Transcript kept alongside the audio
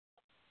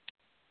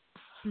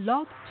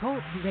Blog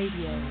Talk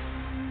Radio.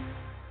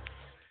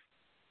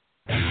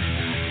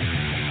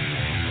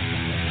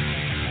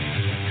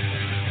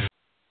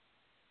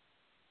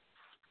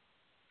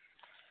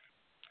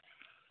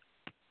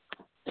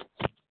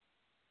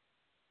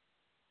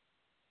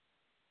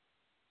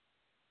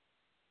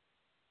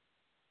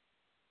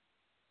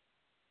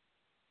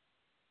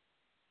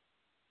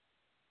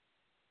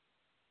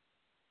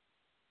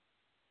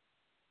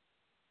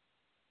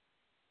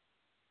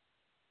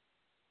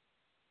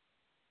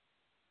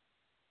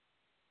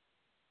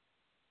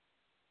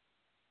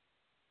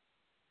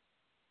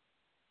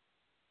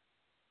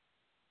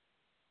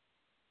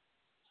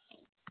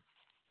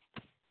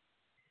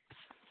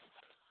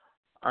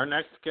 Our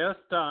next guest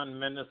on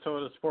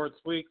Minnesota Sports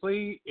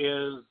Weekly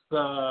is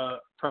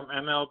from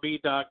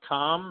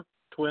MLB.com,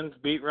 Twins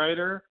beat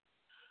writer,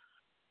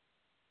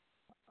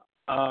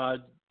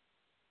 Do-Hyoung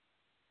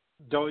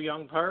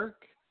Park.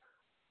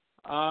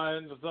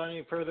 And without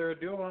any further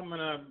ado, I'm going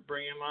to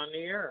bring him on the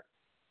air.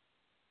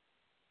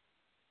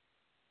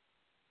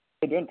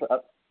 How you doing,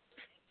 Prep?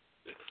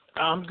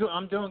 I'm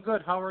doing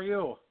good. How are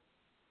you?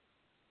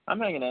 I'm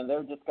hanging in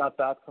there. Just got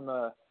back from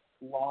a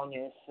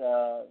longish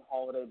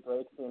holiday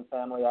break, seeing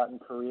family out in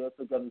Korea,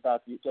 so getting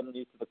used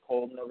to the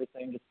cold and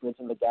everything, just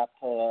bridging the gap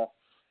to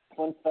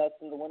Twins Fest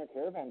and the Winter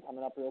Caravan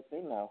coming up real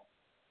soon now.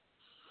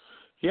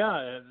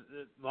 Yeah,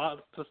 lots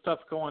of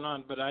stuff going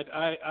on, but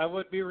I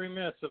would be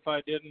remiss if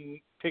I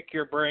didn't pick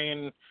your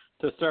brain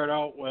to start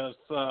out with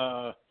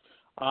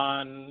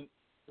on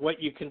what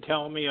you can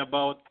tell me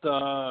about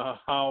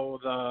how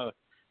the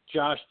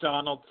Josh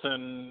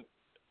Donaldson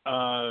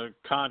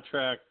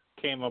contract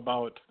came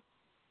about.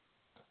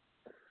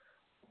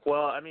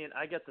 Well, I mean,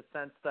 I get the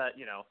sense that,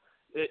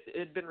 it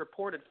had been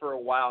reported for a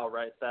while,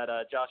 right, that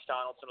Josh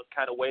Donaldson was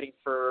kind of waiting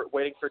for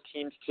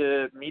teams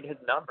to meet his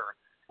number.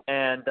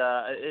 And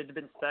it had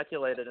been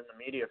speculated in the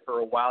media for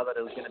a while that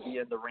it was going to be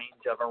in the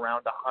range of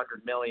around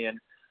 $100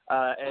 million.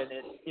 And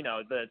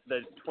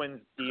the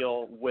Twins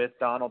deal with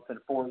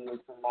Donaldson 4 years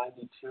for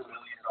 $92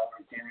 million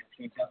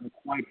guaranteed doesn't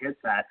quite hit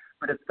that,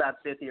 but it's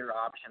that fifth-year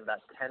option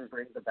that can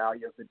bring the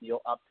value of the deal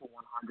up to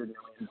 $100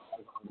 million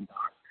on the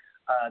dot.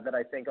 That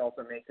I think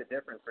also makes a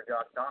difference for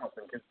Josh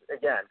Donaldson, because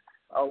again,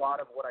 a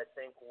lot of what I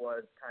think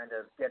was kind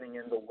of getting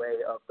in the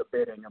way of the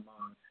bidding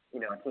among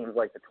teams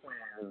like the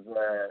Twins,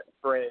 the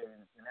Braves,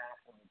 the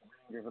Nationals, the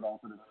Rangers, and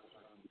also the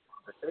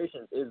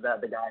conversations is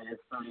that the guy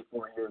is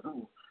 34 years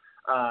old.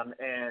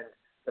 And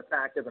the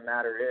fact of the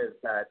matter is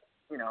that,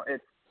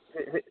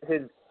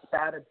 his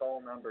batted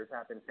ball numbers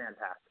have been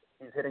fantastic.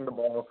 He's hitting the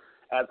ball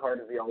as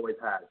hard as he always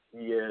has.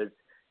 He is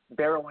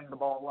barreling the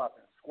ball up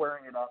and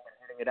squaring it up and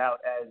hitting it out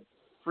as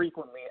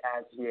frequently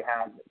as he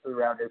has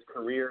throughout his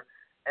career.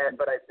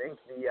 But I think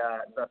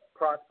the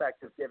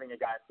prospect of giving a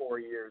guy 4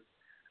 years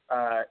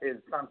is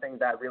something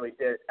that really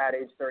did, at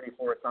age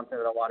 34, is something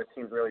that a lot of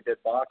teams really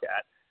did balk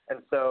at.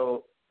 And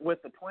so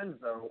with the Twins,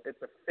 though,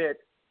 it's a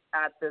fit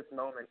at this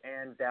moment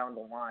and down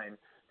the line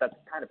that's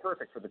kind of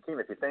perfect for the team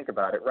if you think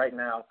about it. Right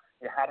now,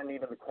 you had a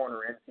need in the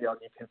corner infield.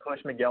 You can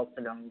push Miguel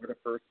Sano over to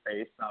first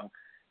base. Sano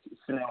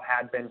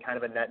had been kind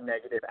of a net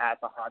negative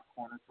at the hot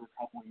corner for a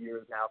couple of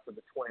years now for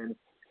the Twins.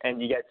 And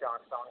you get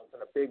Josh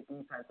Donaldson, a big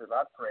defensive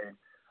upgrade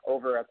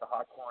over at the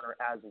hot corner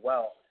as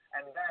well.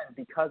 And then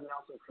because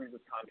Nelson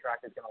Cruz's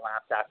contract is going to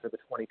last after the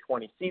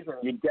 2020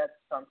 season, you get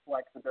some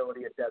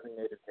flexibility at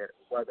designated hitters,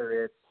 whether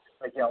it's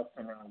Miguel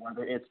Sano,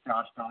 whether it's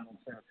Josh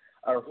Donaldson,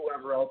 or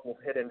whoever else will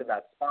hit into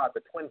that spot.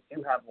 The Twins do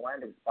have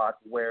landing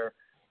spots where,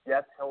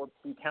 yes, he'll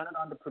be counted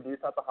on to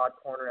produce at the hot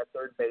corner at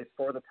third base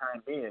for the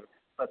time being,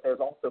 but there's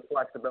also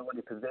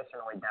flexibility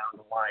positionally down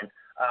the line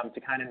to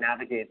kind of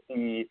navigate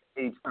the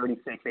age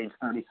 36, age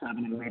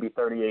 37, and maybe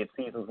 38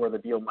 seasons where the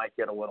deal might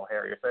get a little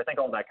hairier. So I think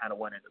all that kind of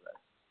went into this.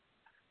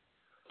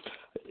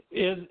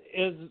 Is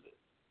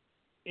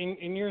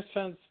in your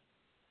sense,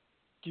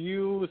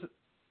 is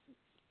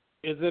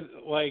it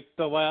like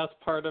the last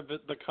part of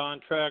it, the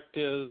contract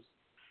is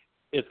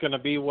it's going to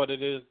be what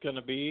it is going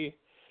to be,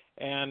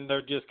 and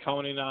they're just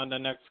counting on the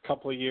next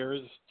couple of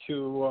years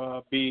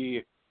to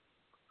be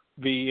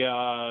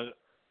the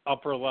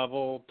upper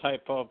level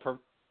type of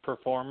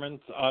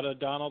performance out of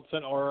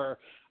Donaldson, or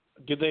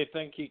do they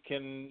think he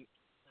can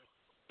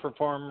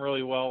perform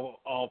really well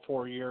all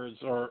 4 years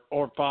or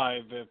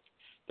 5 if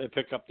they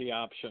pick up the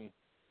option?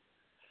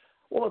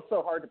 Well, it's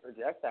so hard to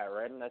project that,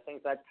 right? And I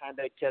think that kind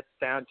of gets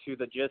down to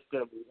the gist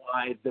of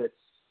why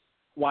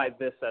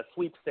this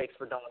sweepstakes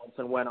for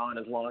Donaldson went on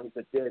as long as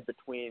it did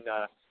between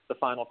the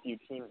final few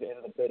teams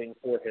in the bidding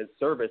for his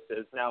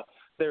services. Now,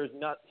 there's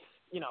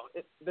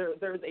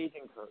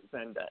aging curves,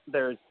 and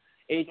there's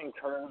aging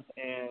curves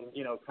and,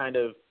 kind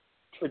of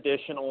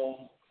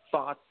traditional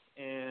thoughts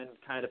and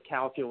kind of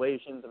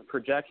calculations and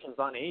projections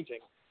on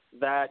aging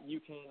that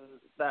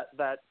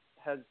that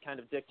has kind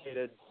of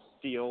dictated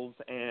deals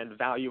and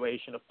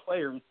valuation of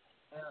players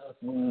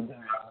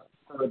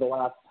for the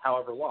last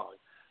however long.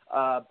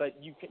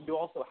 But you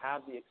also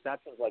have the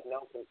exceptions like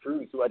Nelson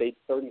Cruz, who at age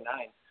 39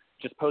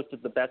 just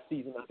posted the best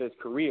season of his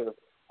career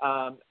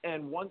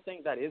And one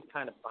thing that is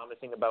kind of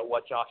promising about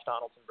what Josh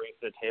Donaldson brings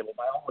to the table,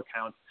 by all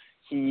accounts,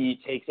 he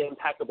takes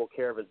impeccable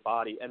care of his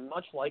body. And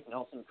much like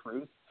Nelson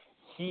Cruz,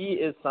 he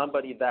is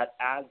somebody that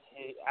as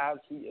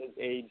he is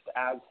aged,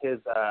 as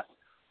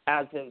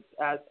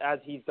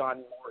he's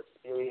gotten more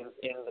experience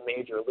in the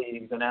major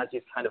leagues, and as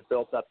he's kind of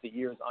built up the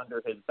years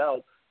under his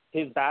belt,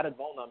 his batted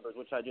ball numbers,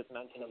 which I just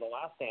mentioned in the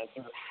last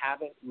answer,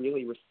 haven't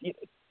really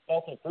receded.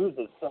 Nelson Cruz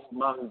is still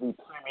among the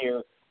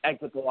premier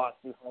exit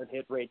velocity, hard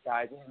hit rate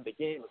guys in the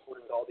game,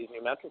 according to all these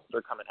new metrics that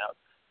are coming out.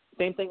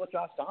 Same thing with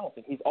Josh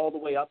Donaldson. He's all the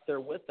way up there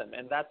with them,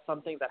 and that's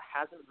something that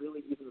hasn't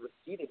really even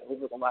receded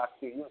over the last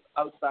few years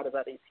outside of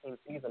that 18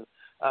 season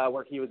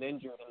where he was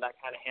injured, and that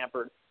kind of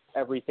hampered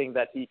everything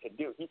that he could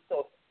do. He's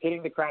still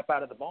hitting the crap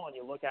out of the ball, and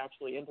you look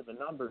actually into the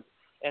numbers,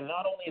 and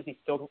not only is he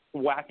still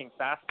whacking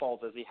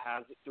fastballs as he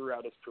has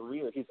throughout his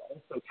career, he's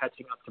also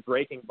catching up to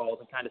breaking balls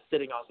and kind of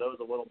sitting on those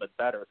a little bit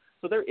better.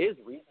 So there is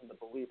reason to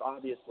believe,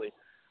 obviously,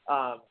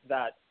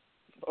 that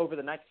over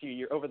the next few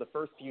years, over the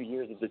first few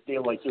years of this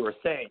deal, like you were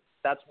saying,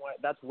 that's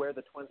where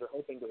the Twins are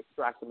hoping to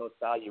extract the most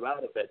value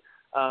out of it.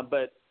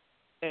 But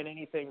in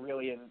anything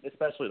really, and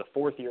especially the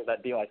fourth year of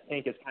that deal, I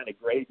think is kind of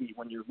gravy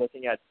when you're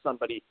looking at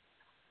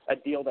a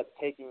deal that's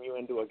taking you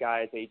into a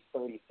guy's age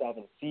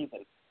 37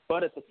 season.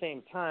 But at the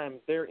same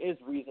time, there is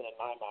reason in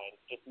my mind,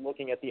 just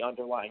looking at the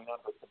underlying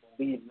numbers, to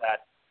believe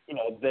that,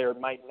 there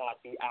might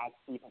not be as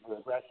steep of a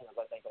regression as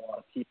I think a lot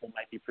of people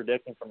might be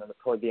predicting from him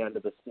toward the end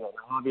of this deal.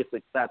 Now,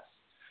 obviously, that's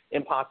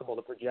impossible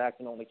to project,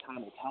 and only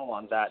time will tell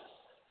on that.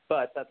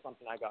 But that's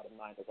something I got in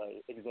mind as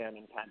I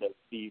examine kind of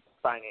the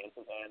finances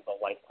and the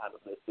lifetime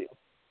of this deal.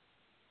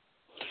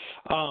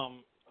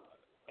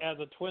 As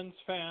a Twins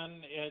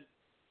fan,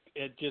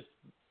 it just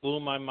blew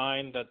my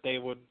mind that they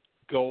would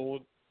go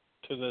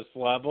to this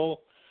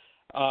level.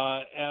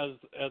 As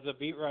a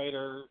beat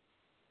writer,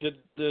 did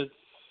this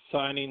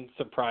signing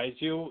surprise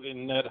you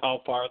in that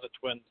how far the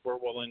Twins were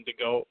willing to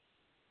go?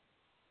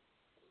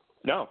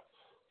 No,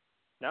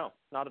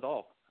 not at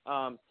all.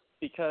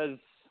 Because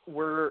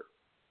we're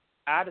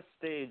at a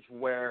stage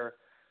where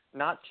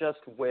not just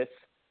with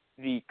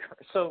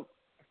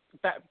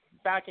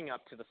backing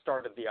up to the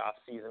start of the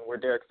offseason where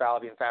Derek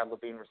Falvey and Thad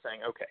Levine were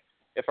saying, okay,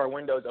 if our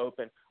window's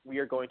open, we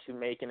are going to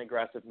make an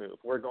aggressive move.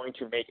 We're going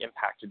to make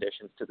impact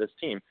additions to this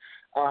team.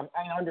 I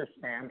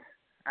understand.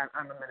 I'm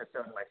a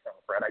Minnesotan myself,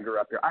 right? I grew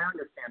up here. I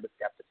understand the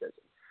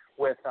skepticism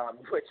with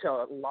which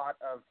a lot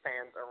of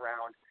fans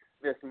around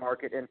this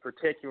market in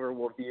particular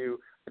will view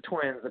the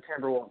Twins, the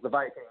Timberwolves, the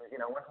Vikings,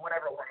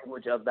 whatever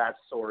language of that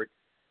sort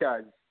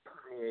does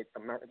permeate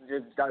the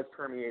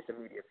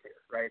media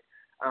sphere, right?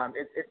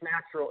 It's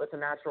natural. It's a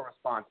natural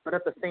response. But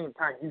at the same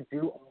time, you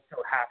do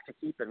also have to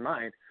keep in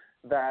mind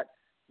that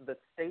the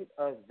state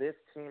of this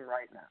team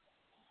right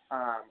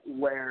now,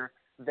 where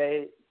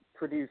they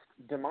produced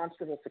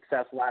demonstrable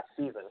success last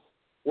season,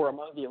 were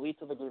among the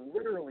elites of the game,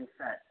 literally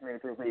set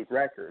major league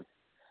records,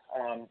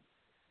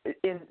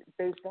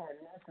 based on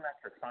most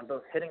metrics on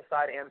both hitting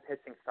side and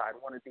pitching side,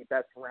 one of the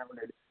best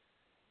rounded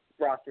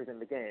rosters in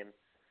the game.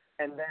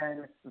 And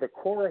then the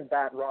core of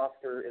that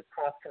roster is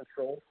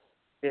cross-controlled,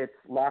 it's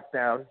locked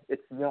down,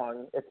 it's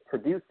young, it's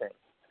producing.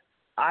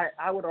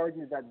 I would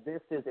argue that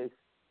this is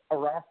a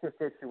roster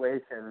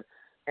situation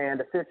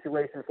and a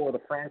situation for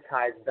the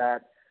franchise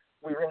that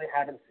we really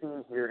haven't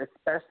seen here,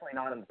 especially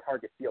not in the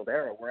Target Field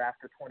era, where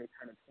after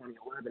 2010 and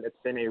 2011, it's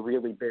been a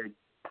really big,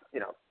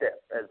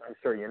 dip, as I'm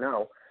sure you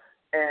know.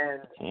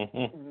 And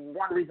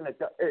one reason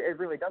it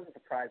really doesn't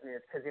surprise me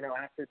is because,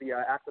 after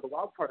the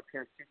wild card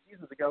appearance 2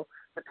 seasons ago,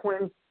 the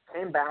Twins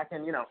came back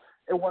and,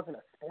 it wasn't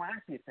a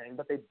splashy thing,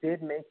 but they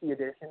did make the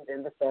addition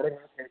in the starting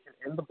rotation,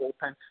 in the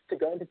bullpen, to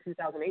go into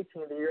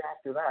 2018, the year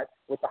after that,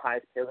 with the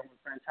highest payroll in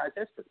franchise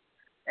history.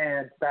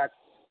 And that's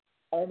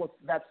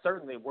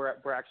certainly we're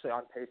actually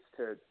on pace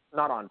to,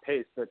 not on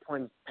pace, the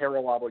Twins'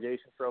 payroll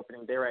obligation for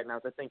opening day right now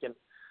is, I think, in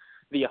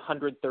the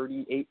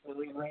 $138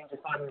 million range, if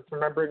I'm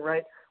remembering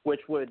right,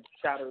 which would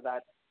shatter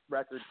that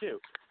record too.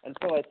 And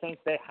so I think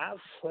they have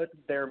put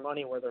their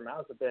money where their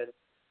mouths have been.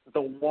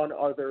 The one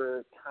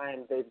other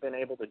time they've been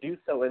able to do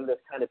so in this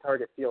kind of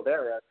Target Field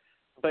era,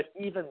 but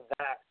even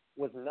that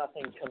was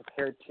nothing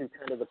compared to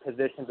kind of the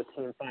position the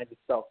team finds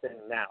itself in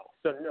now.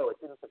 So no,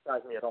 it didn't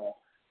surprise me at all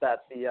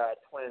that the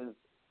Twins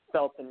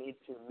felt the need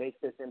to make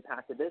this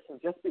impact addition,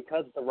 just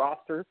because the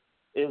roster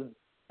is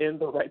in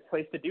the right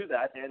place to do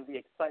that, and the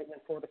excitement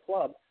for the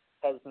club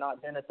has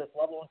not been at this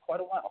level in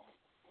quite a while.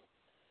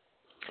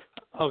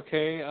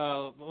 Okay,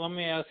 let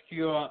me ask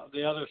you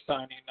the other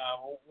signing.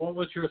 What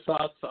was your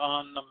thoughts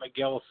on the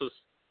Miguel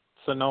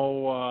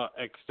Sano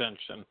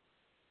extension?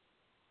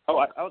 Oh,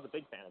 I was a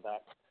big fan of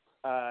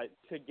that.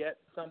 To get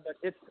somebody,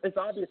 it's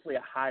obviously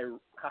a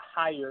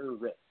higher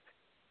risk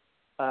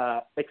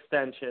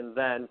extension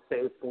than,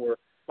 say, for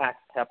Max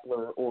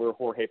Kepler or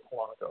Jorge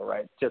Polanco,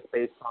 right? Just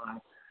based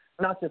on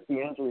not just the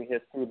injury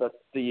history, but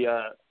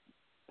the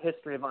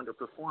history of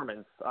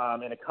underperformance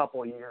in a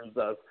couple of years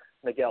of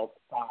Miguel's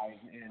time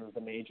in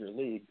the major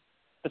leagues.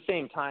 At the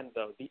same time,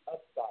 though, the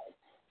upside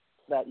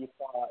that you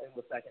saw in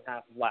the second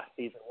half of last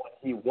season when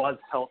he was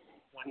healthy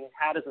when he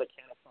had his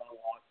mechanics on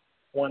lock,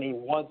 when he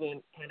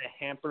wasn't kind of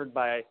hampered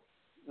by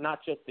not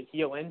just the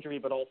heel injury,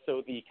 but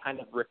also the kind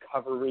of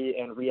recovery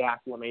and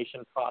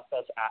reacclimation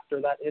process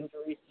after that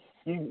injury,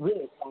 you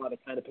really saw the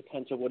kind of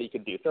potential what he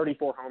could do.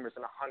 34 homers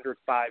in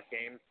 105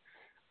 games.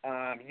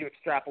 You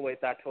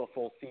extrapolate that to a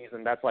full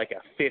season, that's like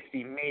a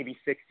 50, maybe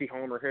 60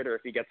 homer hitter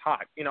if he gets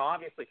hot. You know,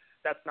 obviously,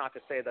 that's not to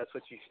say that's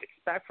what you should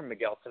expect from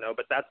Miguel Sano,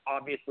 but that's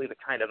obviously the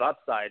kind of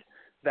upside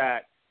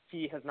that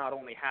he has not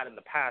only had in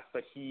the past,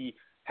 but he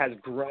has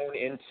grown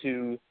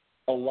into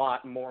a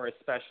lot more,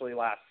 especially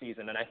last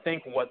season. And I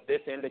think what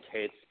this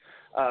indicates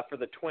for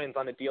the Twins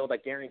on a deal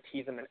that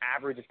guarantees them an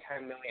average of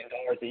 $10 million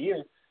a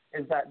year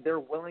is that they're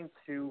willing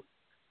to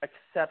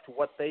accept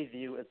what they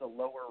view as a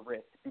lower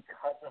risk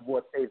because of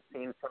what they've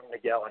seen from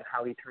Miguel and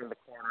how he turned the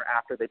corner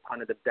after they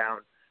punted it down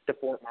to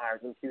Fort Myers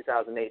in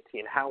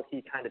 2018, how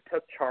he kind of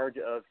took charge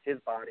of his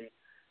body.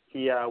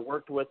 He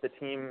worked with the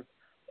team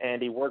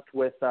and he worked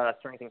with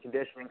strength and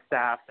conditioning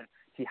staff, and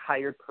he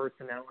hired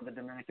personnel in the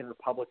Dominican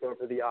Republic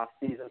over the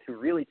offseason to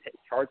really take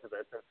charge of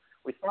this. And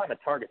we saw him at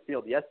Target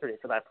Field yesterday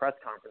for that press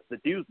conference. The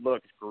dude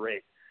looks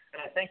great.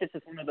 And I think it's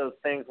just one of those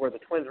things where the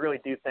Twins really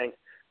do think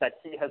that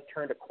he has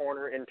turned a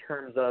corner in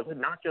terms of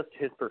not just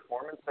his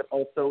performance, but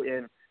also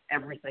in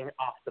everything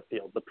off the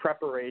field, the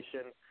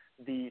preparation,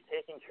 the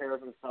taking care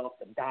of himself,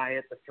 the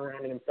diet, the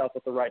surrounding himself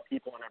with the right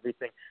people and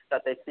everything,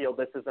 that they feel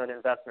this is an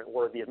investment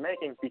worthy of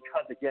making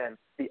because, again,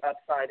 the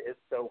upside is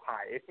so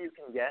high. If you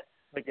can get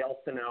Miguel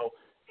Sano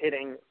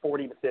hitting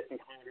 40 to 50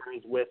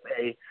 homers with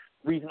a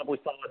reasonably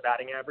solid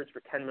batting average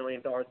for $10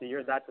 million a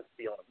year, that's a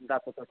steal.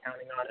 That's what they're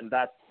counting on, and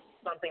that's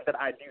something that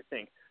I do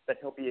think that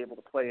he'll be able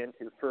to play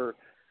into for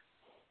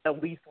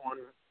at least one,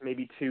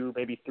 maybe two,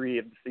 maybe three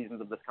of the seasons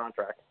of this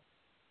contract.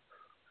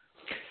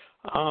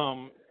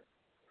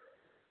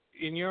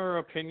 In your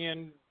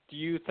opinion, do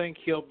you think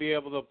he'll be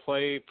able to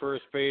play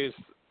first base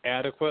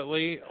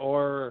adequately,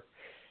 or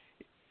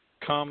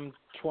come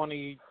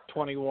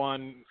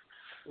 2021,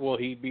 will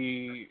he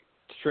be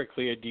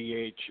strictly a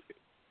DH?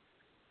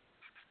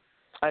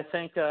 I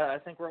think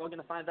we're all going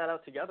to find that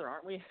out together,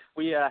 aren't we?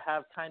 We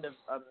have kind of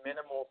a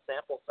minimal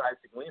sample size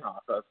to glean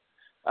off of.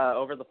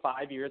 Over the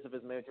 5 years of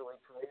his major league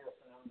career,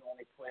 he's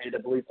only played,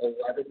 I believe,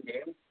 11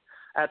 games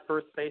at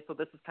first base. So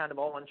this is kind of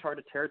all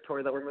uncharted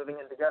territory that we're moving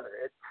in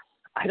together.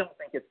 I don't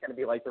think it's going to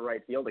be like the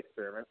right field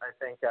experiment. I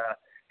think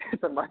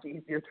it's a much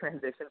easier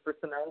transition for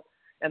Sano.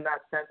 In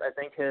that sense, I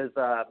think his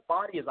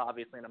body is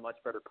obviously in a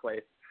much better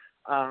place.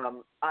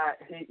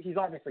 He's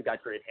obviously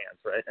got great hands,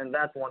 right? And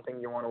that's one thing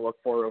you want to look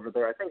for over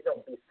there. I think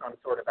there'll be some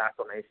sort of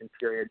acclimation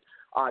period,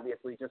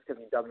 obviously, just because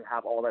he doesn't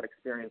have all that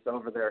experience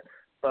over there.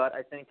 But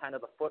I think kind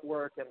of the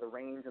footwork and the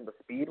range and the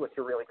speed, which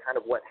are really kind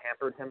of what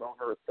hampered him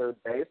over at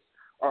third base,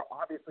 are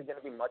obviously going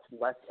to be much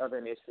less of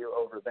an issue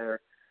over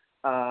there.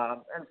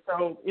 And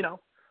so, you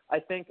know, I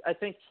think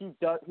he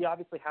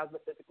obviously has the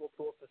physical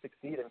tools to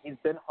succeed, and he's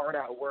been hard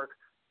at work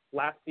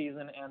last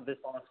season and this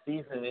off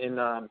season in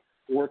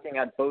working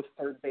at both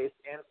third base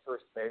and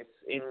first base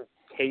in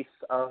case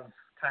of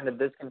kind of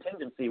this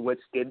contingency, which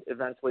did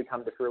eventually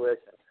come to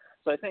fruition.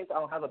 So I think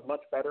I'll have a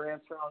much better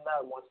answer on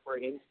that once we're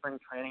in spring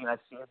training and I've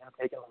seen him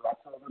taking the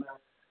reps over there.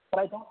 But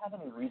I don't have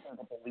any reason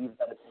to believe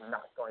that it's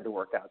not going to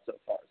work out so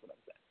far, is what I'm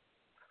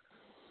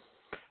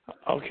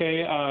saying.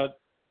 Okay,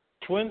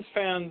 Twins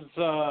fans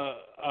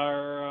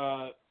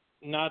are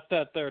not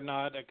that they're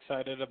not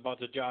excited about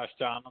the Josh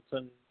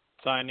Donaldson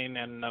signing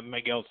and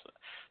Miguel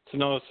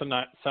Sano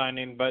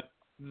signing, but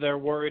they're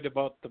worried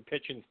about the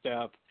pitching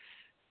staff.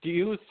 Do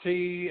you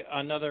see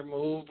another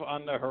move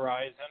on the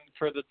horizon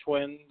for the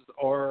Twins,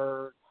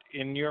 or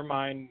in your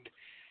mind,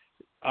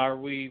 are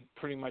we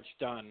pretty much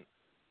done?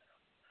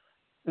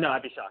 No,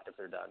 I'd be shocked if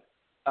they're done.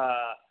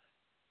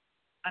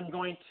 I'm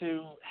going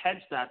to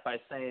hedge that by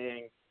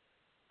saying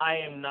I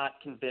am not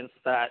convinced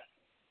that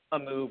a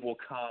move will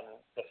come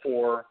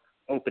before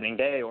opening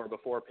day or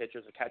before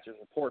pitchers or catchers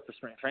report for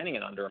spring training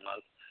in under a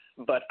month.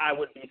 But I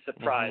would be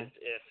surprised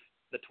if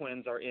the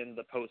Twins are in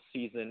the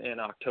postseason in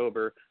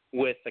October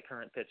with the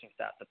current pitching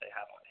staff that they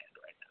have on hand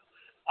right now.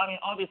 I mean,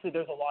 obviously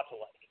there's a lot to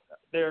like.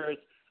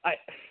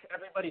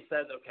 Everybody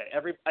says, okay,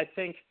 I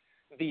think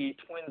the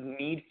Twins'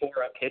 need for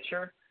a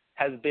pitcher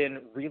has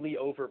been really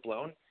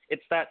overblown.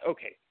 It's that,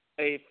 okay,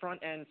 a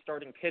front-end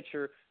starting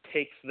pitcher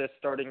takes this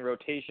starting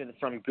rotation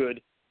from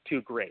good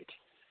to great.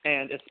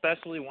 And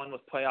especially one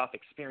with playoff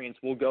experience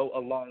will go a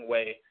long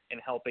way in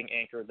helping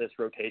anchor this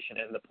rotation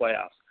in the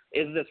playoffs.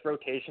 Is this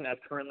rotation as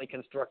currently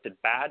constructed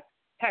bad?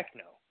 Heck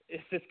no.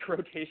 Is this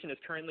rotation as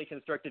currently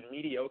constructed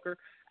mediocre?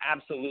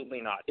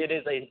 Absolutely not. It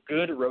is a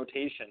good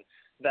rotation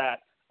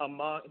that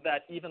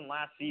even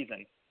last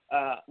season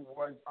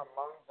was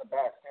among the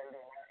best in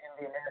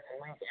the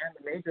American League and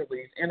the Major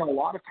Leagues in a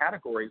lot of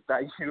categories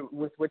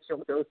with which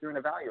you'll go through and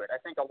evaluate. I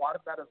think a lot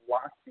of that is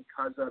lost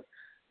because of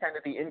kind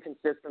of the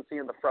inconsistency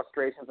and the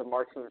frustrations of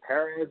Martin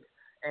Perez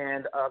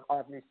and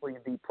obviously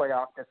the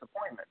playoff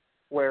disappointment,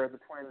 where the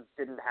Twins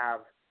didn't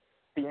have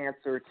the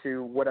answer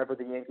to whatever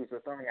the Yankees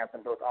were throwing at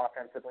them, both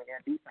offensively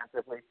and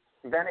defensively.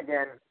 Then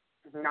again,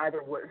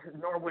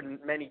 nor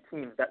would many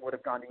teams that would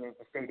have gone to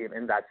Yankee Stadium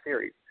in that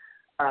series.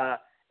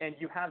 And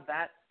you have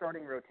that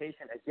starting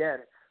rotation, again,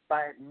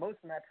 by most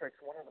metrics,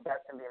 one of the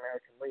best in the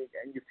American League,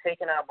 and you've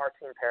taken out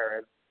Martin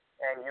Perez,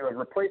 and you have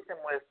replaced him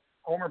with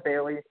Homer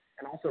Bailey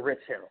and also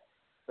Rich Hill,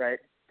 right?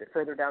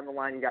 Further down the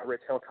line, you got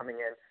Rich Hill coming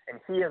in, and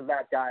he is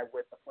that guy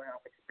with the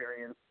playoff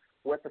experience,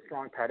 with the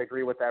strong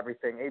pedigree, with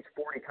everything. Age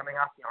 40, coming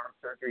off the arm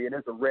surgery, it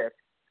is a risk,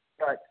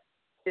 but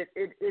it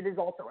is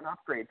also an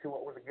upgrade to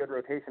what was a good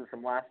rotation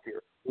from last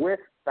year. With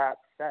that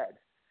said,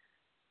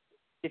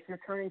 if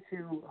you're turning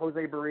to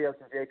Jose Barrios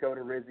and Jake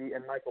Odorizzi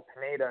and Michael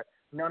Pineda,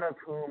 none of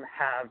whom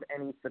have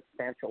any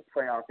substantial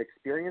playoff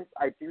experience,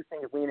 I do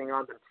think leaning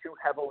on them too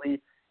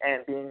heavily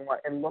and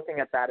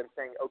looking at that and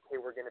saying, okay,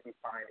 we're going to be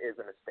fine is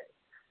a mistake.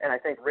 And I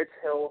think Rich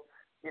Hill,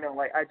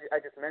 like I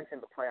just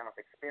mentioned, the playoff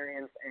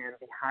experience and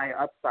the high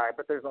upside,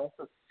 but there's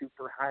also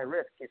super high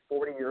risk. He's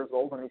 40 years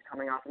old and he's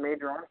coming off a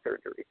major arm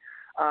surgery.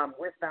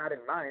 With that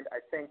in mind,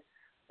 I think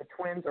the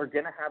Twins are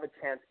going to have a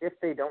chance, if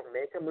they don't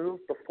make a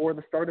move before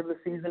the start of the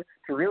season,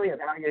 to really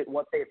evaluate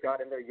what they've got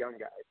in their young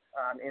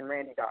guys, in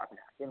Randy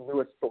Dobnak, in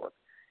Lewis Thorpe,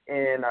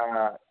 in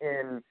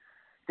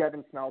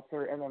Devin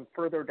Smeltzer, and then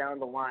further down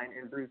the line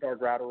in Brusdar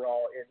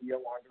Graterol, in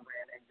Yohan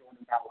Duran, and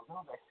Jordan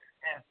Balazovic,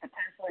 and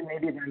potentially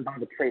maybe then by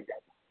the trade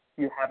deadline,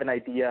 you have an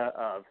idea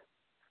of,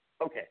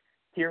 okay,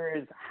 here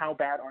is how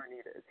bad our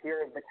need is.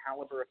 Here is the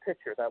caliber of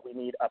pitcher that we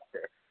need up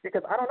there.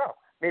 Because I don't know.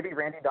 Maybe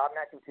Randy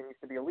Dobnak continues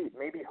to be elite.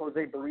 Maybe Jose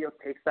Barrios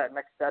takes that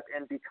next step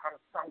and becomes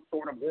some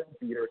sort of world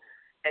beater.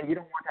 And you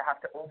don't want to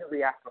have to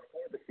overreact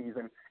before the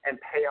season and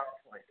pay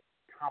off like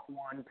top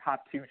 1,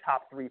 top 2,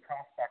 top 3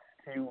 prospects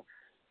to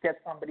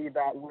get somebody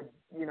that would,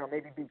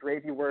 maybe be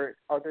gravy where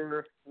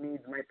other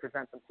needs might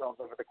present themselves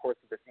over the course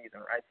of the season,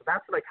 right? So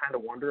that's what I kind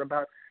of wonder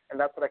about, and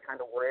that's what I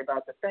kind of worry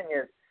about. The thing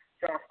is,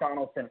 Josh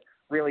Donaldson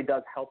really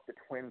does help the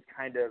Twins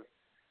kind of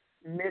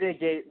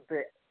mitigate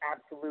the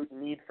absolute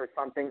need for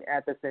something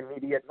at this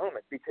immediate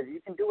moment, because you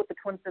can do what the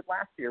Twins did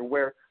last year,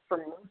 where for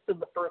most of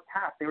the first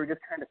half, they were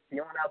just kind of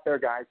feeling out their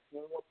guys,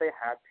 seeing what they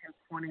had,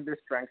 pinpointing their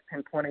strengths,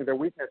 pinpointing their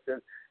weaknesses,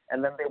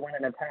 and then they went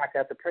and attacked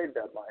at the trade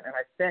deadline. And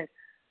I think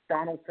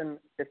Donaldson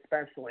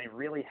especially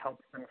really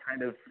helps them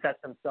kind of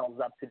set themselves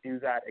up to do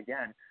that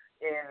again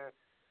in,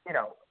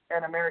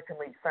 an American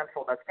League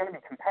Central that's going to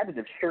be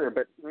competitive, sure,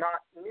 but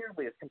not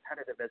nearly as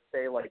competitive as,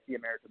 say, like the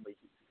American League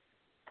East.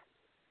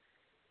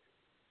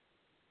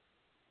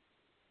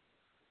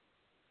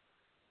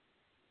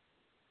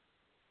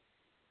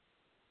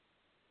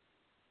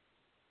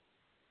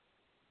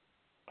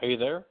 Are you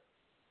there?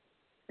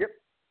 Yep.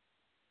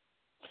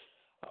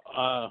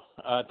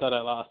 I thought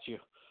I lost you.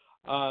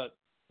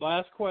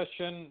 Last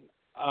question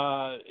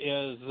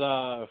is,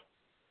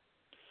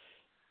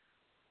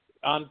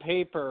 on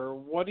paper,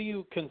 what do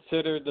you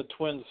consider the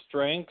Twins'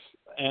 strengths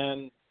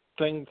and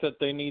things that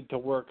they need to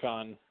work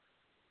on?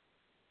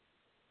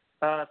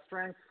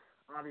 Strengths,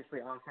 obviously,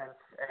 offense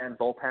and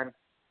bullpen.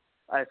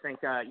 I think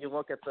you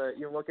look at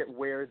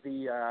where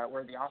the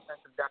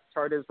offensive depth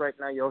chart is right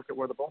now. You look at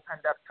where the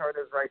bullpen depth chart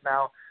is right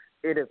now.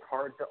 It is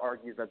hard to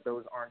argue that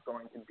those aren't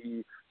going to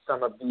be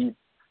some of the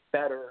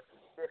better,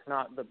 if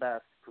not the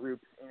best,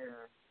 groups in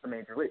the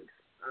major leagues.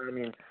 I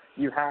mean,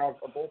 you have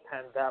a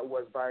bullpen that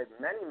was, by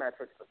many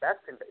metrics, the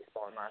best in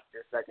baseball in last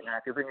year's second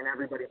half. You're bringing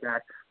everybody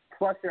back.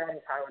 Plus, you're adding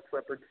Tyler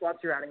Clippard. Plus,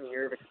 you're adding a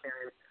year of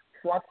experience.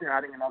 Plus, you're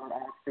adding another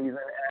off-season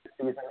and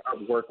season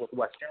of work with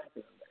Wes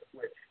Johnson,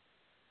 which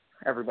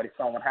everybody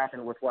saw what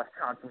happened with Wes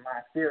Johnson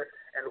last year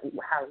and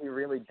how he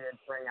really did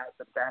bring out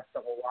the best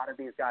of a lot of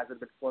these guys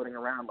that have been floating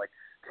around, like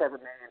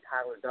Trevor May and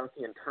Tyler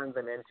Dunphy, and turned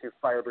them into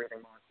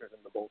fire-breathing monsters in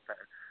the bullpen.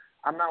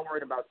 I'm not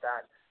worried about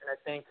that. And I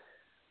think,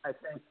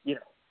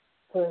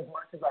 for as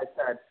much as I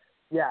said,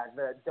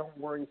 don't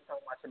worry so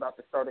much about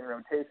the starting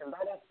rotation.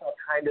 That is still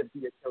kind of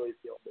the Achilles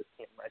heel of this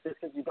team, right? Just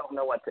because you don't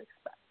know what to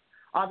expect.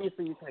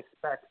 Obviously, you can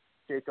expect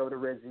Jake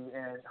Odorizzi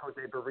and Jose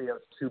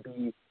Barrios to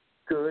be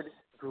good,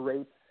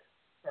 great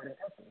starting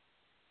pitchers.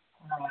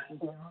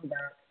 Beyond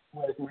that,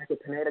 with Michael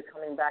Pineda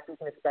coming back, you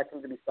can expect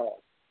him to be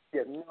solid.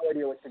 You have no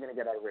idea what you're going to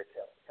get out of Rich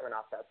Hill coming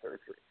off that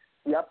surgery.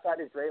 The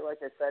upside is great,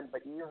 like I said,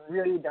 but you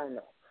really don't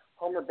know.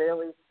 Homer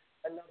Bailey,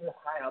 another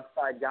high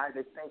upside guy.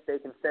 They think they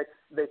can fix.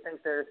 They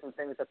think there are some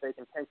things that they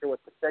can tinker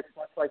with to fix,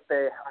 much like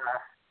they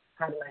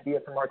had an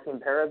idea for Martin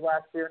Perez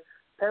last year.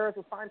 Perez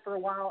was fine for a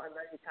while, and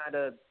then he kind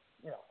of,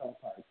 fell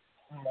apart.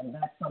 And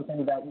that's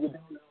something that you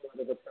don't know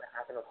whether it's going to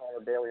happen with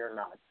Homer Bailey or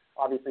not.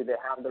 Obviously, they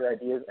have their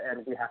ideas,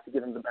 and we have to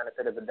give them the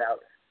benefit of the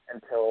doubt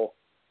until,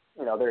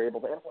 they're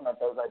able to implement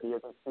those ideas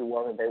and see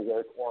whether they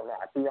work or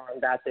not. Beyond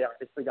that, they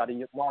obviously got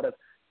a lot of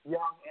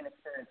young,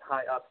 inexperienced,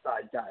 high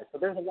upside guys. So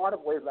there's a lot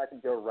of ways that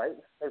could go right.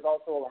 There's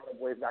also a lot of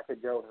ways that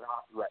could go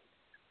not right.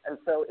 And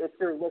so if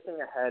you're looking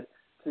ahead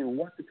to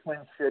what the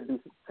Twins should be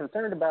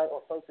concerned about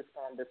or focused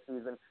on this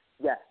season,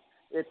 yes,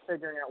 it's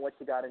figuring out what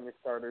you got in your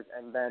starters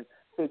and then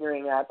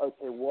figuring out,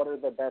 okay, what are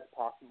the best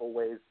possible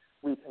ways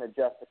we can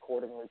adjust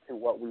accordingly to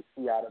what we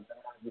see out of them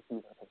as the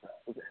season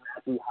progresses, and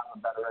as we have a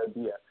better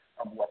idea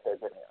of what they're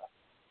getting at.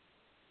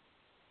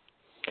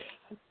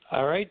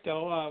 All right,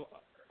 though.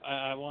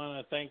 I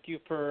want to thank you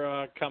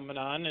for coming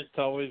on. It's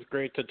always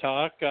great to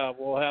talk.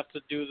 We'll have to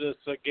do this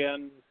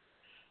again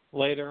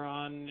later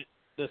on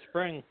this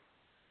spring.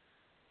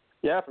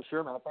 Yeah, for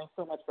sure, man. Thanks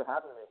so much for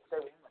having me. Stay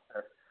with me,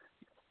 sir.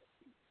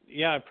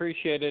 Yeah, I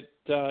appreciate it.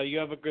 You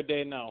have a good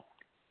day now.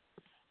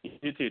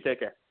 You too. Take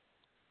care.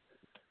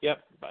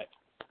 Yep, bye.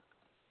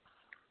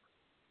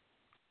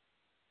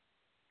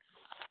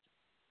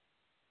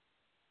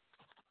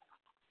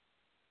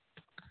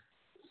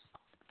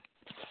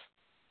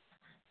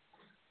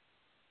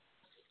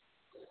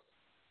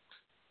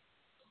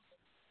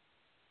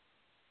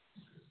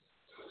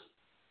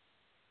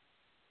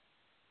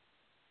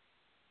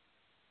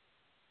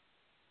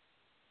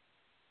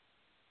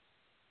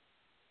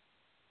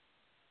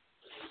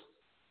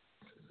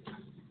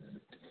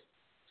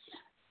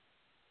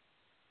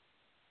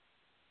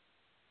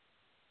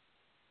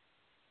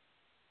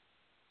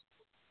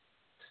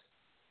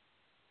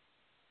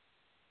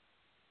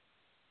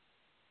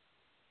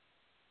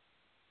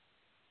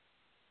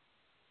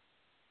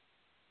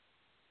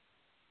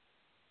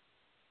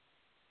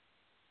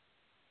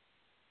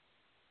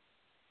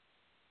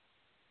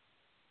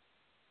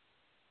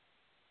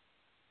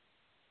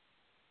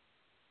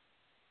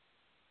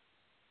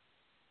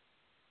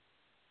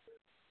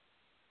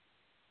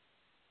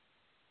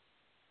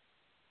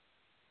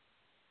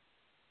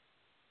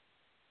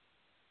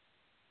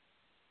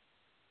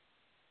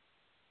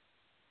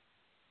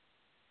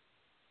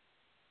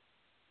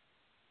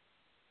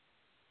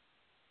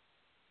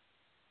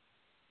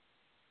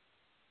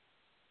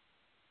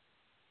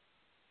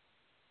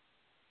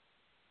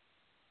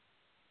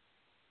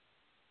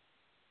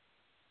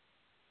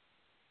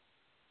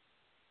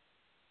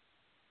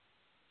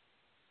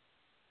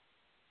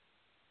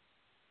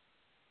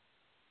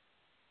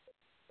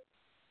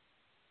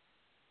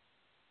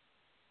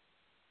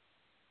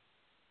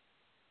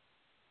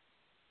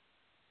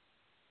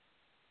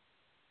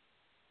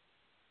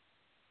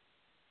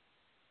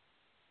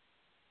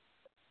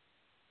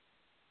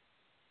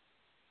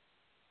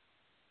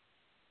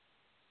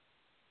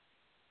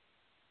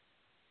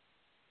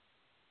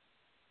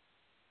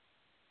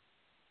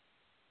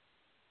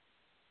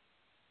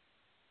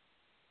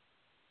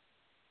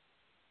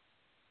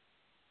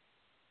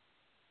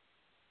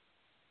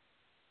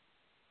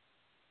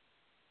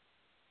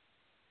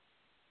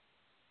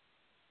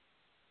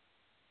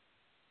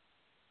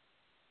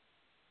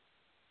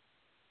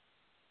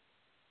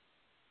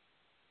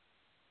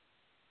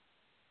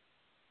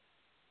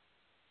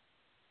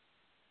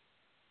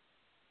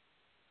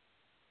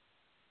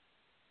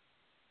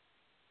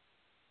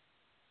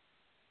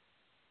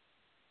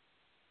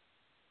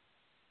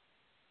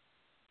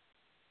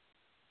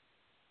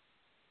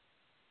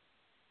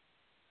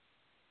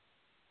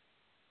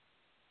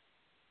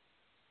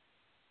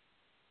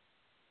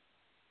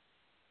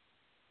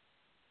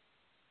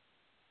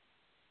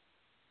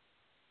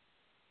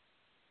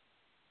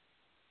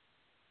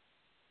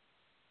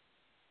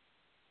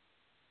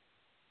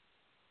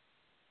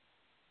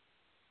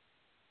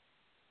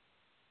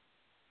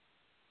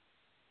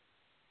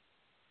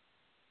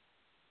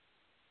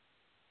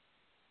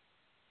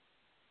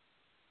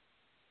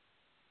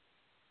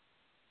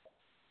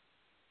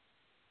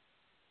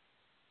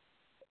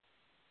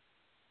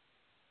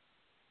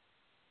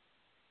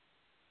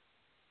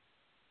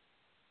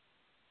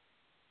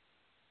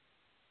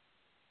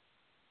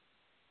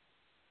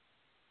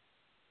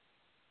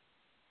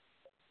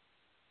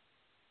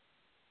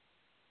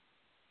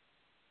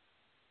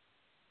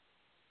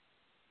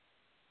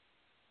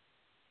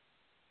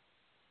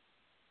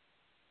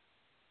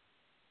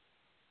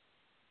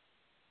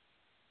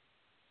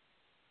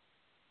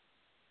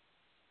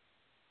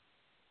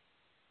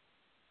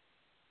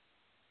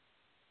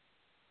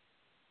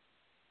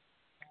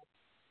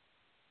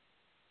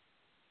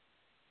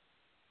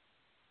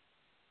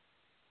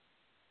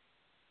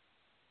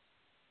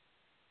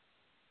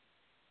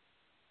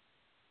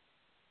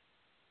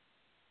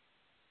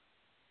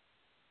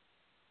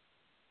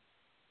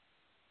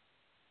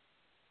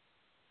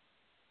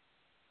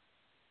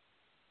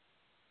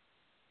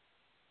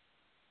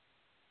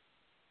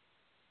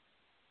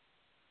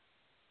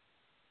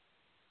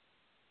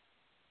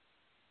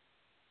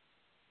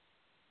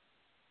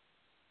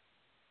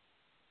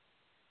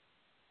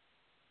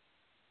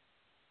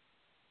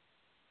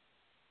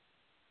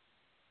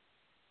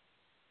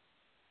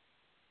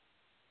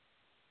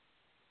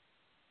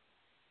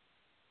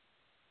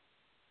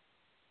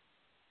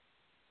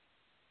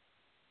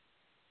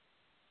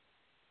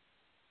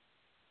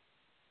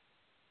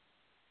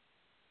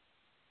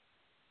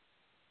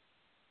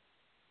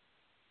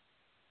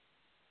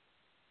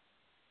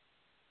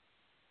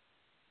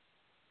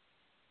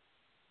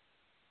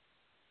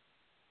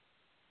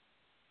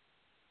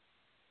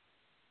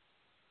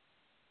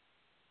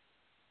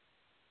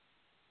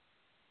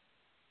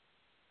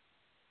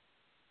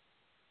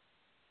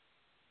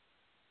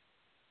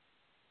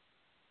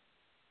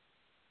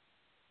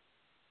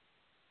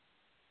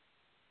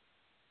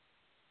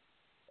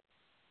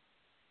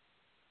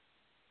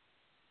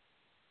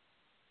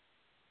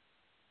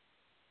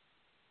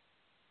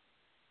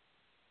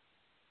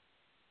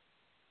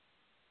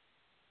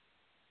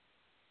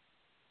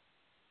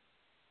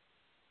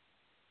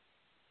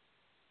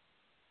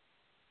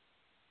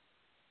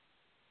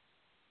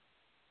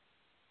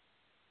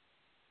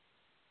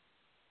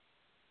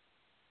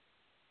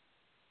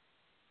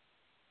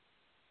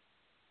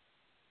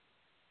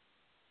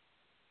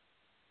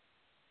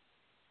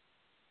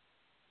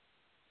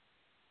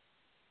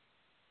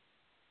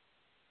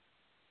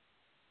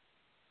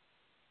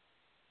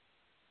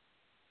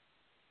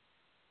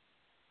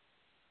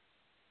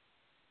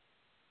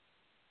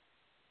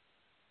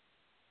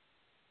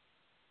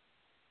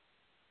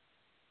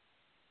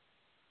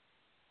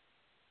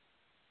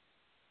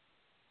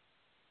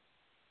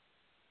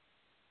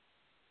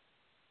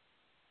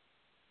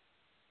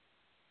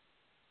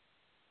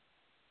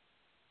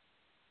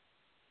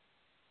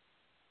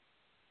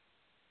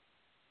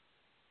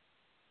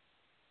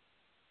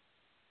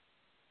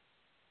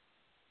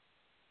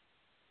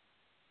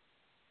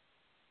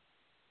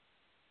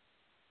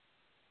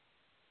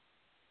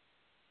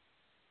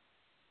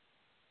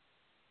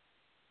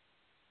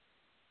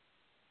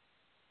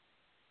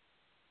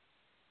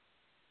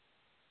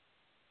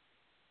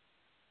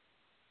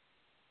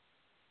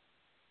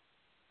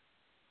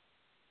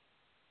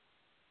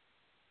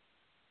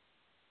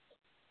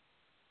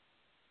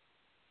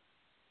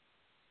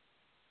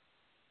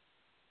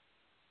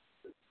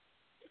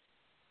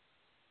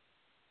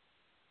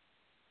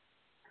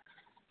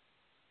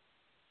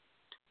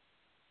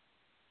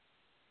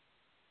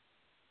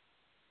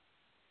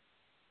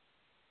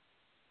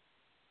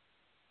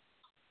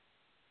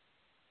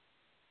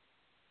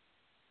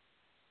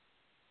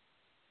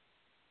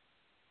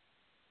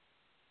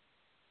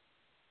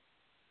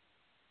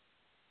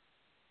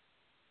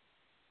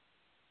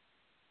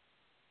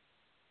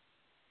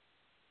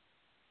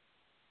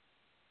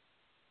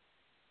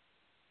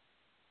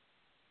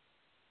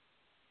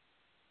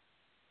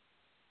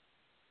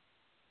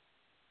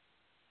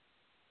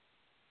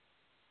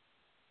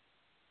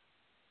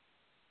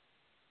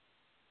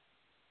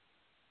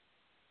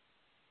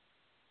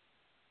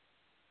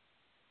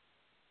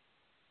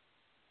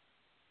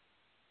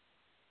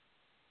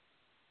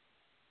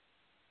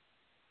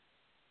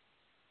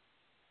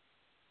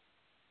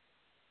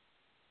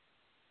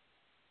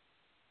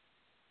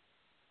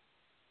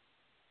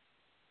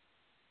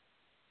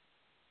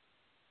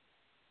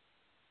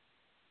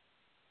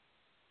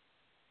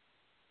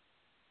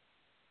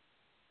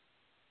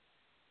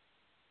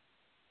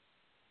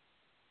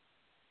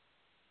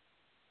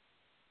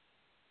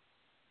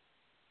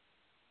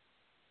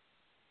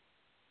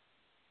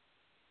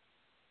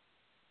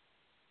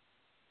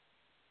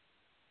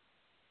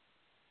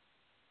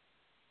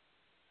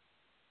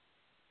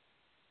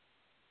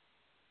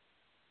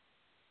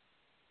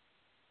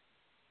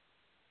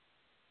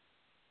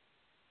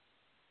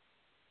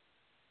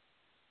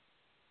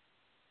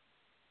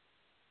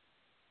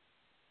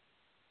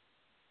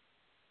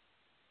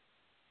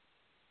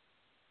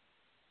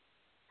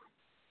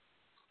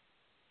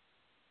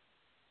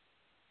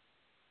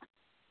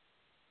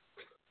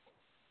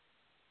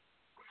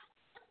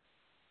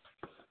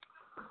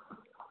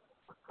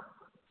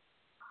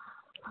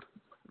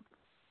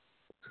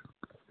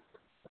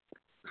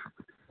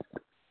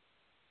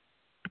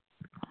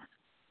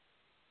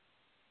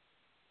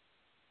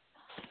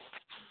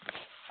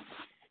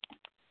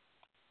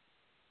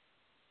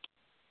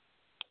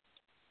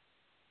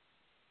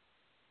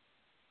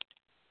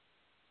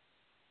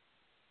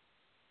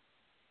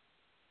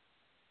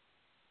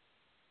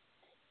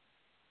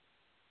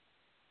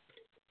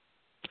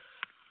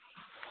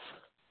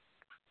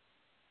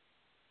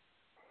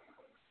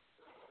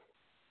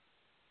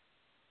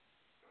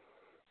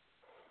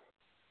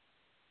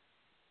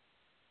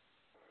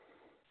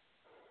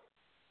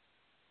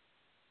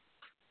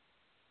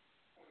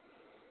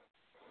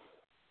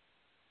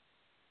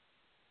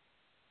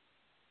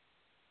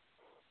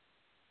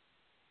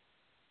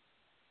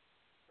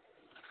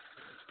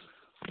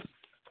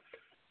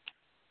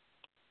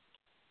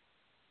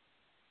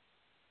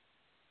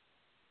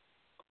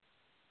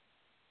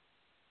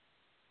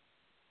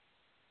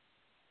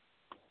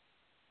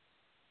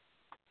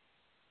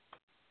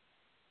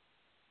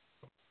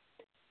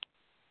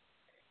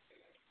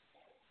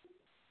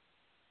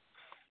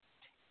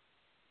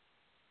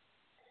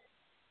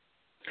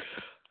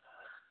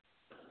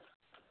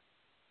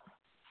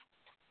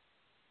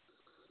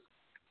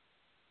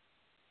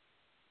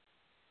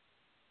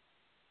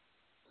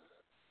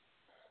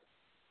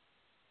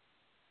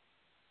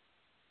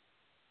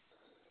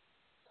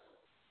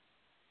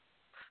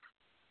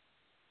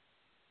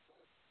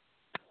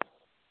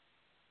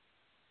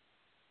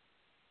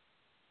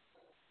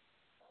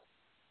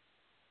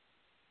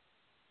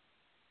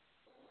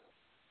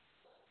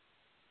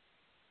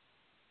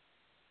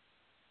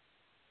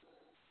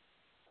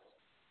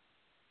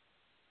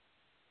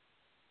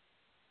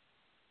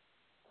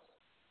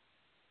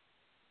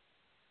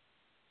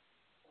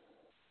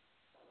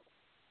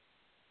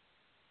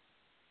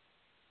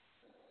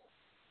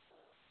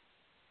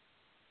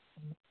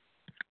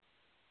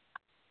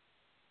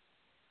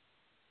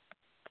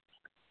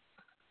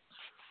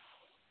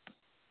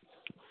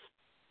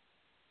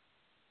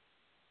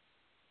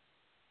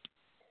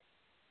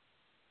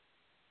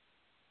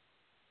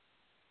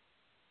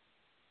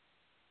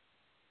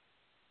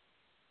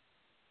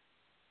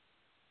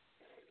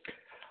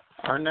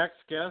 Our next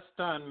guest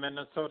on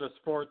Minnesota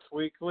Sports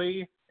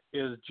Weekly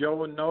is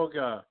Joe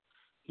Noga.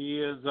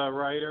 He is a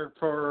writer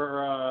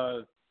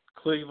for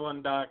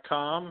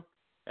Cleveland.com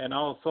and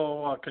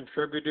also a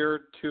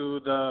contributor to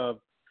the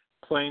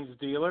Plains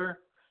Dealer.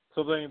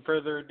 So without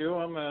further ado,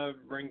 I'm going to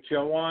bring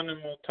Joe on and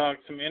we'll talk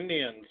some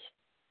Indians.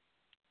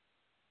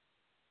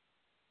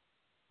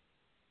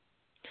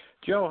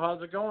 Joe,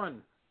 how's it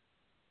going?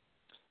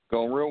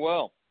 Going real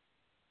well.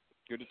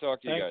 Good to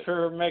talk to you guys.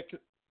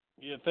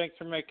 Thanks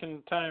for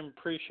making time.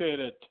 Appreciate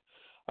it.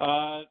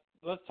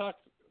 Let's talk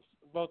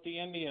about the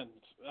Indians.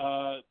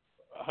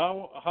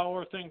 How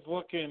are things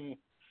looking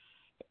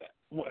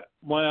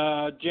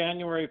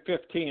January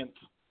 15th?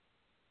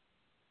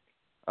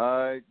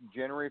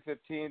 January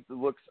 15th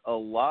looks a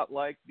lot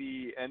like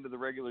the end of the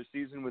regular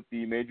season, with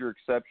the major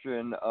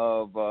exception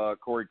of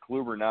Corey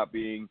Kluber not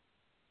being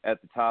at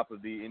the top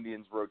of the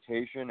Indians'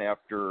 rotation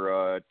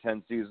after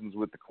 10 seasons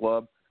with the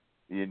club.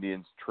 The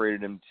Indians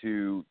traded him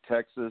to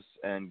Texas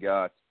and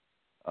got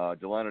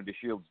Delano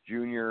DeShields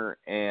Jr.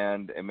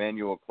 and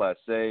Emmanuel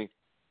Clase.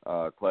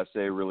 Clase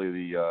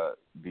really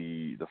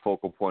the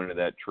focal point of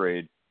that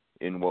trade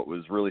in what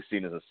was really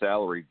seen as a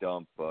salary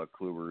dump.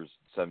 Kluber's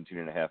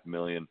 $17.5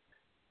 million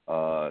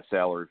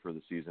salary for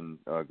the season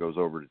goes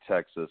over to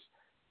Texas.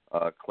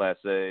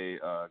 Clase,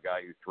 a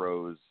guy who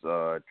throws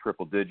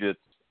triple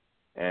digits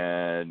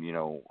and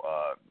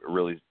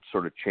really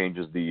sort of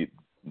changes the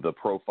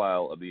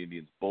profile of the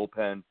Indians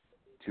bullpen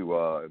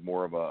to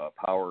more of a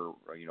power,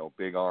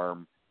 big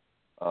arm,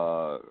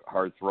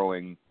 hard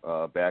throwing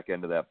back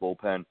end of that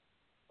bullpen.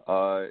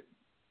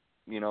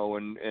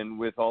 And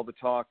with all the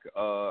talk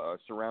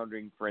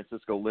surrounding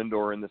Francisco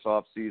Lindor in this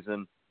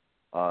offseason,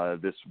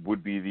 this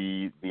would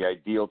be the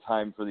ideal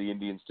time for the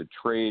Indians to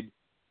trade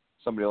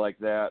somebody like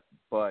that,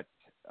 but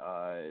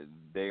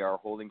they are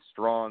holding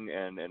strong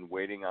and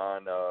waiting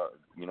on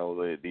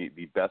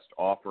the best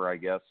offer, I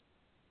guess.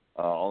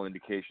 All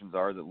indications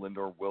are that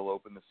Lindor will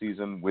open the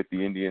season with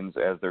the Indians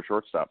as their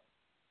shortstop.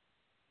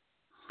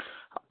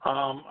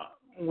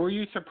 Were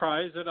you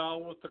surprised at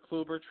all with the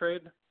Kluber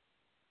trade?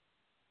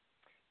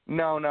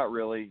 No, not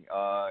really.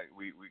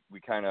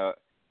 We kind of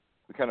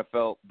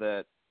felt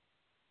that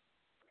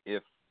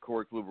if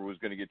Corey Kluber was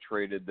going to get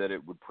traded, that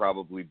it would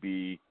probably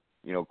be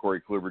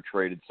Corey Kluber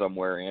traded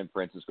somewhere and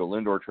Francisco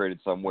Lindor traded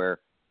somewhere,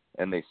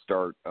 and they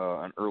start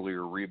an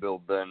earlier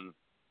rebuild than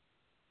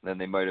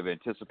they might have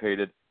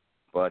anticipated.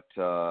 But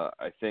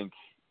I think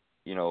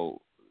the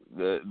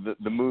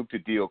move to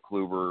deal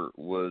Kluber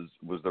was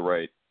the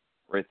right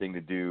thing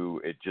to do.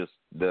 It just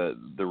the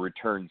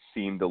return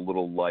seemed a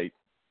little light.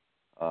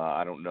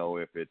 I don't know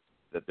if it's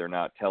that they're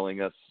not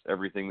telling us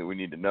everything that we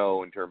need to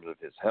know in terms of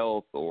his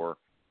health or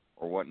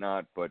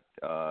whatnot, but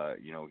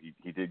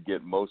he did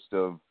get most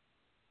of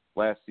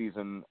last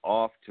season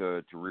off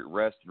to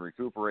rest and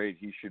recuperate.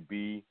 He should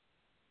be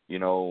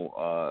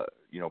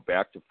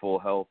back to full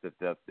health if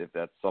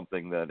that's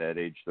something that at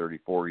age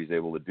 34 he's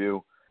able to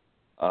do.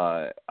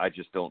 I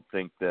just don't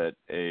think that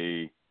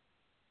a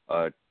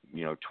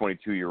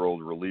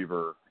 22-year-old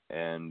reliever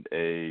and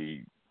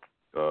a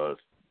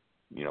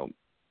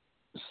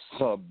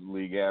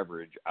sub-league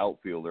average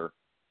outfielder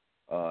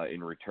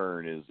in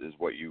return is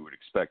what you would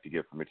expect to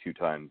get from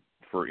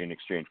in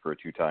exchange for a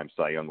two-time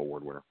Cy Young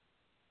Award winner.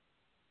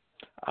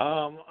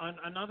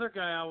 Another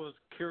guy I was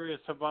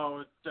curious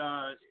about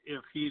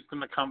if he's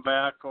going to come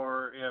back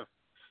or if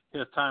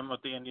his time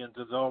with the Indians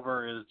is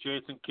over is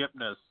Jason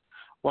Kipnis.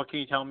 What can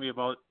you tell me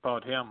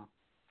about him?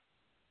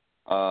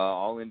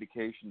 All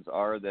indications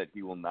are that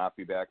he will not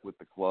be back with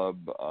the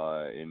club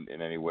in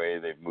any way.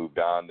 They've moved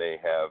on. They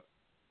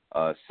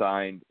have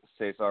signed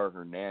Cesar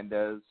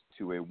Hernandez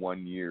to a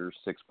 1-year,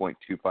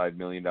 $6.25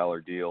 million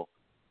deal.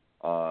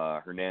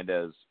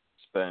 Hernandez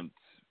spent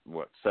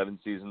 7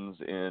 seasons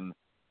in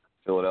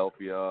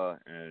Philadelphia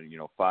and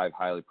 5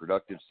 highly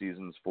productive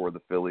seasons for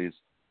the Phillies.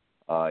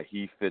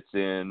 He fits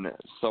in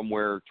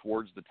somewhere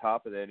towards the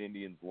top of that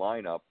Indians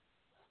lineup,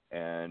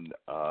 and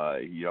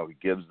he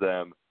gives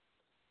them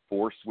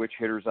 4 switch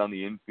hitters on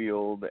the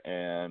infield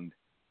and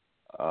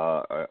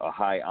a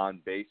high on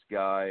base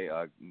guy,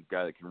 a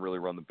guy that can really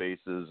run the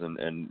bases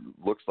and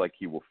looks like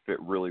he will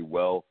fit really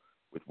well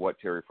with what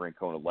Terry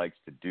Francona likes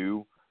to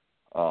do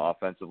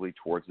offensively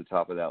towards the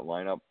top of that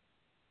lineup.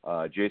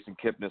 Jason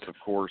Kipnis, of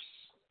course,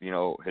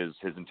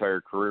 his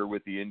entire career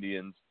with the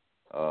Indians,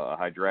 a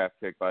high draft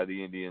pick by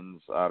the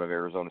Indians out of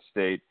Arizona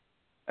State,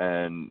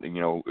 and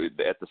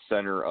at the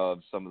center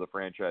of some of the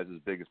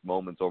franchise's biggest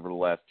moments over the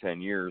last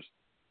 10 years.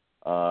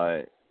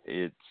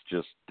 It's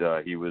just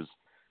he was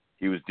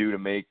due to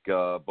make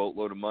a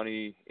boatload of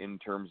money in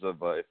terms of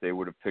if they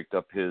would have picked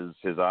up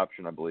his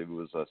option. I believe it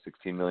was a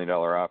 $16 million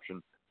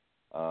option.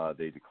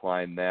 They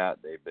declined that.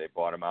 They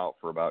bought him out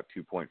for about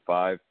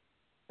 2.5,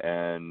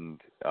 and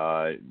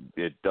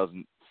it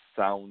doesn't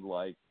sound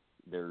like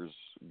there's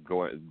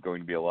going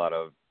to be a lot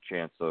of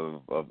chance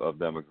of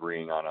them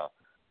agreeing on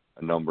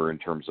a number in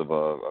terms of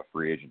a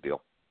free agent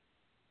deal.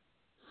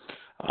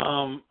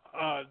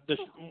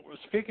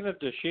 Speaking of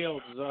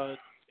DeShields,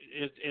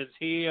 is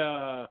he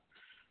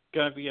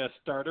going to be a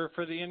starter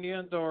for the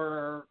Indians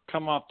or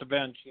come off the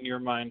bench in your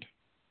mind?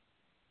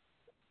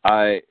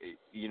 The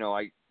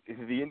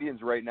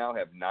Indians right now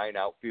have 9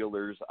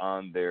 outfielders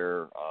on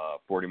their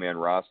 40-man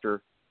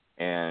roster,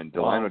 and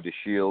Delano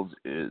DeShields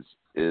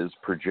is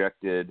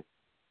projected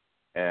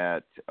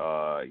at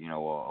a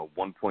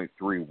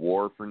 1.3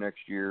 WAR for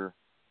next year.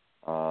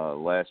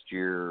 Last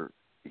year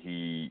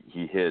he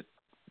hit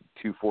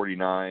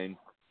 249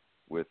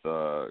 with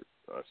a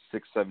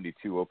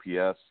 672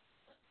 OPS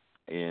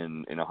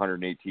in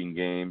 118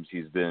 games.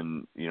 He's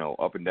been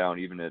up and down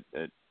even at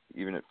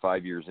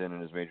 5 years in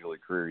his major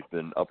league career. He's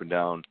been up and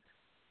down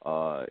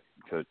to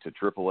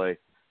AAA.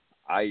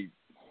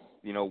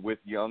 With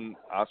young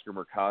Oscar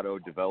Mercado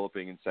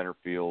developing in center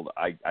field,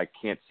 I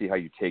can't see how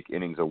you take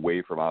innings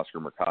away from Oscar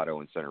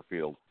Mercado in center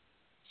field.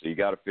 So you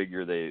got to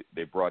figure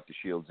they brought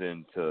DeShields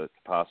in to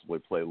possibly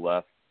play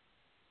left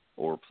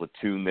or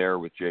platoon there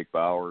with Jake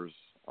Bowers.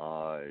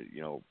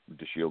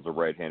 DeShields a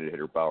right-handed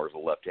hitter, Bowers a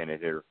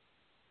left-handed hitter.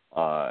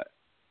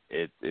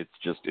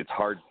 It's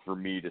hard for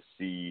me to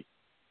see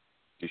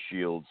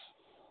DeShields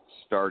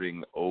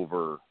starting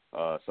over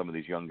some of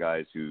these young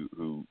guys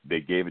who they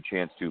gave a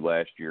chance to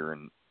last year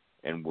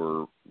and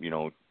were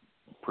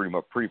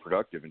pretty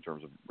productive in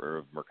terms of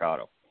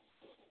Mercado.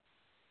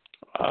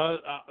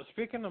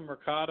 Speaking of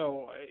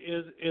Mercado,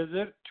 is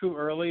it too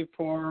early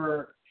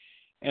for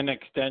an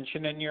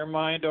extension in your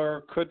mind,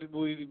 or could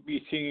we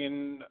be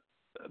seeing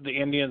the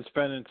Indians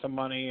spending some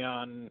money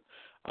on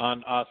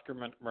Oscar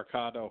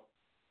Mercado?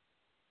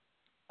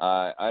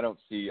 I don't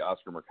see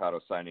Oscar Mercado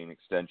signing an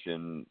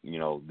extension,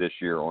 this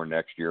year or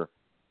next year.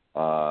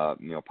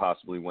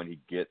 Possibly when he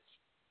gets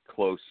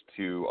close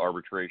to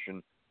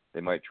arbitration, they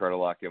might try to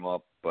lock him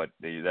up, but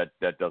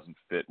that doesn't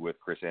fit with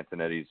Chris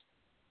Antonetti's,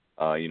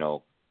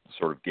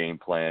 sort of game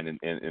plan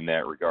in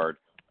that regard.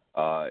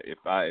 If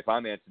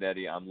I'm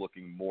Antonetti, I'm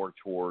looking more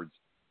towards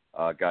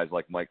guys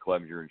like Mike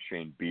Clevenger and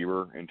Shane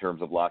Bieber in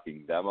terms of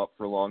locking them up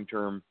for long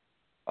term,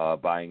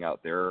 buying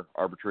out their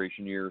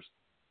arbitration years.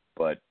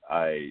 But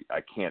I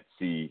can't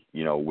see,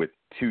 with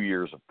 2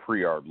 years of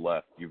pre-arb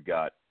left, you've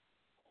got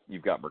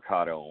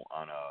Mercado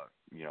on a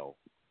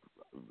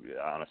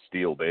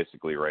steal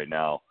basically right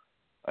now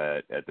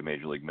at the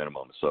major league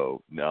minimum.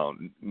 So no,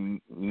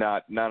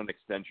 not an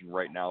extension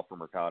right now for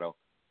Mercado.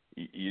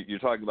 You're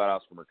talking about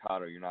Oscar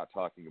Mercado. You're not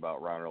talking about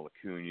Ronald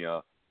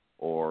Acuna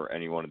or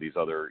any one of these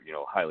other,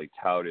 highly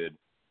touted,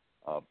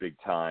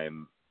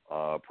 big-time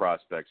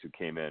prospects who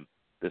came in.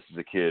 This is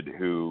a kid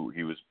who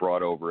he was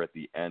brought over at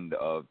the end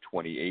of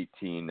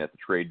 2018 at the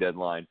trade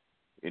deadline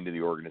into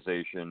the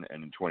organization,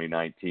 and in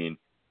 2019,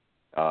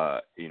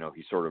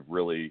 he sort of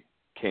really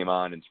came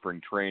on in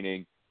spring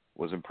training,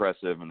 was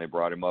impressive, and they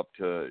brought him up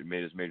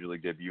made his major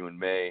league debut in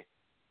May,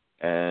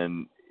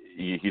 and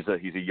he's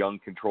a young,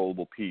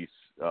 controllable piece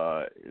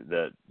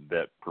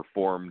that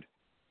performed,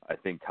 I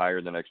think,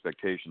 higher than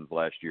expectations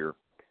last year.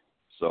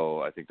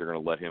 So I think they're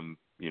going to let him,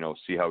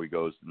 see how he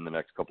goes in the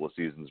next couple of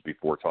seasons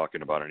before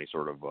talking about any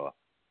sort of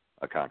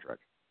a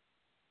contract.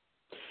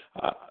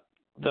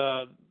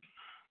 The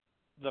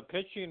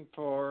pitching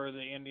for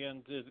the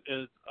Indians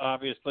is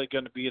obviously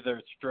going to be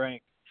their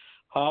strength.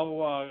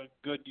 How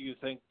good do you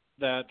think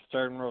that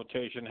starting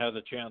rotation has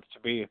a chance to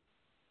be?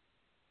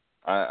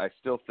 I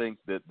still think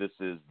that this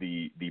is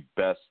the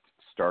best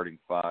starting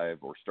five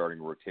or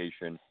starting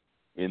rotation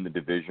in the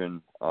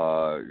division,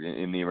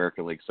 in the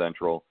American League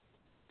Central,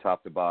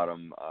 top to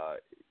bottom.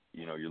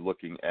 You're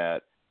looking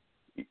at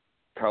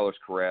Carlos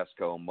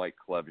Carrasco, Mike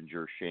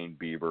Clevenger, Shane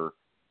Bieber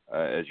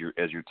as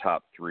your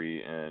top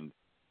three, and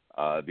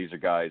these are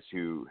guys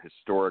who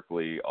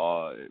historically,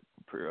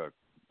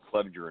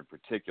 Clevenger in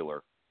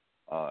particular,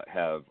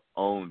 have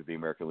owned the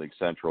American League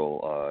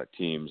Central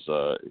teams.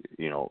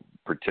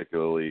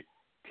 Particularly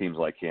teams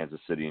like Kansas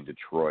City and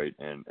Detroit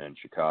and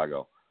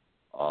Chicago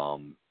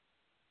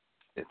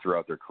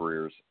throughout their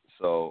careers.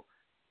 So,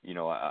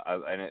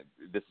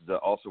 this is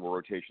also a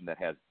rotation that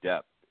has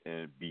depth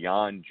and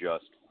beyond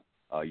just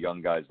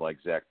young guys like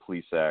Zach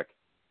Plesac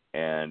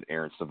and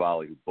Aaron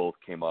Savali, who both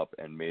came up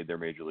and made their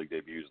major league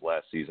debuts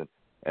last season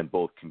and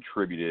both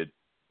contributed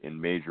in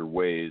major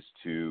ways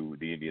to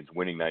the Indians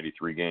winning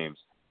 93 games.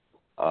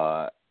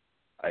 I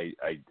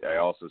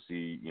also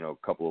see, a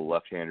couple of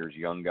left-handers,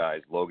 young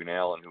guys, Logan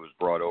Allen, who was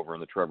brought over in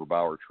the Trevor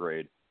Bauer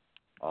trade,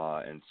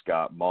 and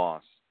Scott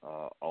Moss,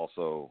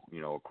 also,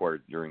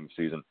 acquired during the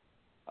season.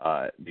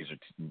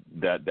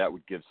 That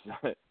would give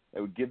it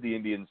would give the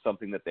Indians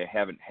something that they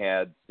haven't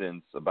had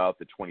since about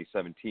the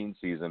 2017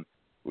 season,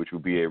 which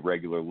would be a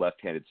regular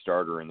left-handed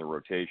starter in the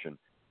rotation.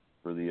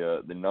 For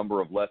the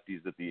number of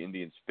lefties that the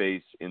Indians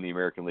face in the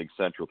American League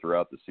Central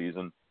throughout the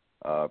season,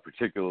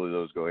 particularly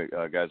those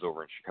guys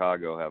over in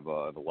Chicago have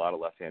a lot of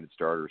left-handed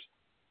starters.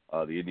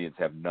 The Indians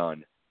have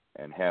none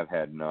and have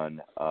had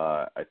none.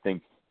 I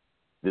think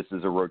this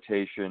is a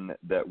rotation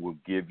that will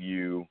give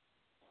you,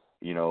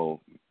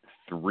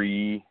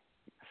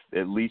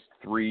 at least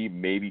three,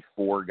 maybe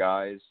four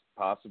guys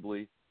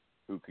possibly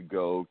who could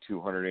go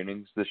 200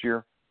 innings this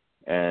year,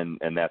 and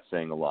that's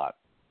saying a lot.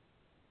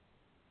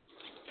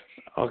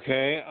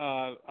 Okay.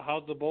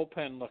 How's the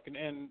bullpen looking?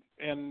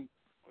 And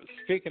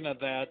speaking of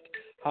that,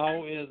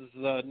 how is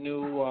the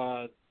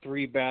new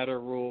three-batter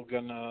rule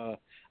gonna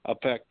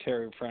affect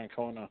Terry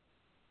Francona?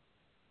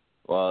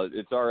 Well,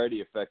 it's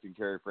already affecting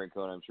Terry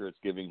Francona. I'm sure it's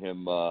giving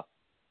him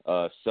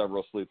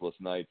several sleepless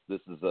nights.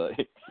 This is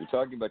you're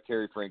talking about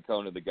Terry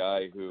Francona, the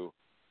guy who,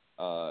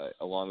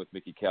 along with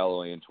Mickey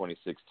Callaway in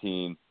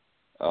 2016,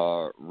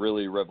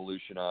 really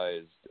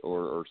revolutionized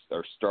or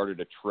started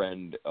a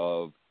trend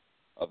of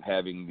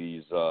having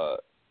these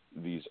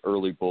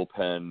early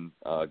bullpen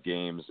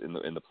games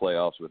in the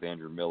playoffs with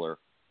Andrew Miller,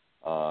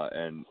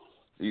 and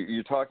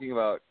you're talking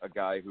about a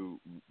guy who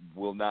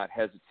will not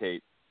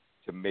hesitate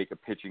to make a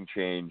pitching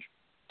change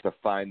to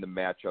find the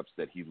matchups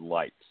that he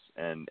likes,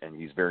 and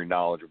he's very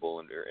knowledgeable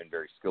and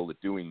very skilled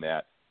at doing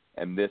that.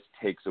 And this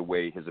takes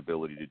away his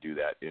ability to do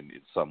that in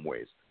some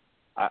ways.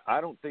 I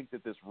don't think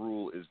that this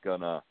rule is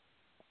gonna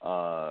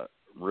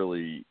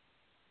really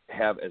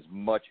have as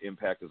much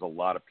impact as a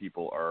lot of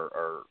people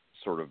are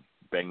sort of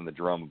banging the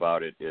drum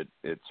about it.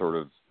 It sort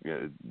of, you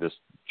know, this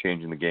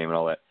changing the game and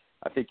all that.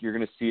 I think you're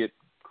going to see it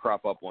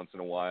crop up once in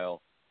a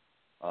while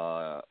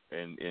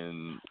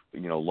in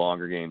you know,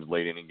 longer games,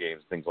 late inning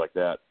games, things like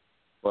that.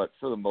 But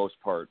for the most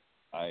part,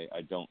 I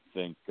don't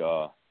think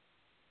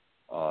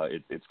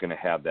it's going to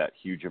have that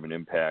huge of an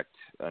impact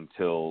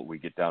until we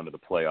get down to the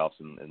playoffs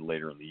and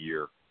later in the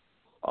year.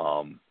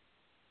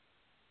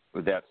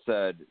 With that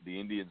said, the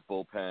Indians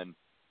bullpen,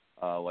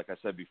 like I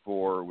said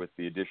before, with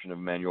the addition of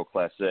Emmanuel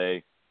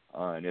Clase,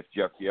 and if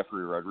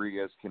Jeffrey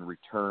Rodriguez can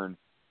return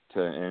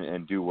to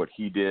and do what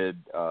he did,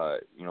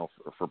 you know,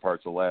 for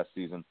parts of last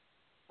season,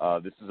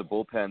 this is a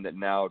bullpen that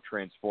now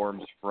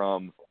transforms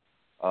from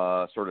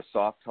sort of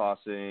soft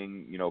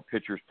tossing, you know,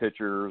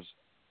 pitchers,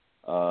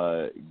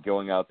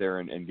 going out there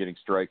and getting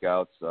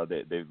strikeouts.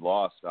 They've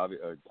lost,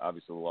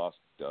 obviously lost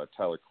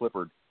Tyler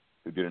Clippard,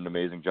 who did an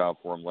amazing job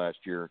for him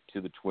last year,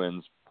 to the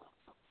Twins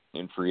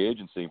in free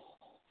agency.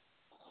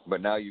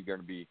 But now you're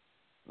going to be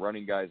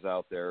running guys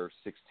out there,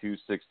 6'2",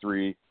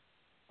 6'3",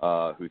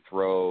 who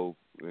throw,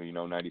 you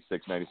know,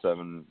 96,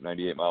 97,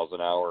 98 miles an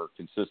hour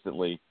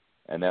consistently,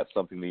 and that's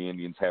something the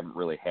Indians haven't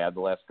really had the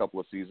last couple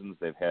of seasons.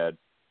 They've had,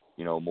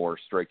 you know, more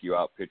strike you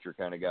out pitcher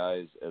kind of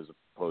guys as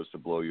opposed to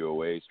blow you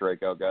away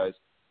strikeout guys.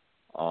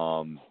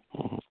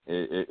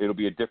 It'll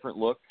be a different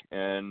look,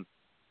 and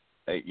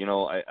you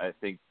know, I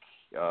think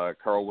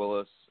Carl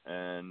Willis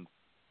and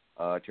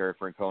Terry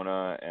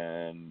Francona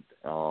and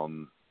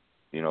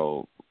you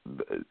know,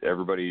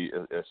 everybody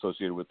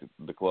associated with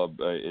the club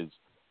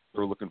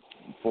we're looking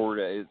forward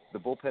to. The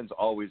bullpen's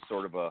always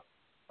sort of a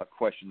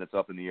question that's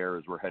up in the air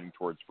as we're heading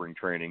towards spring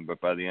training,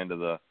 but by the end of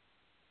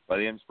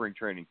spring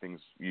training, things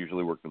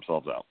usually work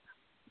themselves out.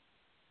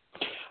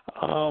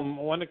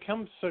 When it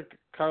comes to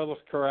Carlos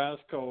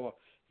Carrasco,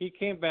 he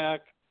came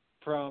back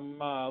from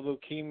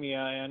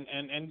leukemia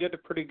and did a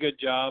pretty good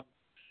job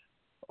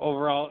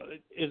overall.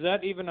 Is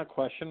that even a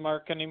question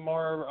mark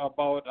anymore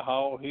about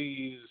how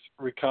he's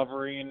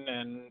recovering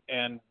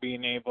and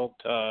being able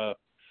to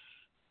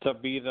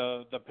be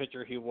the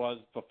pitcher he was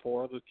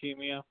before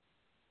leukemia?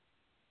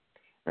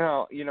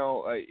 Now, you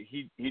know,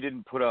 he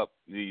didn't put up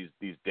these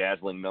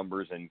dazzling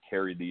numbers and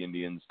carried the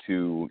Indians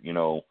to, you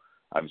know,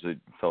 obviously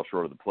fell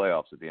short of the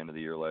playoffs at the end of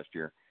the year last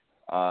year.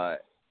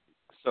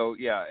 So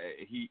yeah,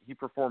 he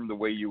performed the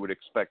way you would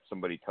expect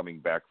somebody coming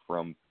back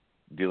from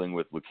dealing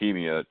with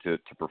leukemia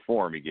to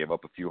perform. He gave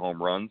up a few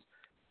home runs,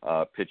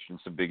 pitched in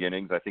some big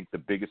innings. I think the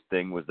biggest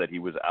thing was that he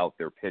was out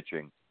there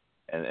pitching,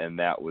 and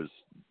that was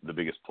the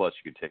biggest plus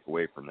you could take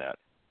away from that.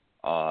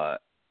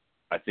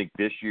 I think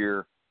this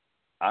year,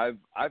 I've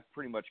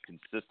pretty much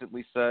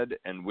consistently said,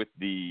 and with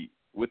the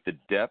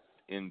depth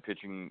in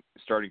pitching,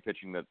 starting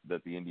pitching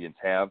that the Indians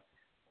have,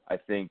 I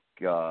think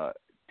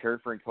Terry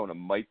Francona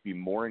might be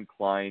more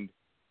inclined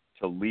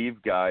to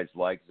leave guys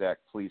like Zach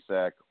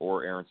Plesac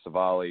or Aaron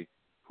Savali,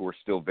 who are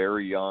still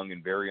very young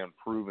and very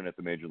unproven at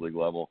the major league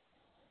level,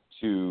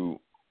 to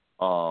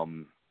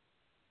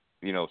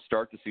you know,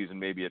 start the season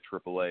maybe at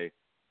AAA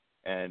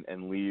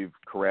and leave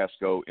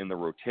Carrasco in the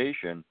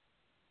rotation,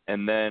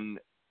 and then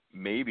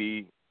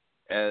maybe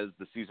as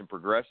the season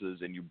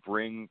progresses and you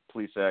bring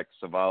Plesac,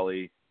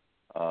 Savali,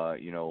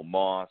 you know,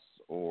 Moss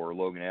or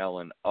Logan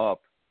Allen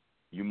up,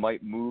 you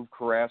might move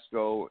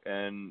Carrasco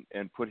and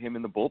put him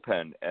in the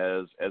bullpen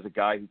as a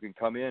guy who can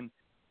come in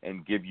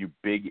and give you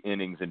big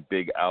innings and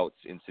big outs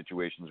in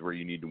situations where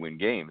you need to win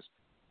games.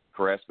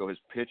 Carrasco has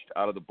pitched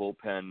out of the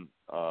bullpen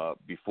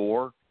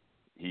before.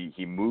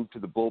 He moved to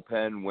the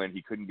bullpen when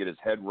he couldn't get his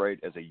head right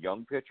as a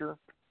young pitcher,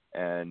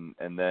 and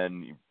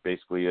then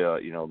basically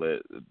you know, the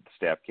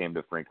staff came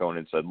to Francona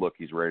and said, look,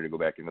 he's ready to go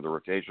back into the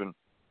rotation,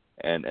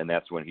 and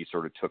that's when he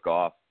sort of took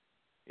off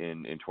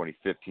in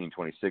 2015,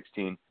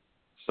 2016.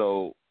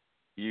 So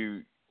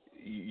you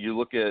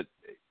look at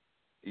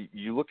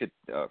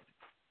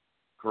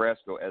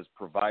Carrasco as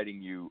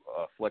providing you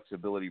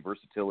flexibility,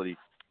 versatility,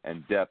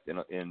 and depth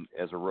in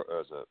as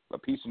a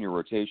piece in your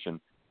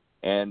rotation,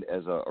 and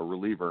as a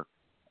reliever.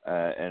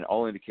 and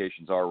all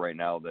indications are right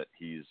now that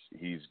he's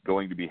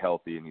going to be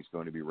healthy and he's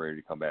going to be ready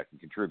to come back and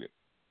contribute.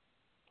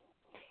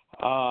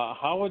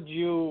 How would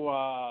you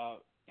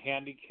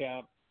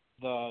handicap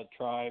the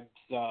Tribe's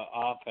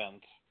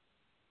offense?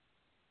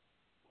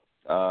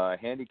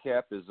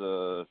 Handicap is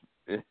a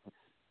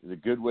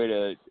good way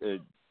to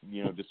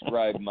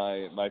describe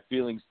my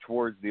feelings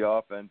towards the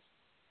offense.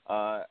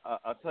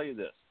 I'll tell you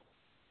this: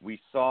 we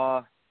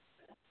saw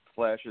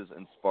flashes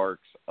and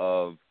sparks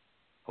of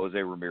Jose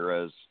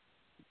Ramirez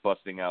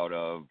busting out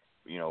of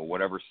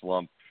whatever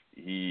slump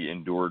he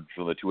endured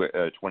for the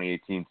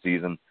 2018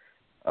 season,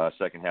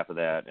 second half of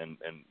that, and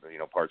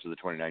parts of the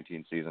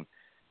 2019 season.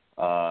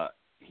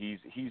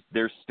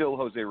 There's still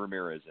Jose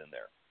Ramirez in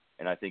there,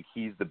 and I think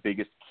he's the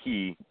biggest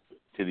key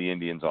to the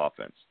Indians'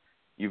 offense.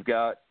 You've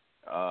got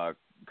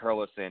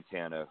Carlos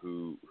Santana,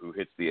 who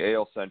hits the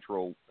AL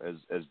Central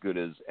as good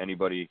as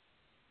anybody,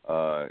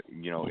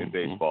 in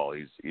baseball.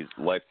 He's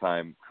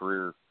lifetime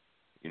career,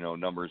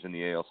 numbers in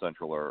the AL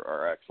Central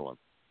are excellent.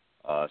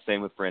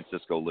 Same with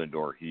Francisco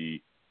Lindor.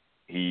 He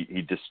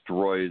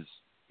destroys,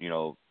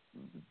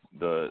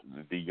 the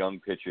young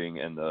pitching,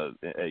 and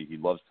he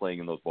loves playing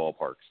in those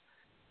ballparks.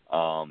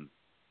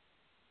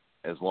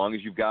 As long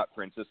as you've got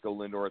Francisco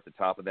Lindor at the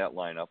top of that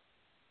lineup,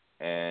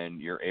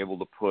 and you're able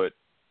to put,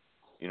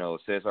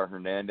 Cesar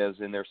Hernandez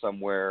in there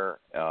somewhere,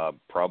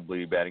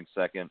 probably batting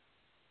second,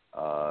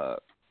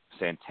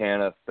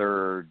 Santana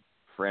third,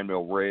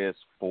 Franmil Reyes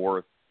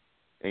fourth.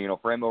 And,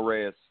 Franmil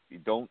Reyes, you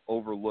don't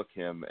overlook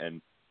him.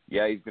 And,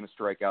 yeah, he's going to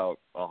strike out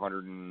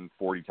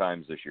 140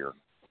 times this year.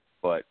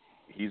 But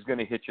he's going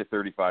to hit you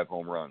 35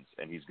 home runs,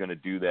 and he's going to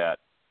do that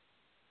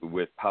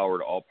with power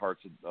to all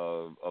parts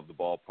of the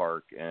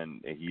ballpark.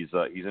 And he's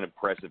an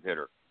impressive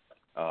hitter.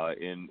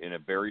 In a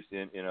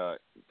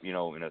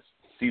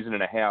season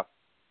and a half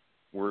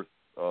worth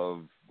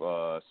of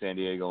San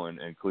Diego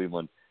and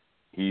Cleveland,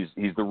 he's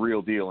the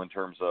real deal in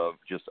terms of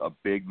just a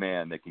big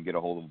man that can get a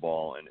hold of the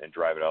ball and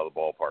drive it out of the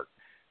ballpark.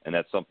 And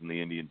that's something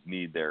the Indians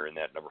need there in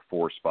that number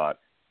 4 spot.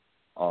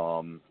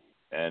 And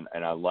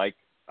I like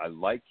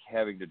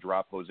having to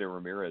drop Jose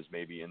Ramirez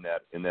maybe in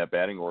that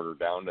batting order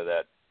down to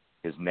that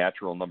his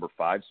natural number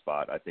 5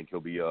 spot. I think he'll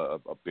be a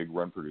big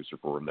run producer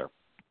for him there.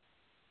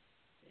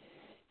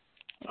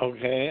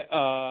 Okay.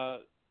 My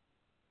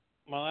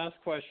last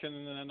question,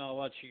 and then I'll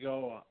let you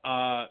go.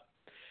 I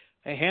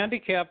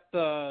handicapped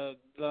the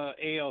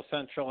AL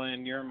Central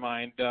in your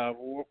mind.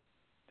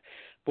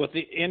 With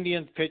the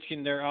Indians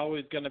pitching, they're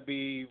always going to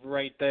be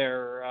right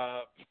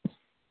there.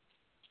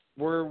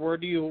 Where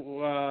do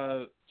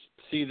you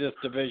see this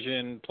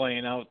division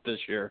playing out this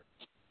year?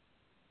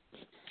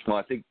 Well,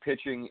 I think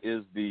pitching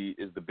is the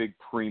big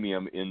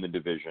premium in the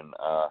division.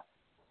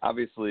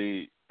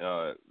 Obviously,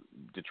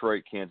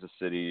 Detroit, Kansas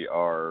City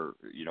are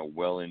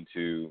well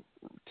into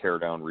tear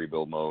down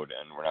rebuild mode,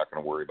 and we're not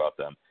going to worry about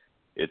them.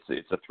 It's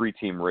a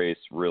 3-team race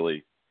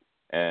really,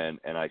 and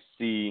I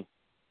see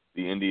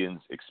the Indians'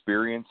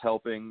 experience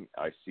helping.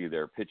 I see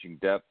their pitching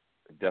depth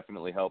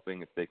definitely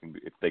helping if they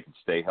can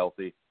stay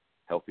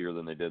healthier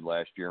than they did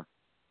last year.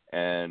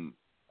 And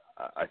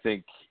I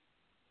think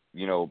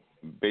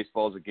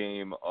baseball is a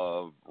game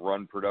of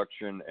run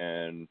production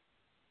and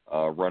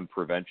run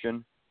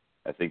prevention.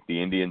 I think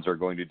the Indians are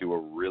going to do a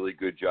really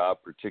good job,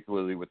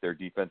 particularly with their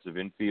defensive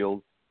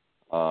infield,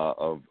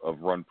 of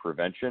run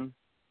prevention.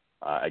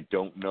 I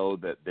don't know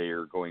that they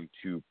are going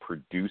to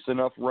produce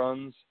enough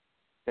runs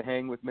to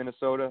hang with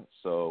Minnesota.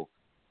 So,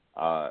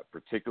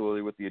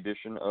 particularly with the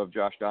addition of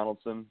Josh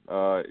Donaldson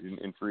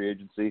in free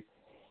agency,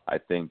 I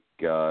think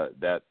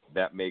that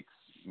makes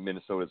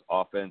Minnesota's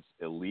offense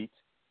elite.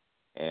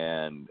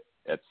 And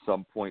at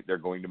some point, they're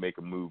going to make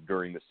a move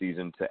during the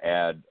season to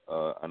add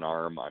an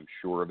arm. I'm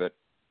sure of it.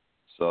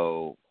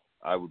 So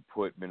I would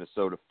put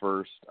Minnesota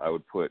first. I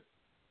would put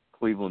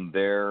Cleveland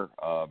there,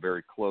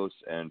 very close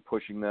and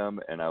pushing them.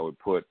 And I would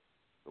put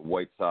the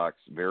White Sox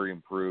very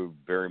improved,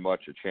 very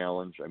much a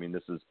challenge. I mean,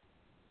 this is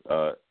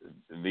the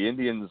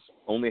Indians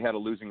only had a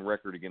losing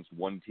record against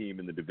one team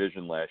in the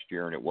division last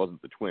year, and it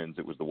wasn't the Twins.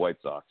 It was the White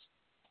Sox.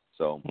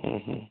 So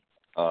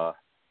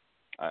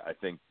I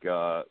think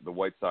the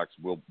White Sox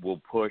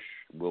will push,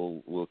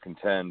 will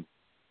contend,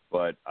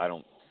 but I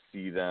don't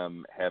see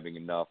them having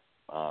enough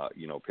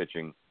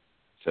pitching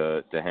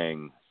to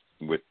hang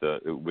with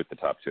the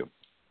top 2.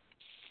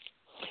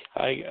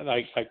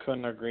 I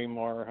couldn't agree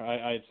more.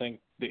 I think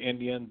the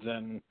Indians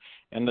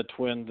and the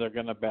Twins are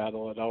going to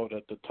battle it out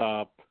at the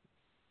top,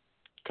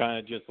 kind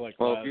of just like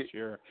last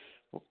year.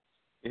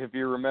 If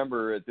you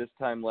remember, at this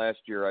time last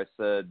year, I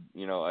said,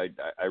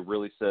 I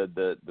really said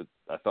that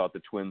I thought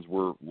the Twins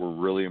were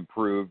really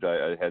improved.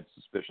 I had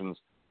suspicions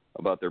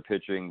about their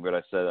pitching, but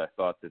I said I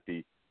thought that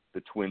the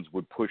Twins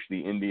would push the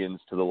Indians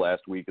to the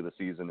last week of the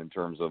season in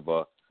terms of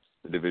the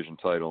division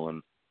title,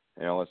 and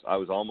I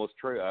was almost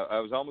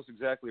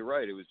exactly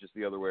right. It was just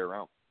the other way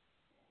around.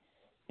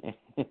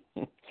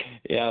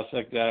 Yes,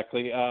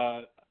 exactly.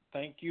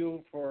 Thank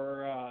you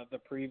for the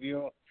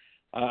preview.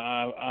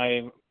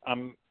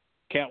 I'm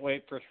can't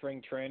wait for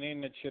spring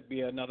training. It should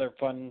be another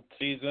fun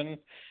season,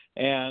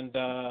 and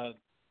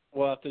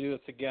we'll have to do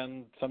this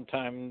again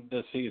sometime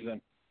this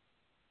season.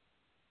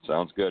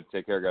 Sounds good.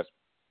 Take care, guys.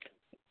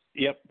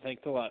 Yep.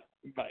 Thanks a lot.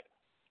 Bye.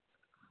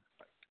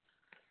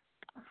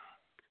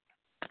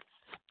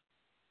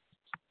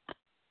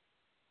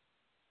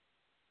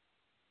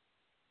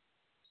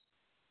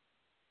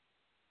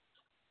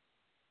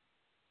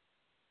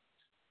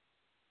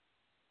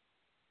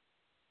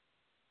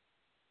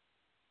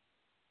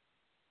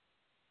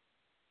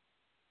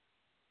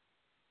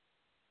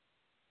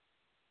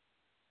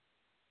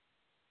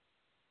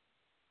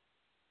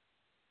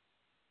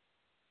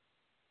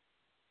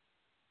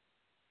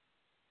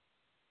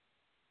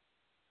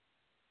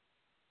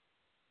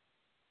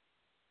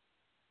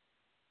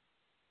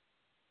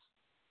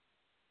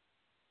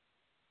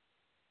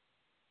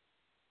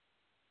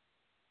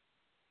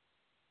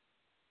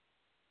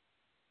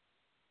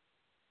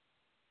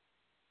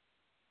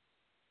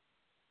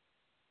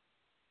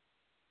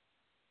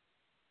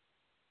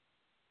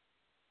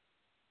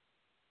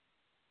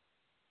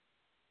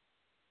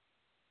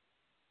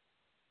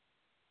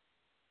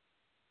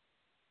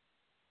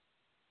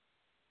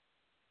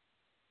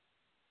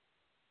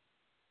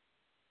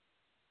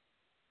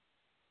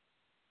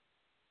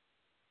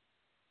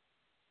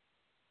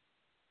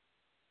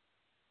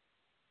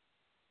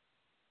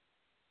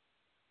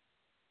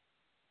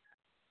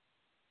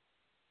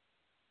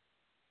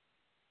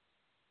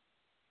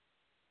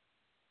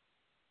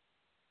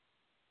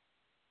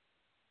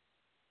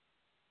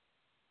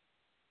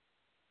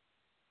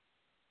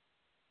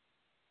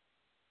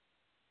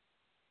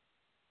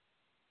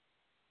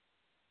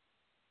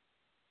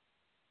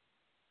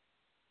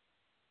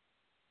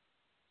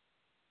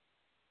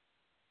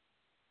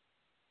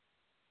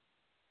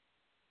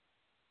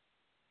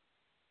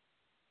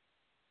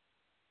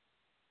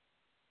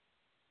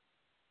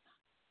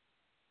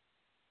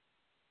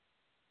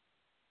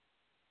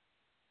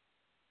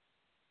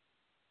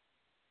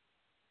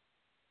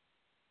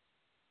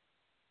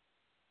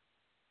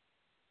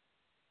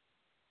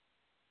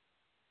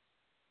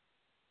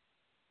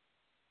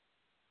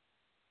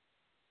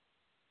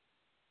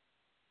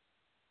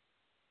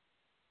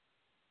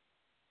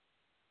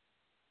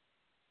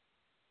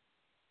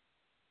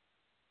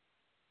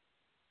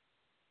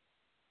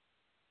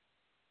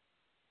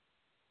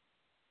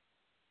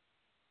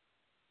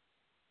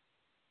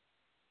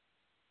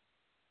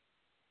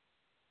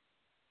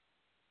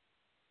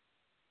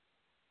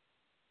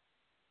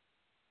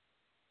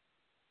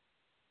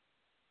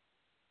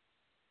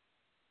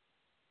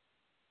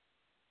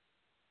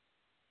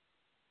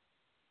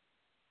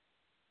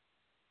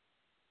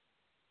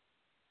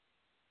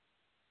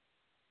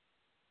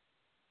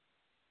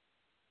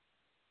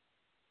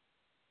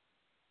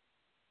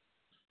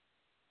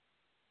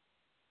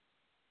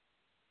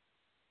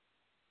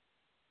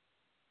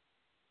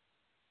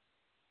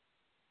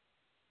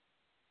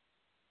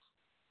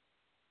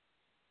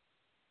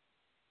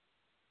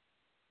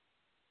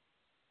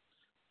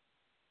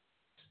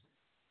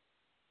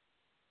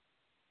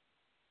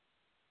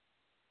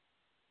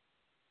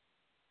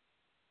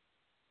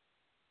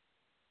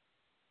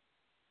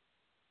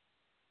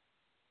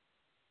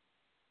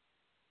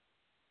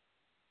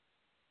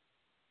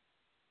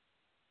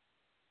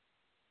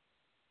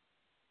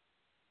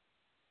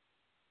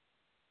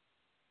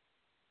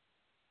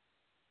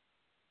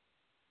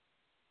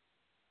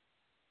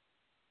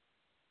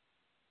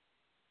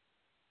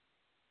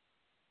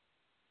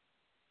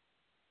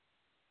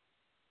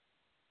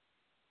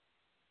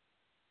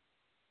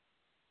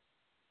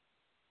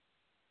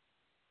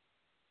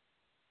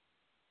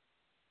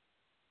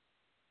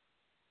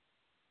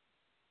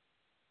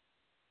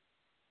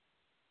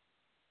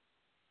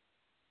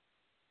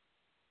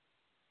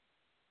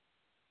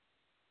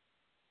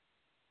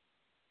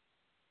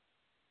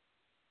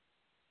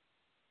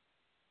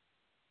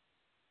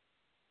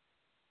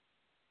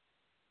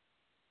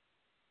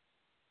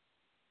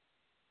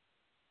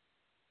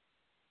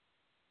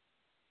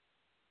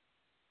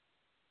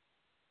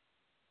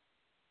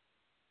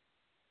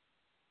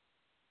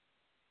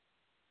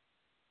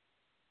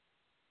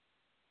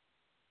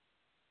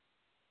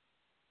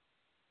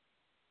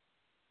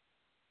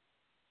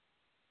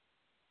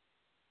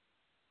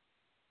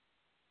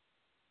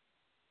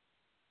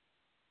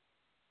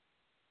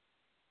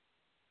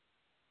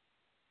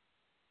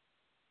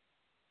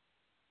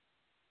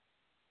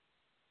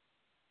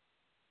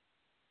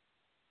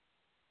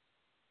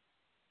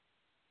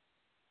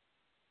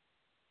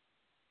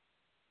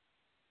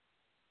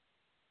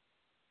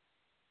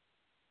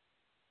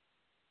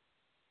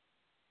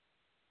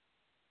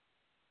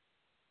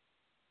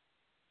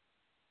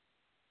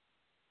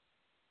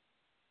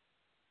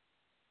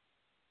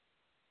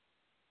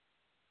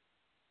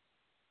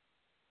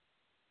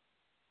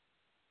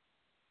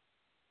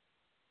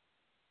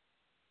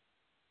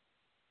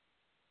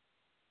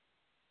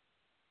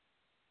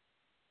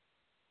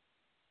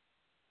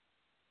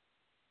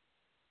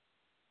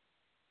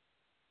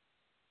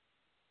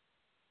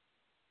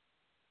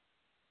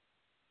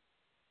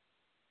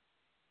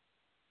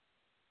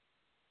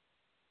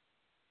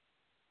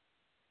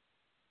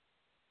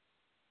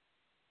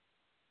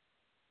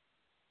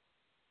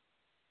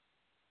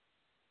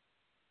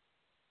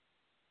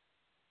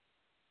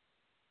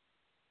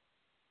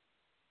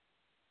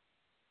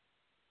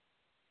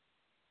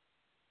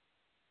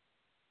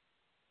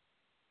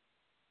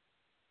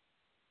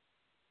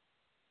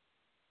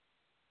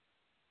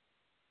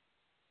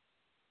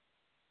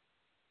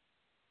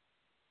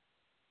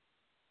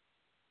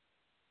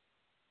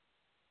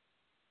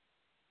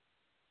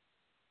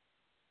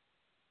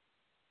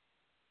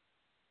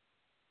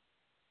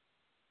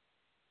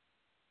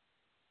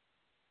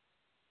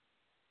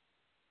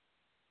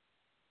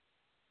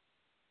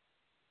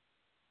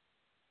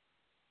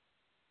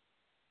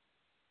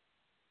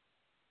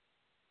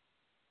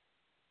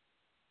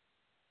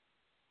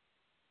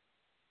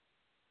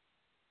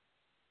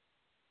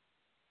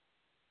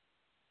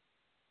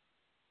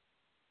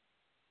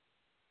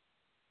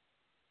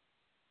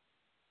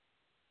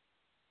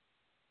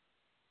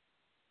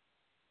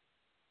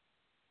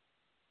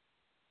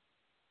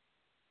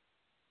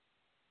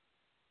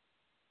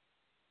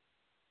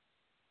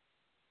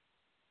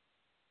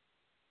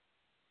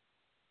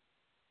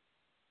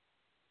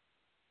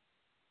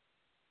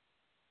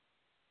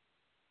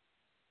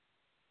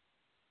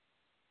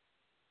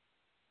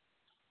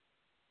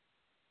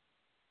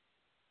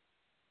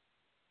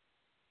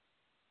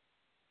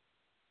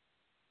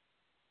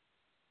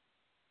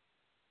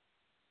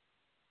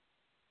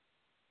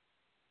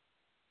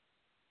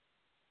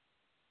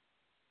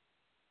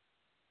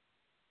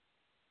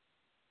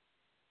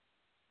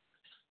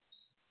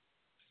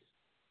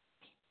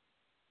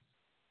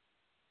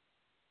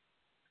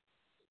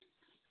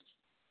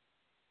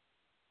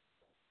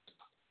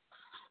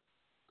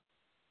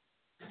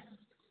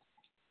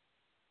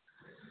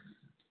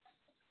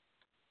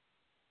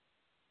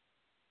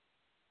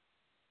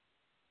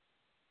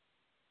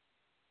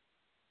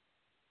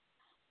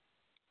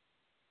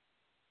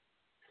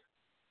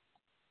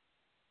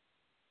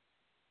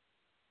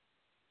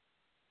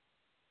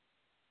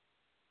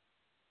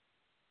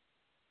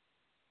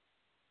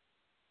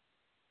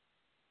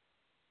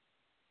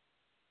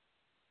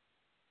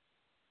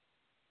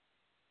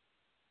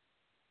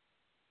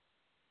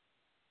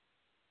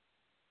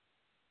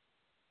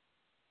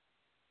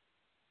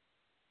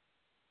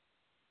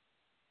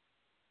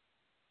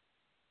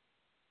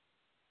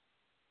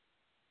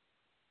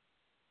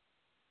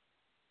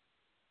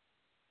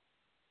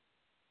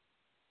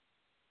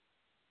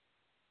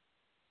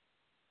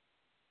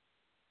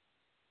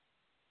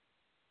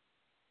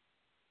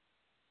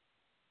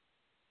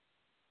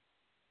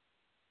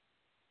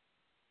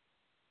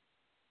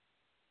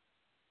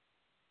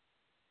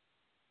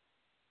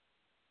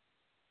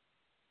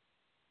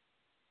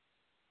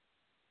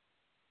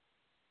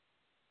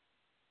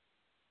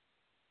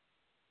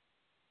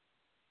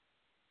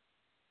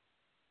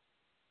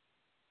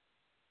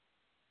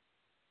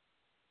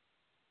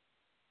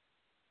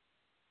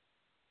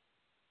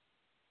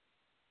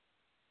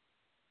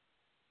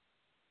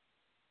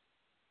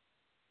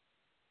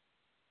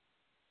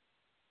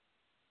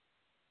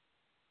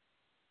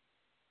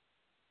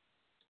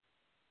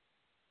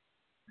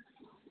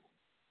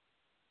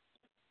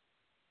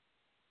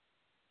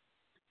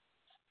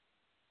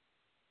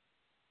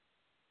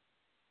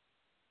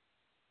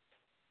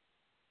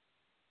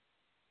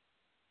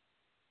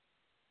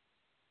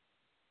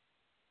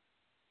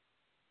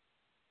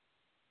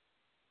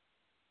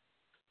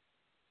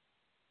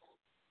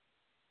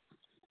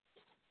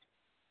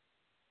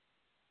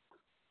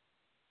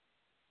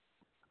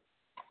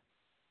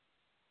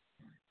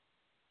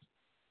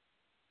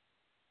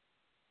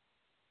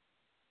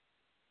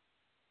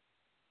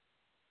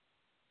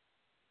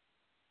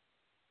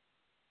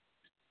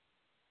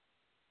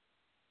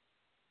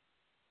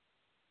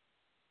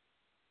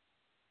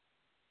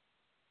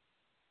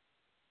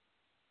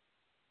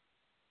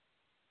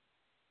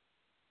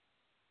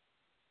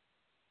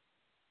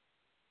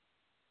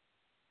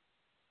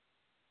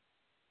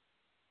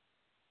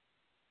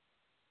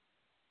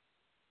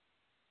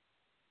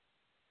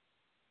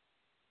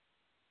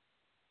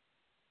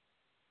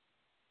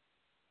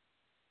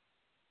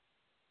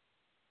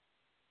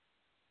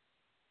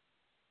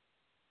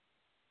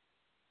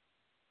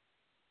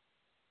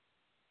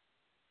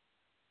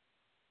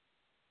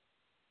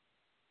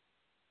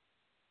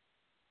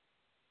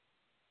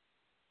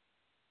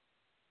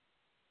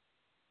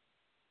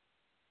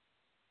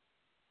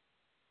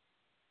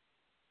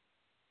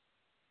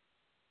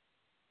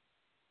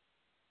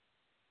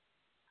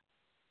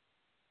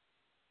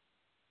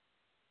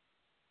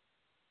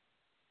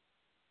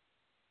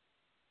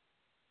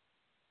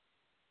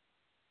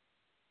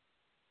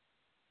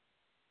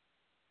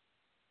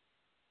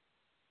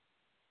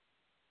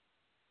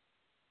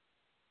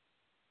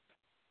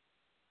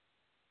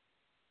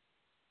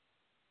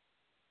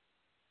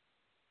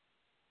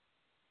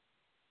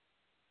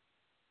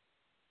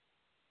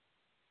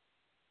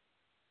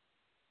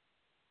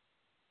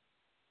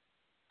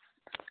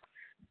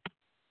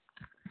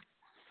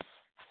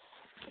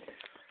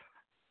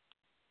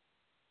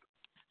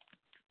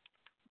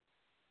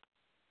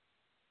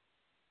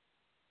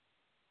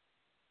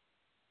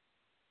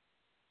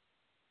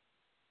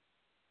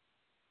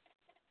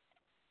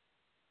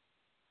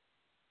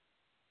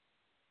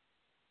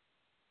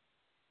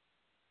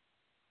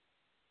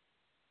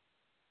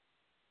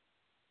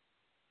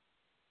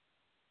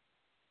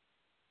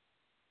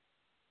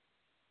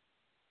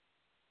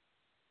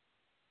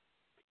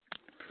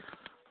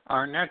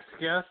 Our next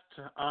guest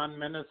on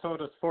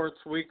Minnesota Sports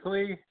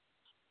Weekly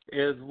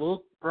is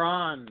Luke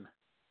Braun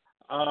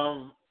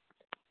of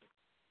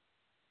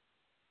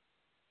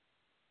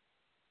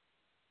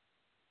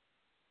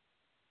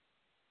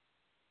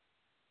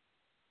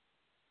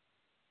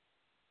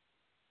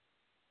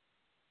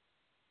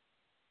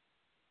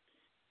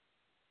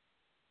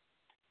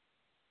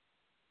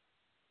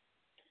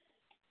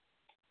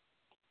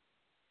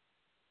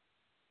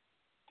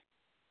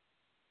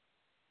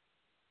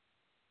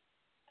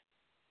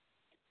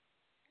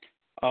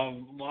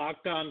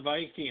Locked On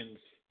Vikings.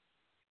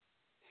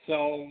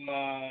 So,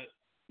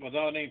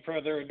 without any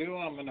further ado,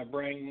 I'm going to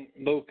bring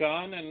Luke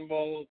on, and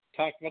we'll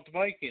talk about the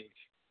Vikings.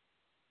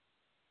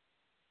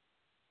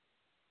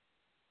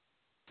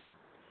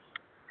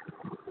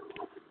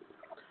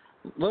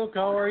 Luke,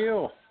 how are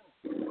you?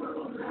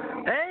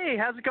 Hey,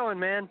 how's it going,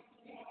 man?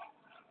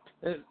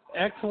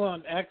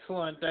 Excellent.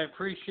 I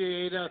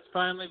appreciate us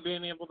finally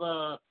being able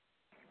to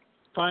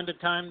find a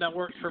time that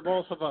works for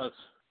both of us.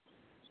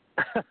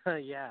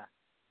 Yeah.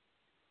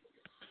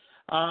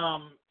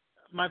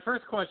 My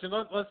first question,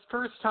 let's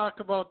first talk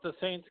about the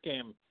Saints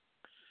game.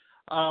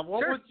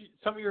 What Sure. was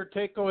some of your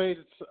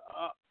takeaways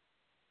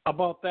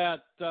about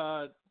that?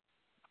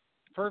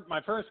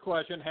 My first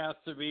question has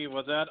to be,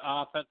 was that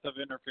offensive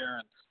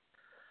interference?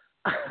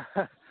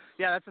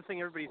 Yeah, that's the thing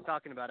everybody's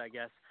talking about, I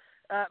guess.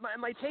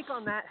 My take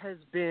on that has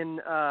been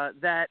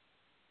that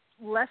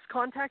less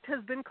contact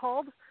has been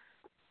called,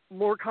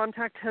 more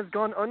contact has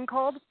gone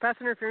uncalled. Pass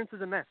interference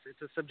is a mess.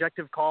 It's a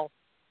subjective call,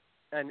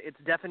 and it's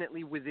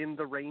definitely within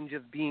the range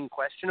of being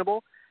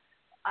questionable.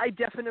 I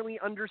definitely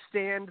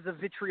understand the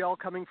vitriol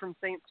coming from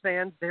Saints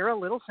fans. They're a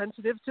little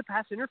sensitive to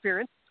pass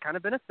interference. It's kind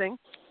of been a thing.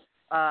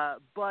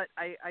 But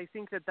I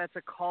think that that's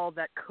a call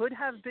that could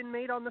have been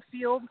made on the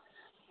field,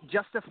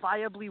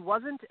 justifiably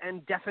wasn't,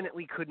 and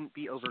definitely couldn't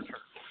be overturned.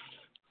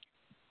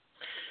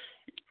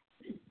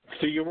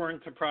 So you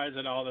weren't surprised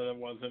at all that it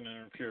wasn't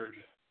interfered?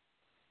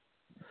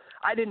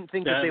 I didn't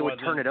think that they would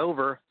turn it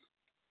over.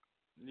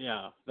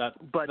 Yeah,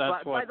 but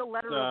that's by the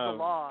letter of the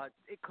law,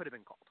 it could have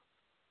been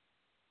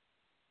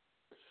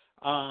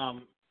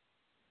called.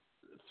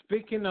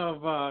 Speaking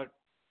of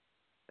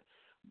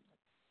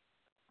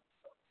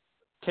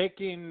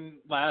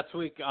taking last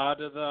week out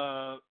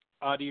of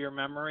your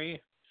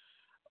memory,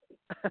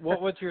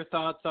 what was your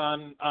thoughts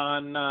on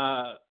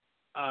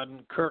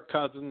Kirk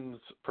Cousins'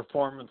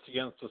 performance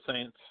against the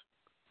Saints?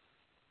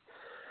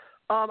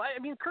 I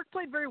mean, Kirk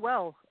played very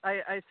well.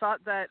 I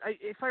thought that,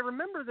 if I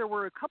remember, there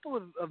were a couple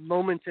of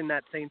moments in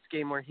that Saints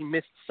game where he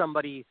missed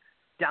somebody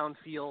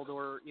downfield,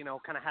 or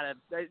kind of had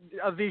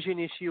a vision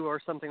issue or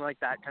something like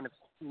that. Kind of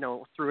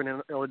threw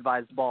an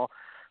ill-advised ball.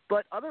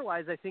 But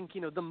otherwise, I think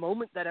the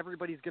moment that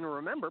everybody's going to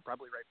remember,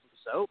 probably rightfully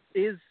so,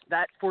 is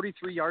that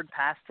 43-yard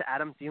pass to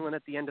Adam Thielen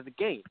at the end of the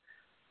game,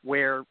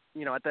 where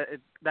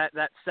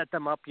that set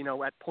them up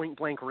at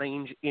point-blank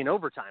range in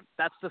overtime.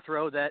 That's the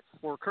throw that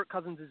for Kirk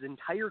Cousins'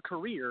 entire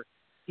career,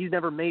 he's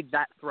never made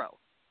that throw,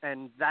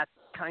 and that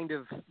kind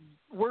of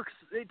works.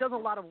 It does a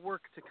lot of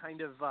work to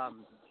kind of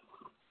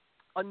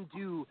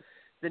undo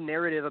the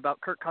narrative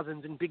about Kirk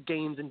Cousins in big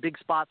games and big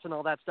spots and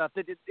all that stuff.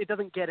 It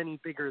doesn't get any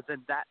bigger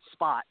than that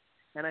spot,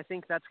 and I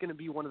think that's going to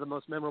be one of the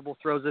most memorable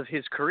throws of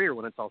his career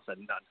when it's all said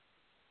and done.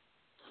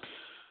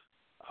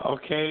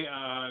 Okay,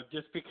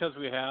 just because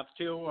we have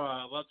to,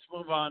 let's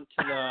move on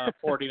to the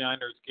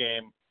 49ers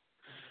game.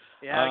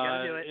 Yeah, I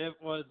got to do it.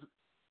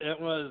 It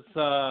was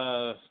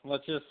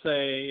let's just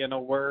say, in a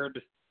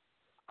word,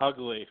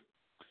 ugly.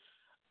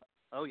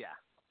 Oh yeah.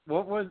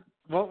 What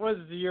was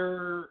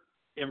your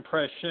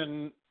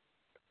impression?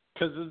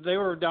 Because they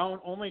were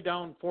only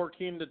down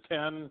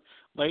 14-10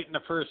 late in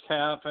the first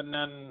half, and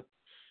then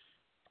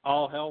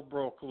all hell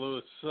broke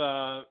loose.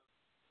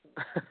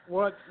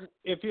 What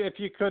if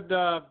you could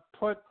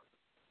put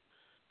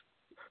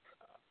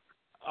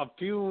a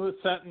few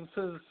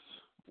sentences,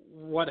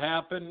 what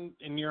happened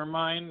in your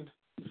mind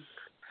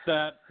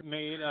that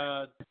made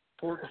a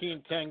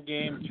 14-10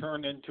 game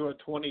turn into a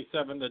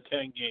 27-10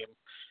 game?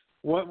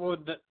 What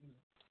would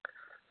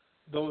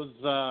those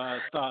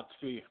thoughts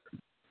be?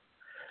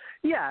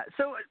 Yeah,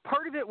 so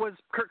part of it was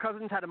Kirk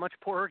Cousins had a much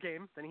poorer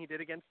game than he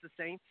did against the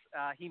Saints.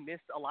 He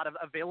missed a lot of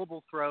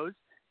available throws.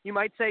 You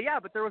might say, yeah,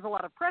 but there was a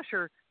lot of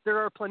pressure. There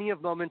are plenty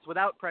of moments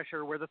without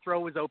pressure where the throw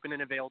was open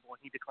and available and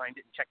he declined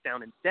it and checked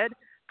down instead.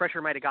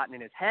 Pressure might have gotten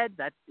in his head.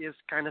 That is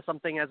kind of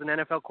something as an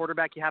NFL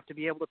quarterback you have to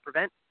be able to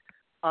prevent.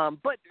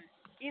 But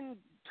in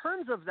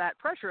terms of that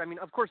pressure, I mean,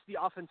 of course, the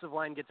offensive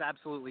line gets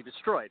absolutely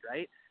destroyed,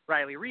 right?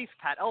 Riley Reif,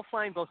 Pat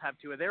Elflein both have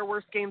two of their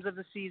worst games of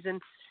the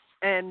season.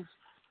 And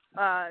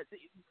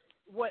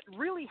what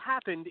really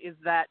happened is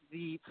that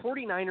the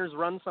 49ers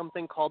run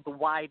something called the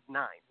wide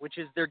nine, which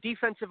is their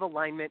defensive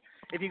alignment.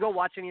 If you go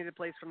watch any of the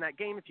plays from that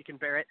game, if you can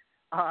bear it,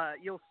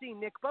 you'll see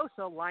Nick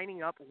Bosa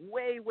lining up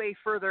way, way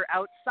further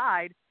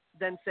outside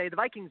than, say, the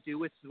Vikings do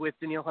with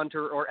Danielle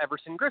Hunter or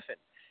Everson Griffin.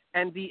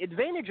 And the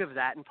advantage of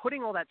that and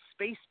putting all that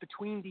space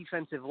between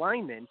defensive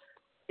linemen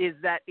is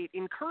that it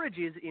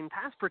encourages, in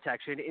pass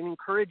protection, it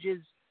encourages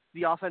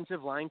the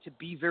offensive line to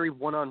be very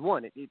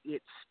one-on-one.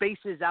 It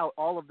spaces out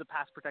all of the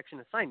pass protection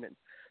assignments.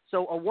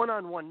 So a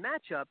one-on-one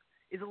matchup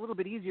is a little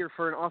bit easier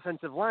for an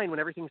offensive line when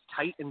everything's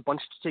tight and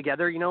bunched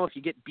together. You know, if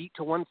you get beat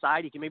to one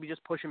side, you can maybe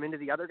just push them into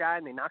the other guy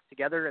and they knock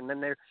together and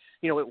then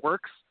it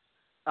works.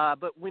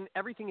 But when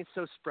everything is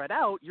so spread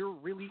out, you're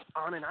really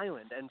on an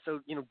island. And so,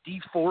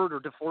 D Ford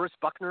or DeForest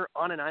Buckner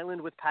on an island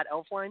with Pat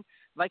Elflein,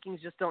 Vikings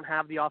just don't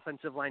have the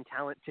offensive line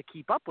talent to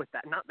keep up with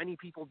that. Not many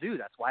people do.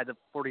 That's why the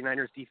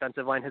 49ers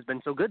defensive line has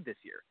been so good this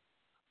year.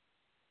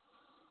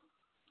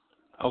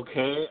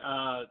 Okay.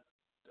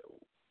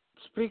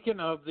 Speaking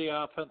of the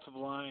offensive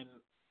line,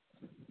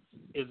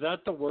 is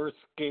that the worst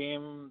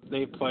game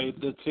they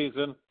played this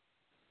season?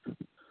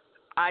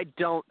 I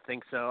don't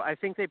think so. I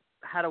think they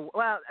had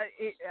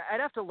I'd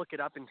have to look it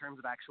up in terms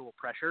of actual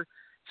pressure.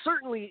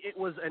 Certainly it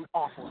was an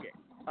awful game.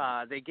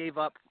 They gave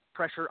up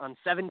pressure on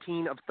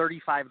 17 of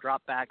 35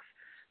 dropbacks.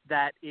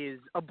 That is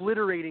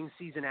obliterating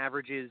season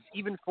averages,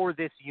 even for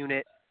this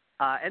unit.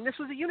 And this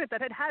was a unit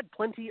that had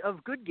plenty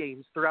of good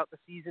games throughout the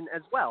season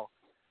as well.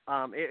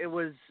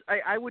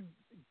 I would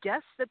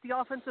guess that the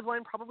offensive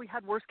line probably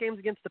had worse games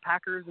against the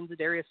Packers and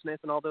Zadarius Smith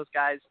and all those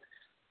guys.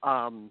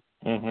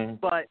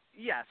 But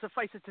yeah,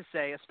 suffice it to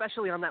say,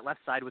 especially on that left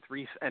side with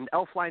Reif and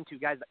Elflein, two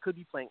guys that could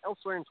be playing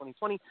elsewhere in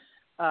 2020,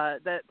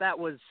 that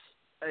was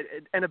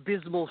an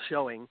abysmal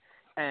showing.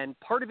 And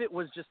part of it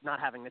was just not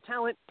having the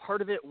talent.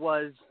 Part of it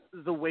was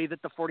the way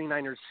that the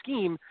 49ers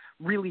scheme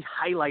really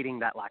highlighting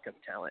that lack of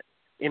talent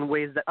in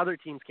ways that other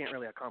teams can't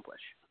really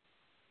accomplish.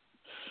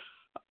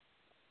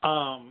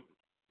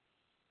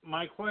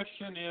 My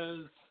question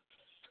is,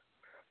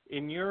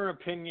 in your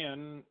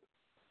opinion,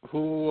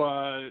 who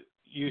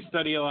you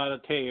study a lot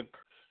of tape,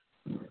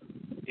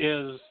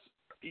 is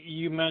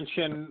you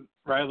mentioned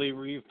Riley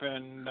Reif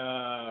and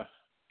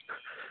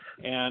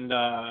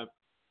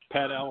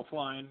Pat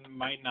Elflein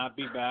might not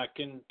be back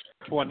in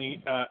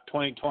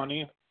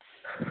 2020.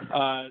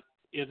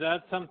 Is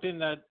that something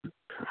that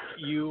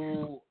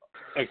you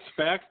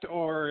expect,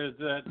 or is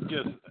that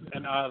just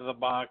an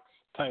out-of-the-box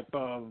type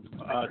of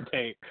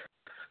take?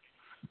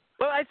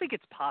 Well, I think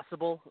it's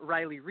possible.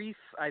 Riley Reif,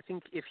 I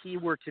think if he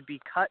were to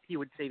be cut, he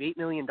would save $8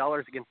 million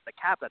against the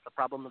cap. That's a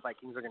problem the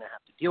Vikings are going to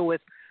have to deal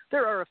with.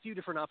 There are a few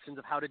different options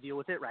of how to deal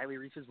with it. Riley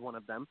Reif is one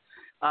of them.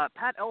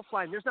 Pat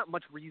Elflein, there's not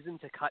much reason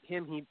to cut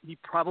him. He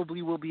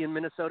probably will be in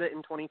Minnesota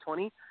in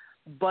 2020,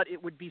 but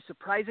it would be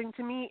surprising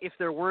to me if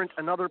there weren't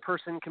another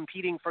person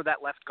competing for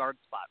that left guard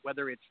spot,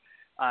 whether it's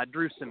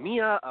Drew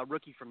Samia, a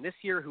rookie from this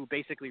year who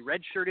basically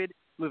redshirted,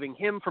 moving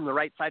him from the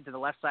right side to the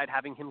left side,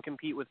 having him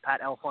compete with Pat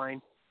Elflein,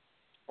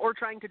 or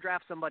trying to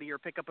draft somebody or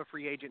pick up a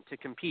free agent to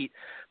compete.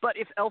 But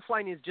if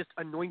Elflein is just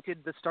anointed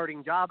the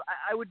starting job,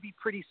 I would be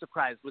pretty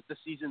surprised with the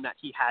season that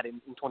he had in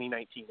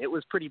 2019. It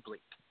was pretty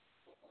bleak.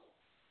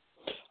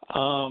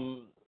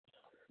 On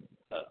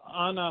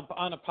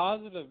a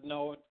positive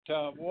note,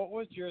 what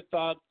was your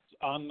thoughts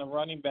on the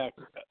running back?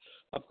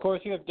 Of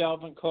course, you have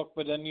Dalvin Cook,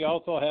 but then you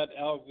also had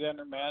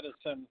Alexander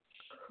Madison.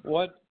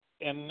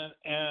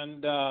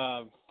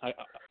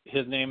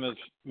 His name is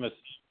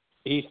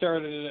he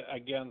started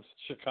against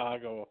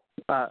Chicago.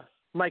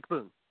 Mike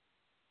Boone.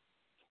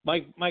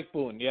 Mike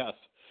Boone, yes.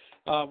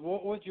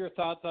 What was your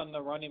thoughts on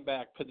the running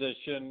back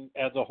position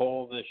as a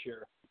whole this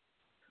year?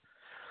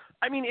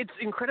 I mean, it's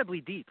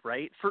incredibly deep,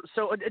 right?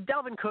 So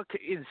Dalvin Cook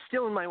is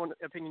still, in my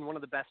opinion, one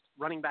of the best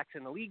running backs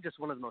in the league, just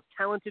one of the most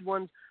talented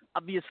ones.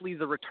 Obviously,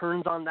 the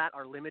returns on that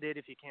are limited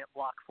if you can't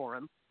block for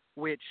him,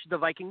 which the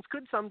Vikings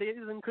could some days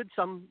and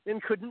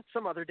couldn't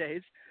some other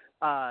days.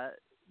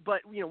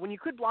 But, when you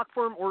could block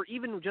for him, or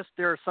even just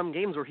there are some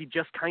games where he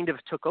just kind of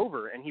took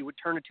over and he would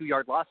turn a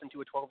 2-yard loss into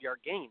a 12-yard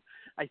gain.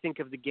 I think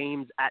of the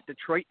games at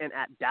Detroit and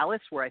at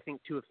Dallas where I think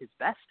two of his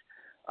best.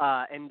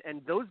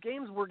 And those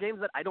games were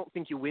games that I don't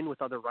think you win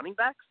with other running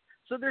backs.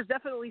 So there's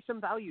definitely some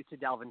value to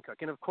Dalvin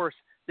Cook. And, of course,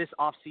 this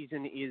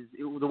offseason is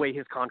the way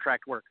his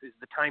contract works is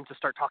the time to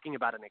start talking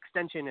about an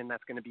extension, and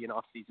that's going to be an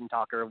offseason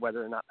talker of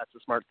whether or not that's a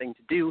smart thing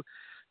to do.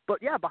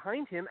 But, yeah,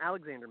 behind him,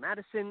 Alexander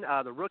Madison,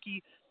 the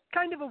rookie,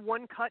 kind of a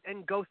one-cut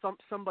and go-thump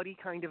somebody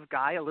kind of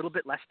guy, a little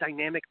bit less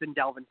dynamic than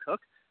Dalvin Cook,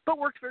 but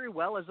worked very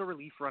well as a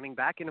relief running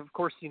back. And, of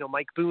course,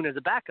 Mike Boone as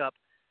a backup.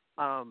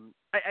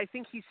 I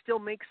think he still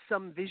makes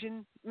some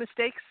vision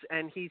mistakes,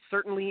 and he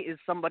certainly is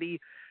somebody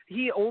 –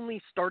 he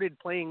only started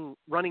playing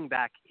running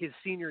back his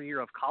senior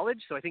year of college,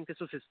 so I think this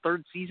was his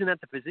third season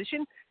at the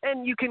position,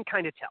 and you can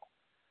kind of tell.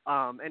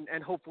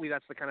 And hopefully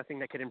that's the kind of thing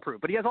that could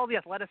improve. But he has all the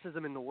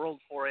athleticism in the world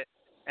for it,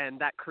 and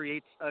that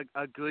creates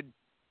a good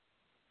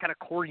kind of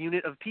core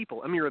unit of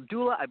people. Amir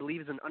Abdullah, I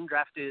believe, is an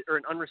undrafted or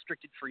an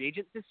unrestricted free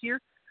agent this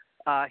year.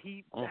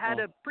 He had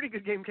a pretty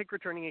good game kick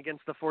returning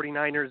against the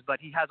 49ers,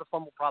 but he has a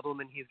fumble problem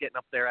and he's getting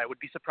up there. I would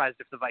be surprised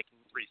if the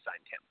Vikings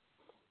re-signed him.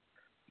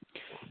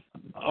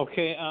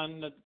 Okay,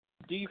 on the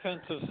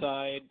defensive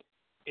side,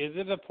 is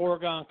it a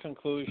foregone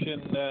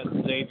conclusion that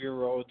Xavier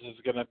Rhodes is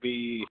going to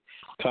be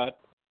cut?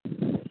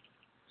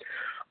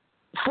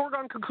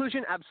 Foregone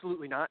conclusion?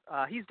 Absolutely not.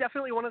 He's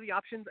definitely one of the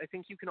options. I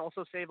think you can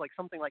also save like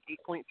something like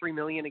 $8.3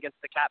 million against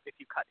the cap if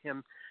you cut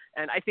him.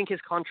 And I think his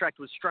contract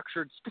was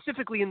structured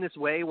specifically in this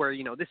way where,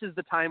 this is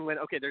the time when,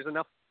 okay, there's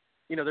enough,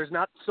 there's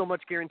not so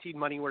much guaranteed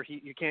money where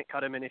you can't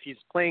cut him. And if he's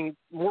playing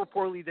more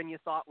poorly than you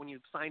thought when you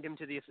signed him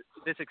to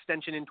this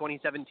extension in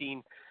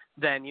 2017,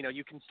 then,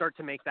 you can start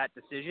to make that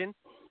decision.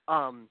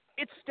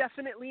 It's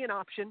definitely an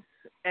option,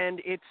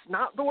 and it's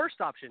not the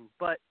worst option,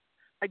 but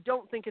I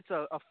don't think it's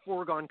a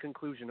foregone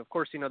conclusion. Of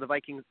course, the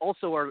Vikings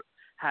also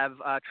have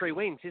Trey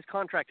Waynes. His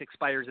contract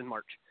expires in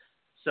March.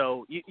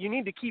 So you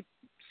need to keep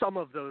some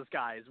of those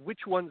guys.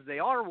 Which ones they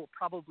are will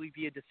probably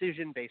be a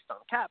decision based on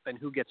cap and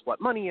who gets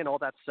what money and all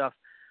that stuff.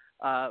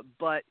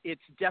 But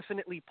it's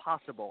definitely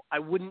possible. I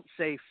wouldn't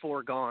say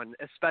foregone,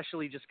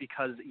 especially just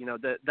because,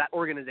 that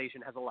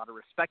organization has a lot of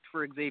respect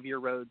for Xavier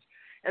Rhodes.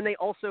 And they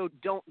also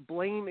don't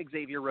blame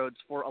Xavier Rhodes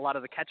for a lot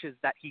of the catches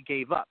that he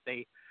gave up.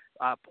 They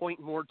point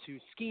more to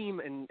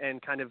scheme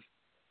and kind of,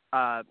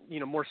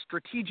 more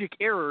strategic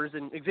errors.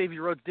 And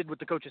Xavier Rhodes did what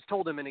the coaches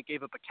told him, and it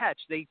gave up a catch.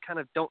 They kind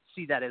of don't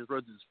see that as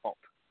Rhodes' fault.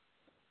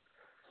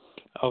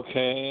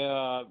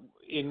 Okay.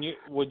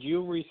 Would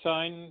you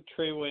resign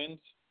Trey Waynes?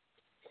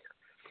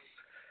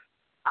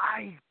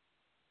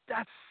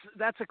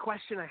 That's a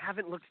question I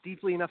haven't looked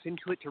deeply enough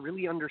into it to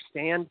really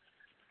understand.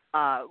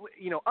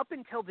 Up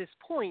until this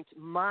point,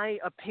 my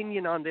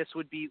opinion on this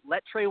would be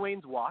let Trey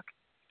Waynes walk.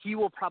 He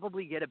will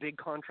probably get a big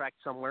contract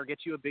somewhere, get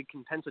you a big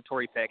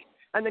compensatory pick,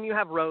 and then you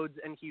have Rhodes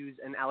and Hughes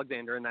and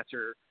Alexander, and that's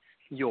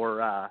your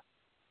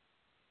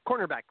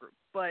cornerback group.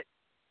 But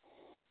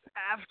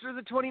after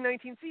the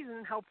 2019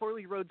 season, how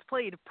poorly Rhodes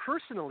played,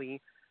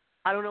 personally,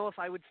 I don't know if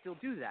I would still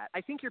do that.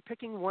 I think you're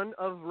picking one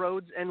of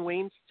Rhodes and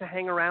Waynes to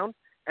hang around,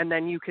 and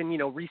then you can,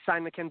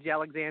 re-sign Mackenzie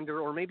Alexander,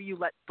 or maybe you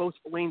let both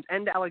Waynes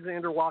and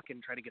Alexander walk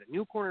and try to get a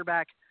new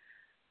cornerback.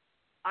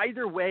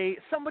 Either way,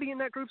 somebody in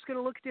that group's going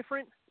to look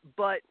different,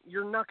 but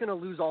you're not going to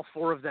lose all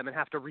four of them and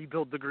have to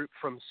rebuild the group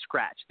from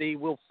scratch. They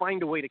will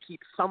find a way to keep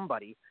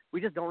somebody.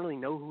 We just don't really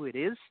know who it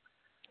is.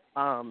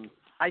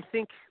 I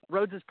think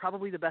Rhodes is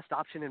probably the best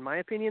option in my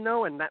opinion,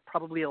 though, and that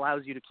probably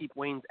allows you to keep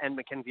Waynes and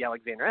Mackenzie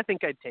Alexander. I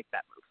think I'd take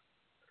that move.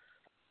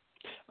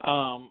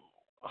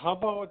 How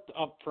about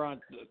up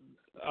front?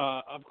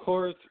 Of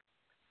course,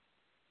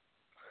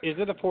 is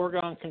it a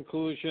foregone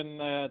conclusion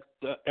that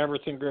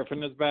Everson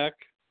Griffin is back?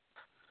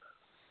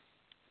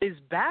 Is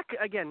back,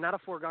 again, not a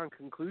foregone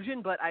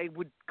conclusion, but I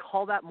would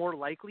call that more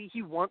likely.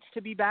 He wants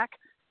to be back,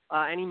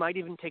 and he might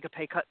even take a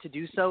pay cut to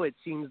do so. It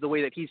seems the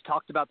way that he's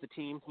talked about the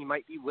team, he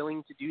might be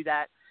willing to do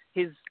that.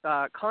 His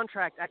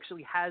contract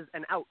actually has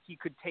an out he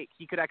could take.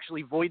 He could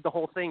actually void the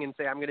whole thing and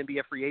say, I'm going to be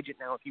a free agent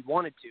now if he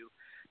wanted to.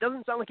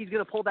 Doesn't sound like he's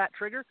going to pull that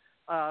trigger,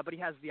 but he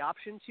has the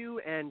option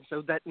to, and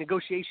so that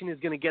negotiation is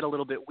going to get a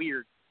little bit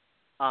weird.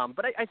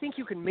 But I think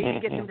you can maybe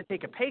get him to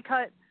take a pay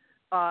cut.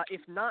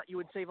 If not, you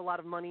would save a lot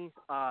of money.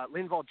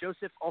 Linval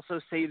Joseph also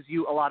saves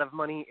you a lot of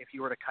money if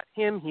you were to cut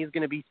him. He's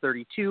going to be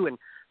 32, and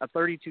a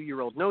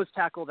 32-year-old nose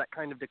tackle that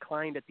kind of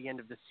declined at the end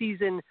of the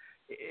season.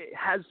 It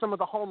has some of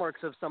the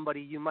hallmarks of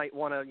somebody you might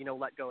want to,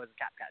 let go as a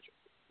cap casualty.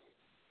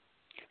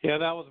 Yeah,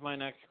 that was my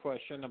next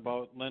question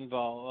about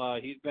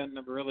Linval. He's been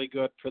really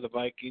good for the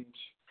Vikings,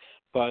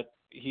 but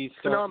he's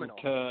starting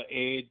to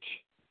age.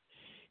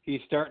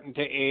 He's starting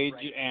to age,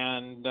 right.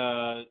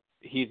 And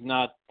he's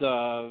not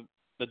the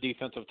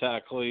defensive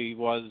tackle he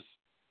was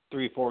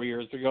 3-4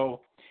 years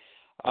ago.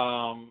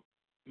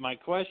 My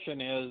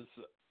question is,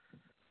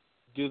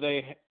 do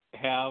they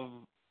have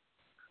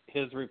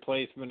his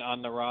replacement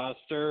on the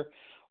roster,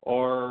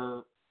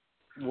 or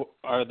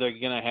are they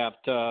going to have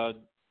to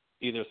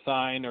either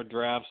sign or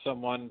draft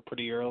someone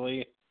pretty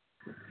early?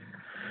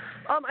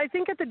 I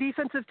think at the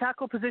defensive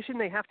tackle position,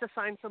 they have to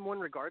sign someone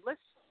regardless,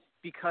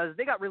 because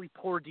they got really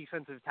poor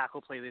defensive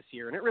tackle play this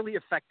year, and it really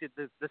affected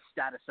the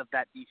status of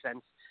that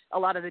defense. A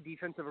lot of the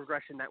defensive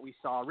regression that we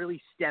saw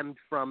really stemmed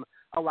from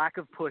a lack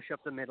of push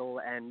up the middle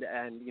and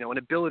an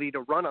ability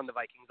to run on the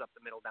Vikings up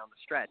the middle down the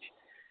stretch.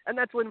 And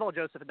that's Linval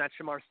Joseph, and that's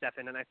Shamar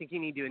Stephen, and I think you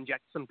need to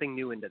inject something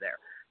new into there.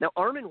 Now,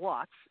 Armin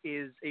Watts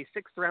is a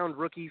 6th-round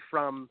rookie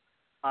from,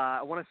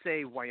 I want to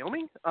say,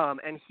 Wyoming,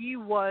 and he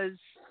was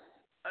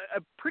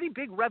a pretty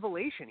big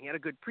revelation. He had a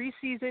good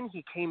preseason.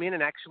 He came in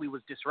and actually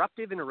was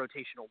disruptive in a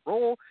rotational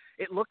role.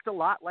 It looked a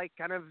lot like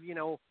kind of,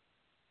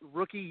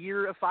 rookie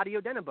year of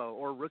Fadio Denebo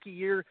or rookie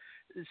year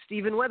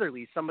Stephen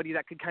Weatherly, somebody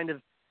that could kind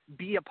of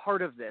be a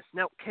part of this.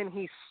 Now, can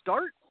he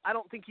start? I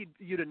don't think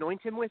you'd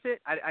anoint him with it.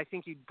 I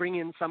think you'd bring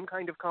in some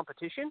kind of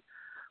competition.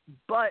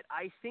 But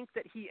I think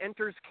that he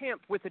enters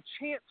camp with a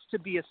chance to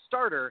be a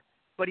starter,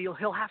 but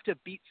he'll have to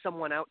beat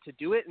someone out to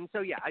do it. And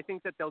so, yeah, I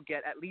think that they'll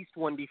get at least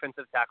one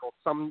defensive tackle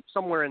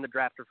somewhere in the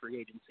draft or free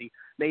agency,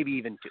 maybe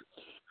even 2.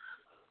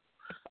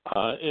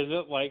 Is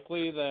it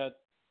likely that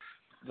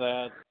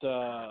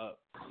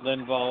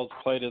Linval's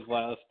played his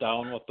last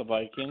down with the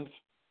Vikings?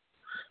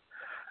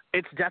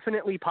 It's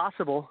definitely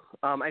possible.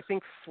 I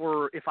think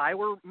if I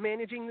were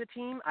managing the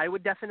team, I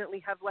would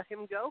definitely have let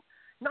him go.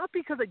 Not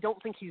because I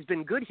don't think he's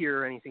been good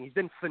here or anything. He's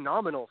been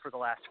phenomenal for the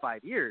last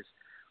 5 years.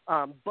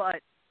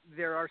 But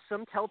there are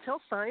some telltale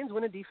signs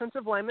when a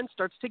defensive lineman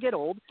starts to get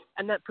old,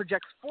 and that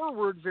projects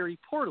forward very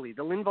poorly.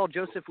 The Linval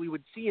Joseph we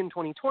would see in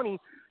 2020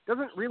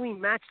 doesn't really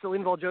match the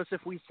Linval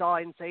Joseph we saw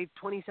in, say,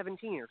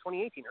 2017 or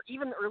 2018 or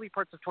even the early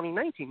parts of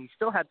 2019. He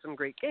still had some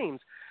great games.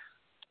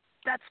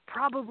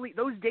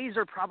 Those days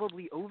are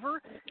probably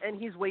over, and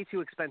he's way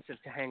too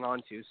expensive to hang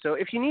on to. So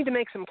if you need to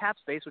make some cap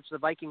space, which the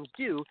Vikings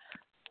do,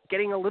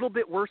 getting a little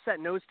bit worse at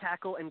nose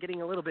tackle and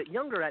getting a little bit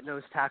younger at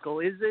nose tackle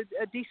is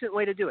a decent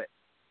way to do it.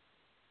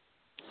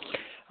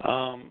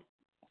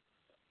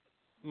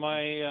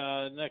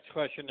 My next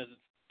question is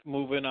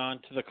moving on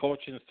to the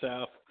coaching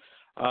staff.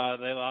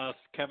 They lost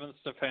Kevin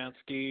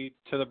Stefanski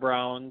to the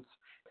Browns,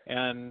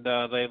 and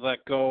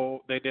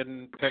they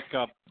didn't pick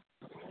up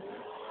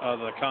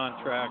the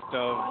contract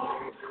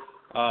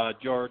of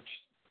George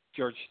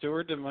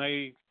Stewart.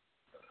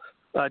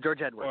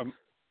 George Edwards.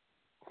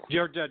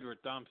 George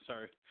Edwards, I'm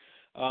sorry.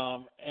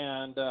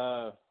 And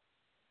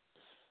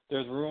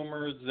there's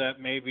rumors that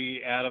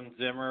maybe Adam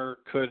Zimmer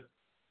could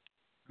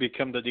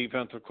become the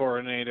defensive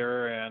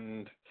coordinator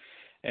and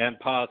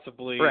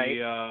possibly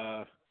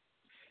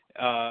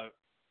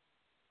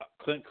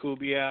Clint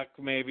Kubiak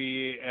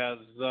maybe as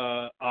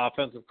the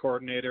offensive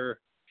coordinator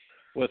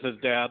with his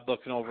dad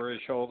looking over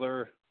his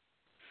shoulder.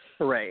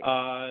 Right.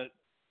 How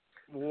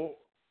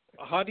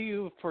do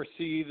you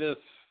foresee this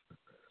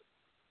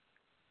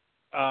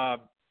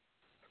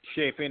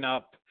shaping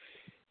up?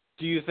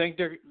 Do you think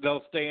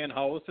they'll stay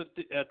in-house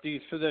at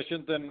these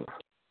positions? And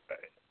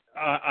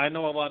I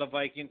know a lot of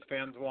Vikings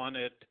fans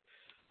wanted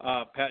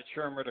Pat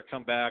Shurmur to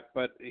come back,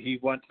 but he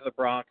went to the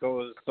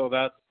Broncos,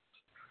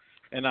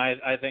 and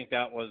I think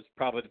that was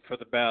probably for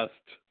the best.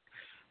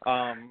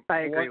 I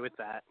agree with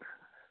that.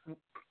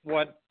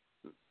 What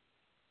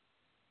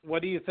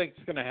do you think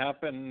is going to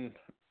happen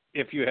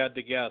if you had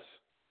to guess?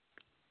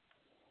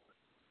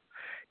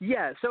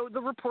 Yeah, so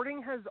the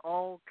reporting has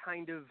all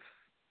kind of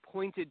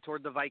pointed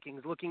toward the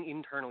Vikings looking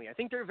internally. I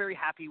think they're very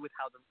happy with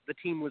how the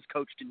team was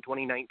coached in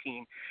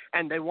 2019,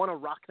 and they want to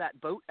rock that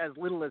boat as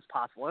little as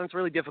possible. And it's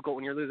really difficult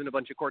when you're losing a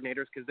bunch of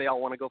coordinators because they all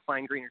want to go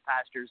find greener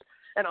pastures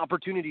and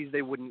opportunities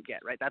they wouldn't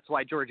get, right? That's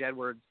why George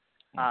Edwards,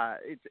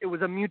 it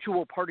was a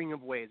mutual parting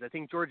of ways. I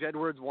think George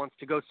Edwards wants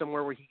to go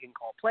somewhere where he can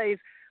call plays.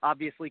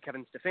 Obviously,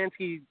 Kevin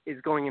Stefanski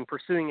is going and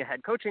pursuing a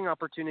head coaching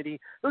opportunity.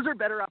 Those are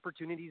better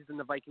opportunities than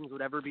the Vikings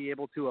would ever be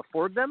able to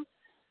afford them.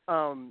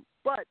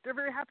 But they're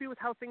very happy with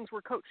how things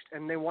were coached,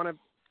 and they want to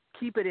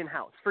keep it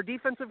in-house. For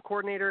defensive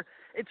coordinator,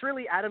 it's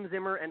really Adam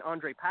Zimmer and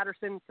Andre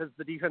Patterson because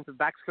the defensive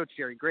backs coach,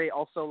 Jerry Gray,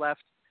 also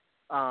left.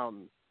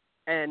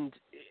 And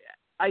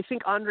I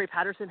think Andre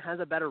Patterson has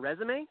a better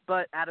resume,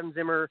 but Adam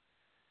Zimmer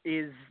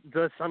is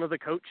the son of the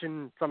coach,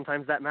 and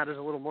sometimes that matters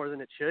a little more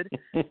than it should.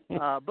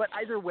 But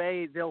either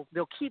way, they'll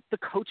keep the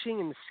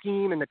coaching and the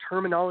scheme and the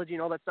terminology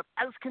and all that stuff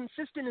as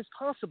consistent as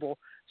possible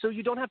so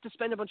you don't have to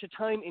spend a bunch of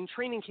time in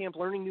training camp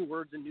learning new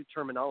words and new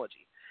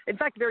terminology. In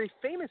fact, very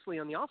famously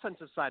on the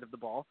offensive side of the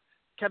ball,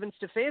 Kevin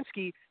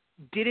Stefanski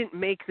didn't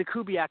make the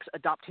Kubiaks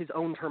adopt his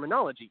own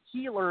terminology.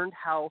 He learned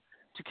how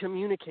to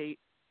communicate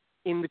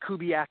in the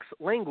Kubiaks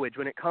language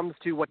when it comes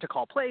to what to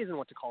call plays and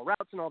what to call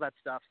routes and all that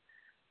stuff.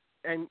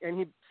 And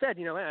he said,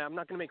 hey, I'm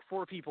not going to make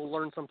four people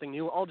learn something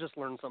new. I'll just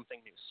learn something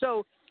new.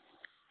 So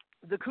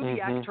the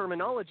Kubiak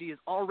terminology is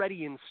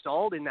already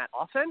installed in that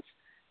offense,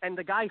 and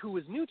the guy who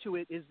was new to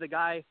it is the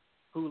guy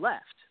who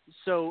left.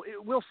 So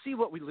we'll see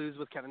what we lose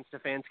with Kevin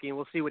Stefanski, and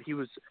we'll see what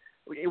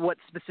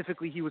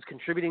specifically he was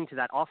contributing to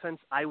that offense.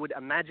 I would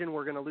imagine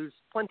we're going to lose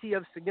plenty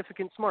of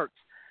significant smarts.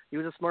 He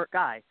was a smart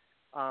guy.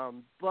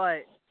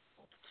 But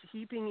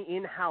keeping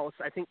in-house,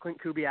 I think Clint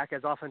Kubiak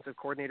as offensive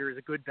coordinator is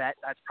a good bet.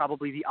 That's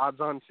probably the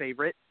odds-on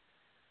favorite.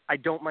 I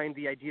don't mind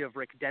the idea of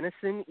Rick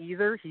Dennison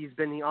either. He's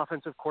been the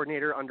offensive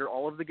coordinator under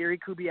all of the Gary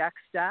Kubiak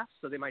staff,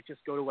 so they might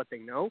just go to what they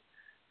know.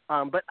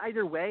 But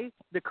either way,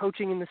 the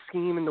coaching and the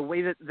scheme and the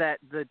way that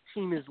the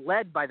team is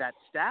led by that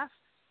staff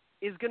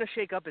is going to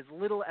shake up as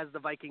little as the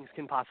Vikings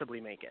can possibly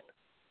make it.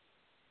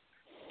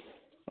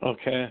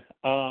 Okay.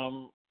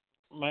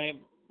 My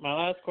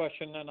last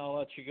question, and I'll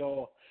let you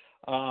go.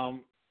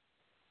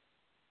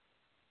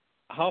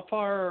 How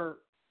far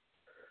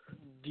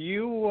do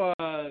you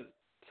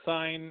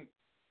sign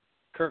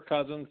Kirk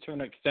Cousins to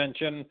an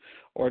extension,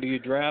 or do you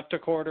draft a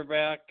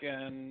quarterback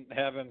and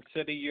have him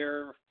sit a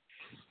year?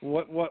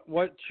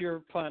 What's your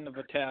plan of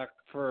attack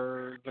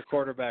for the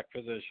quarterback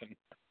position?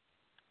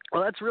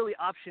 Well, that's really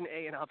option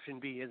A and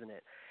option B, isn't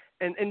it?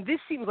 And this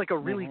seems like a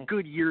really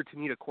good year to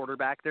need a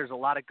quarterback. There's a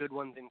lot of good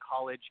ones in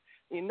college.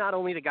 And not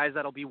only the guys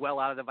that'll be well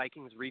out of the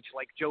Vikings' reach,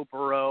 like Joe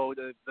Burrow,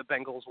 the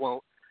Bengals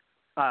won't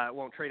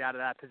trade out of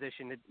that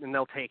position, and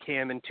they'll take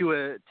him. And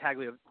Tua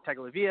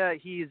Tagovailoa,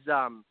 he's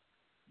going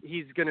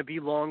to be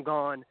long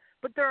gone.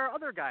 But there are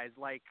other guys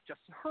like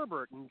Justin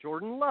Herbert and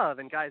Jordan Love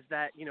and guys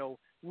that,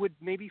 would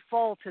maybe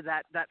fall to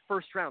that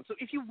first round. So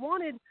if you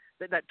wanted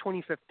that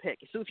 25th pick,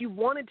 so if you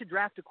wanted to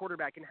draft a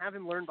quarterback and have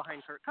him learn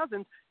behind Kirk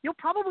Cousins, you'll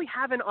probably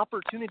have an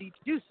opportunity to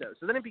do so.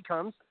 So then it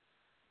becomes,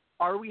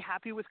 are we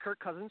happy with Kirk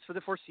Cousins for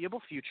the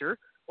foreseeable future,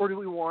 or do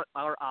we want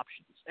our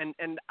options?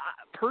 And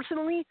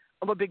personally,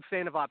 I'm a big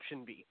fan of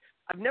option B.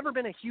 I've never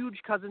been a huge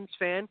Cousins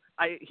fan.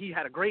 He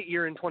had a great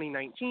year in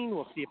 2019.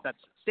 We'll see if that's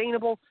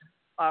sustainable.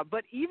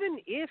 But even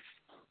if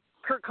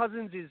Kirk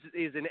Cousins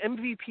is an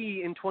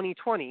MVP in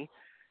 2020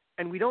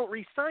 and we don't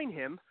re-sign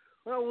him,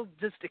 well, we'll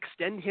just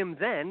extend him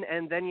then,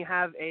 and then you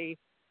have a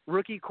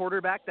rookie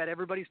quarterback that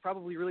everybody's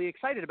probably really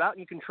excited about, and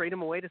you can trade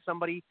him away to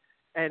somebody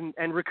and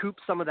recoup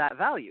some of that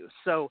value.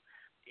 So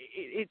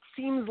it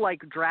seems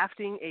like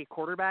drafting a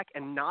quarterback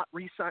and not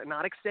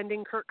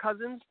extending Kirk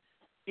Cousins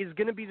is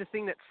going to be the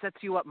thing that sets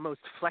you up most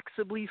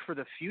flexibly for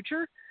the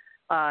future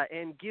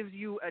and gives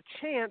you a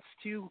chance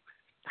to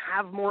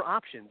have more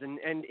options.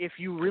 And if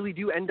you really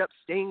do end up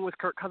staying with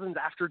Kirk Cousins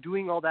after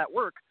doing all that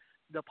work,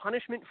 the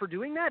punishment for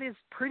doing that is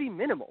pretty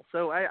minimal.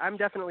 So I'm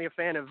definitely a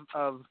fan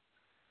of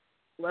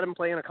let him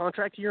play in a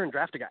contract year and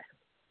draft a guy.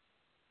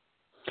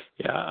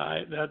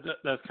 Yeah,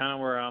 that's kind of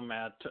where I'm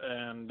at.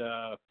 And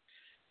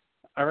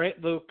all right,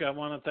 Luke, I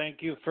want to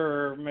thank you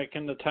for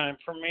making the time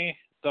for me.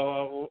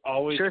 So I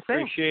always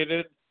appreciate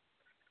it.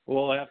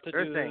 We'll have to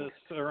do this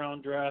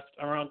around draft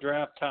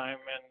time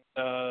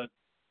and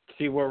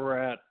see where we're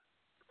at.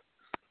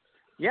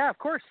 Yeah, of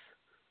course.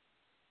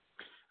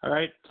 All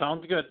right,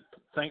 sounds good.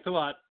 Thanks a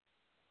lot.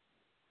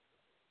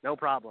 No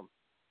problem.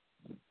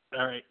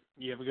 All right,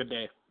 you have a good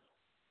day.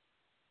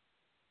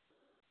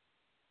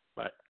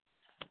 Bye.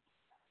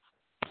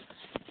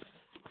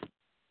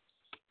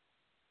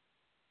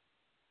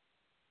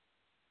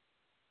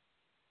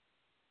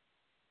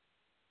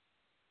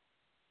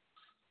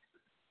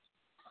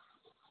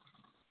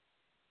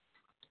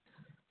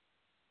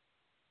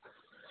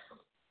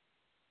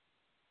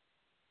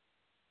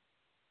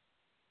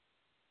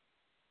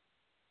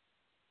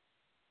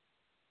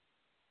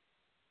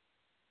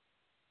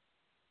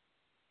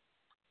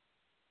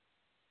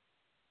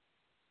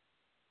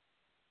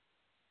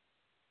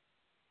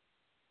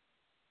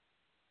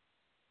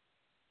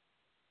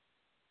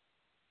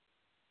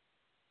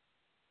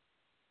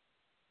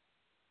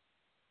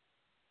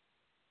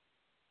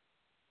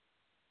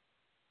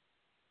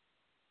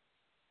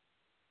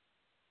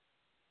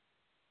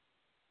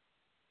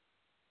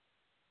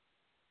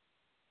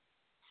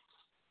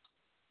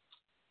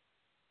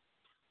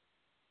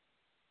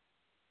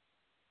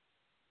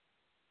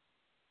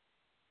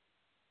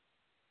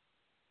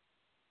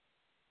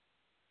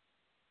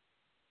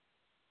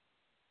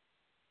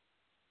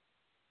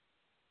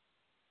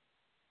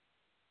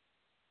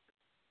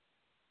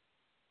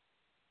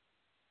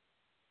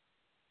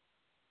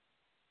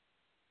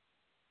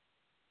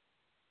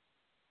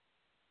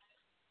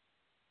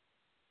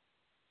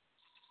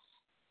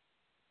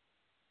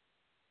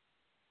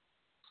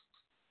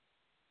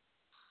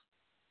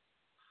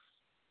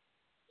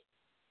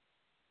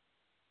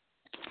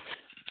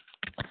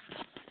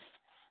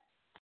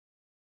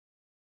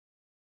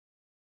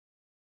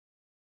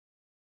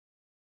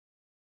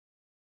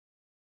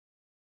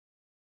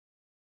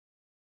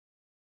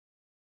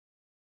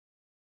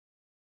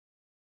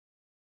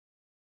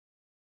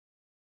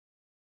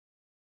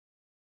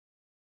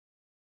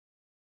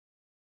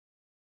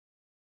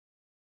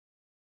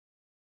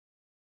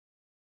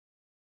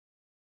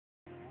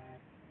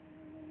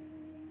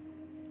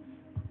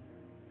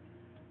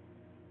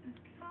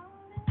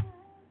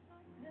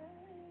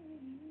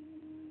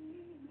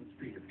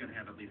 It's going to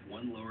have at least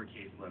one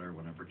lowercase letter,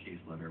 one uppercase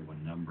letter, one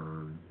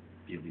number,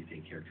 be at least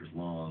 8 characters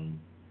long,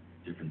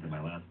 different than my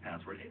last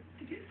password.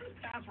 This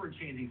password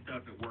changing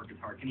stuff at work is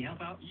hard. Can you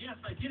help out? Yes,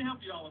 I can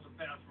help you all with the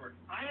password.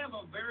 I have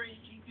a very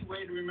easy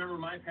way to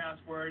remember my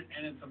password,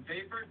 and it's a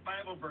favorite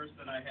Bible verse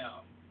that I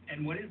have.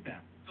 And what is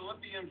that?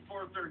 Philippians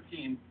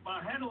 4:13.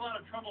 I had a lot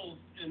of troubles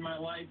in my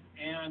life,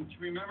 and to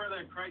remember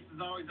that Christ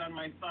is always on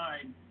my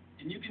side,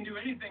 and you can do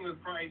anything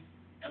with Christ.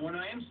 And when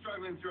I am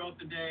struggling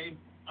throughout the day,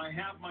 I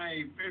have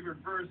my favorite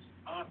verse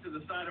off to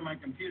the side of my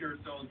computer,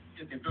 so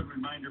it's a good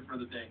reminder for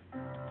the day.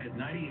 At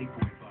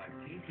 98.5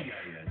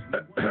 KTIS, we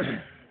want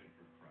to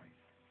for Christ.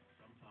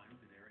 Sometimes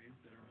in areas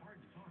that are hard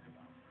to talk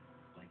about,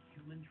 like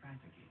human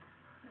trafficking.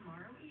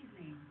 Tomorrow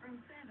evening from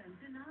 7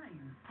 to 9.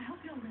 I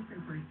hope you'll listen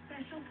for a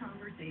special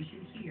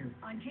conversation here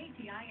on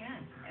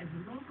KTIS as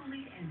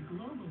locally and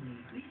globally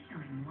we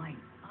shine light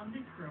on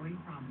this growing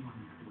problem.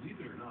 Believe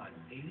it or not,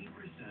 80%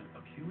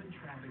 of human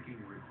trafficking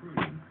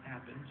recruiting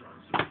happens on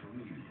social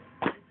media.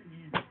 Listen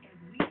in as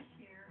we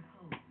share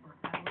hope for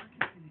our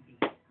community.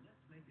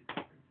 Let's make a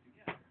difference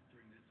together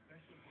during this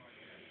special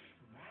broadcast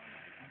tomorrow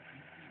night at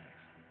KTIS.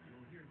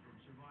 You'll hear from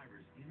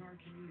survivors in our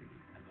community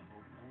and the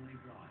hope only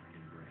God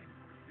can bring.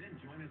 Then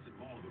join us at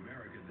Mall of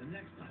America the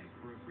next night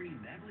for a free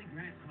Natalie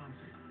Grant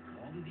concert.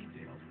 All the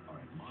details are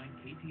at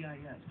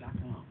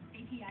myktis.com.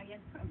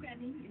 KTIS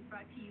programming is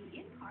brought to you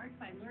in part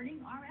by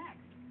Learning RX,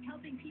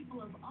 helping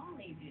people of all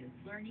ages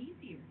learn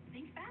easier,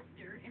 think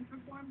faster, and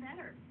perform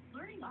better.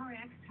 Learning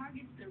RX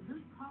targets the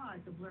root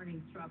cause of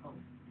learning struggles.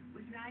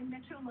 With 9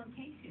 metro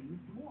locations,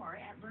 more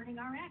at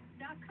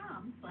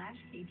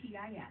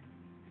learningrx.com/KTIS.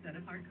 Set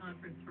Apart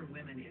Conference for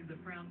Women is a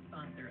proud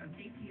sponsor of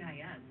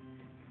KTIS.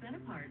 Set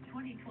Apart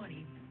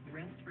 2020,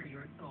 Rest for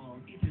Your Soul,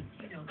 features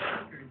keynote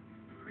speakers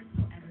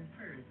Crystal Evans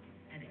Hurst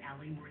and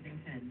Allie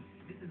Worthington.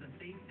 Visit is a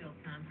faith-filled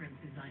conference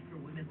designed for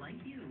women like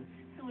you.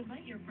 So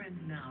invite your friends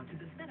now to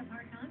the Set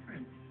Apart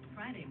Conference,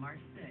 Friday, March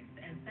 6th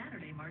and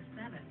Saturday, March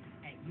 7th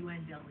at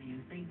UNW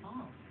St.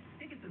 Paul.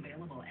 Tickets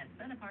available at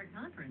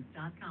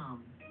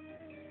setapartconference.com.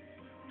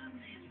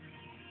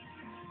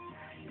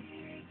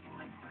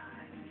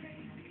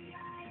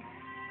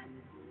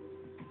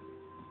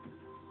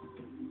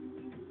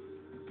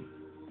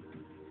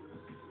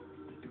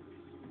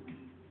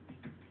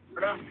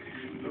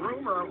 The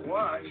rumor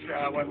was,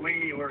 when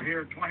we were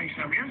here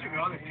 20-some years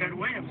ago, that Ted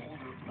Williams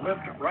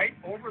lived right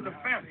over the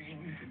fence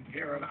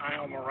here in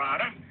Isle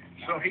Morada,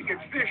 so he could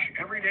fish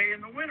every day in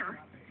the winter.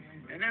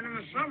 And then in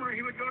the summer,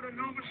 he would go to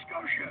Nova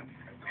Scotia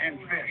and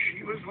fish.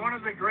 He was one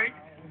of the great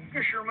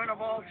fishermen of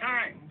all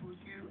time.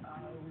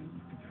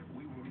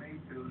 We were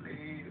made to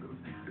live,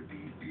 to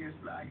be fierce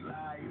like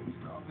lions,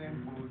 love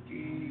and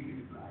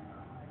forgive.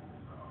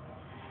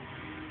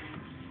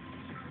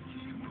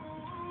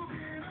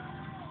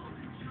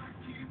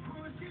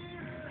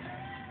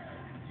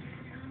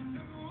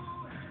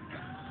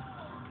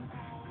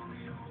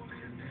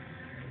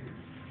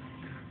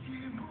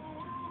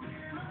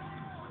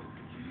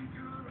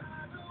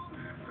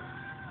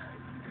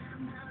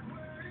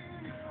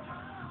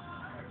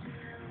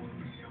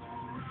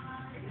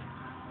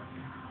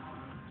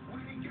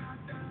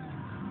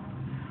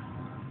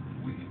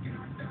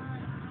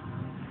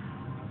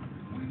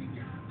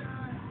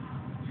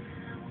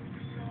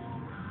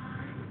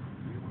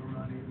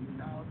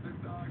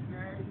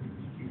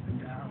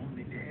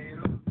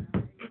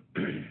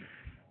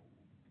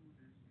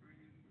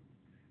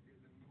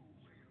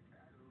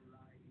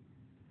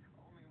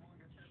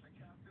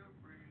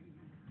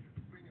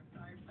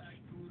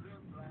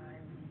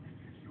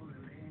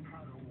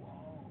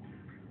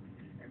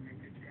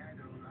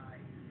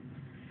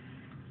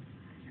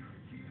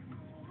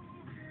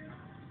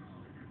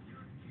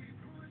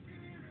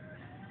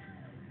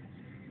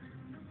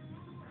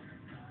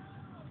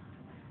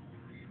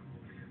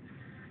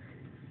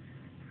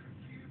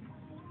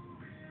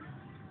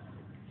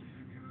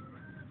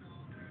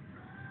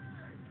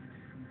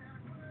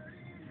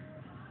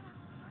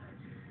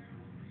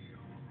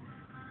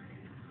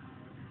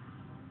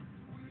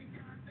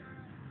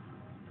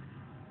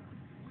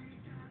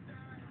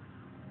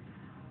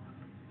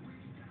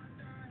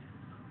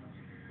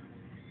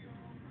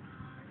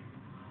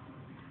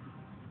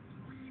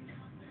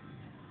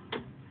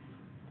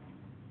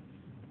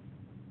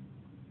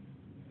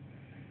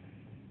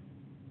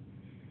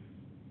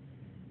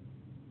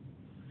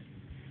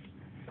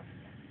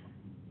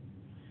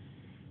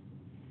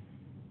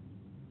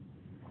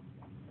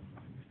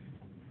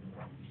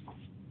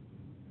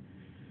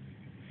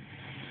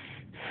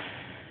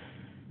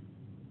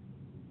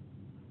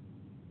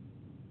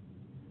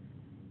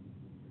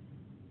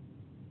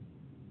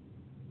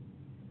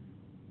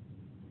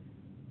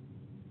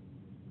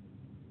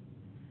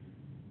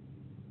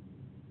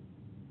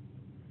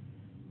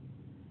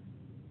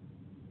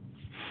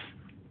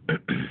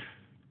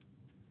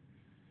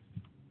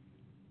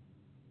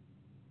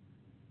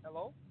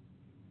 Hello?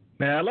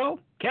 Hello,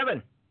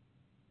 Kevin.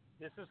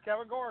 This is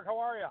Kevin Gorg. How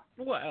are you?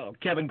 Well,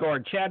 Kevin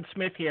Gorg, Chad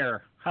Smith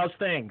here. How's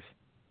things?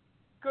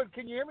 Good.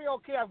 Can you hear me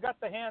okay? I've got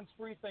the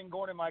hands-free thing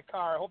going in my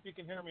car. I hope you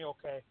can hear me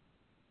okay.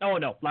 Oh,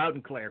 no, loud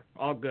and clear.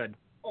 All good.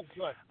 Oh,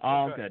 good.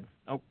 All good.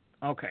 Oh,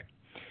 okay.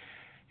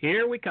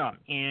 Here we come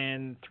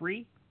in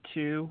 3,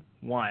 2,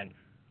 1.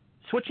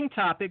 Switching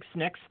topics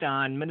next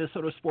on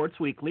Minnesota Sports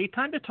Weekly.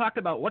 Time to talk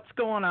about what's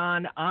going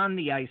on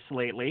the ice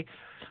lately.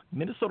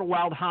 Minnesota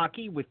Wild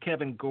Hockey with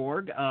Kevin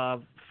Gorg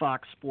of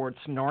Fox Sports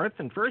North.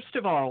 And first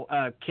of all,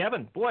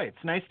 Kevin, boy,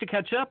 it's nice to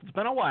catch up. It's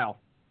been a while.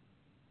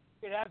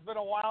 It has been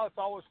a while. It's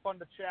always fun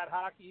to chat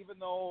hockey, even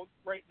though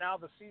right now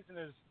the season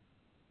is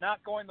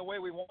not going the way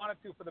we want it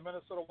to for the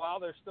Minnesota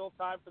Wild. There's still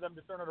time for them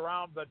to turn it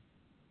around, but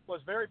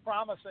was very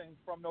promising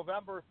from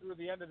November through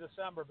the end of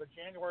December. But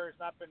January has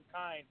not been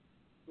kind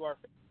to our.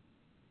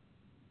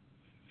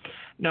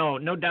 No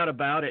doubt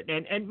about it.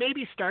 And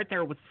maybe start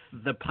there with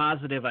the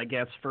positive, I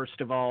guess,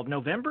 first of all.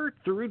 November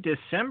through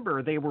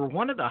December, they were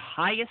one of the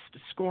highest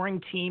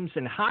scoring teams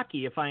in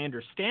hockey, if I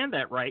understand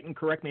that right, and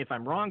correct me if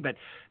I'm wrong, but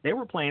they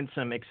were playing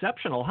some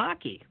exceptional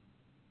hockey.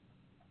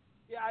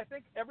 Yeah, I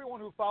think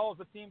everyone who follows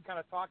the team kind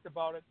of talked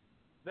about it,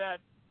 that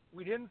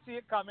we didn't see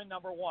it coming,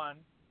 number one.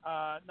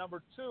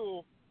 Number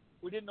two,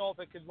 we didn't know if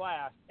it could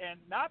last.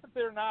 And not that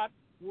they're not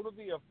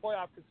worthy of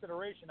playoff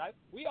consideration.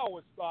 We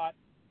always thought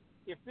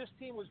if this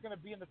team was going to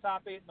be in the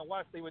top 8 in the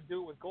West, they would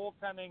do it with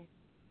goaltending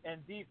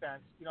and defense.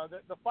 You know,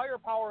 the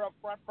firepower up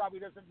front probably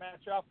doesn't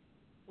match up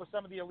with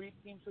some of the elite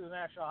teams of the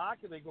National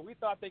Hockey League, but we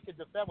thought they could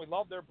defend. We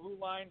love their blue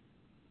line,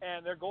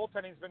 and their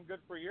goaltending's been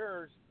good for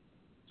years.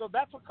 So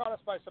that's what caught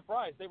us by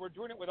surprise. They were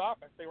doing it with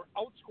offense. They were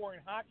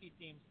outscoring hockey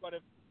teams. But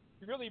if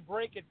you really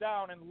break it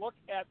down and look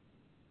at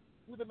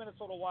who the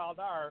Minnesota Wild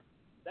are,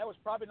 that was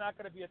probably not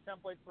going to be a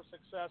template for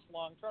success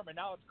long term. And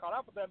now it's caught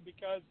up with them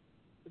because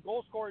the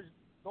goal scoring's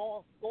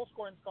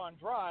gone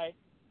dry,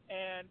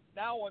 and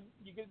now when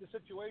you get into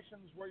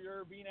situations where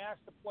you're being asked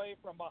to play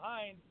from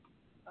behind,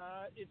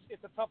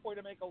 it's a tough way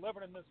to make a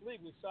living in this league.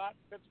 We saw it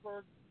in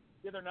Pittsburgh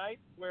the other night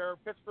where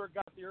Pittsburgh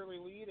got the early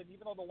lead, and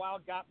even though the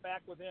Wild got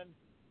back within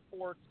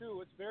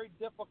 4-2, it's very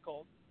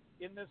difficult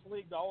in this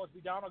league to always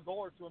be down a goal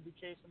or two and be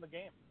chasing the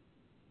game.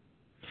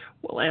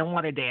 Well, I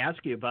wanted to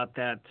ask you about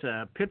that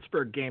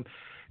Pittsburgh game.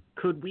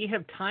 Could we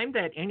have timed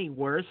that any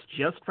worse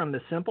just from the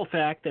simple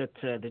fact that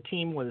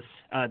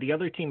the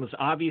other team was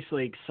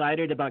obviously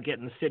excited about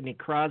getting Sidney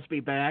Crosby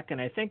back, and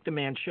I think the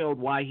man showed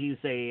why he's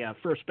a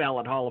first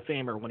ballot Hall of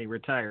Famer when he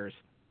retires.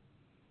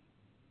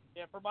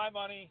 Yeah, for my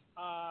money,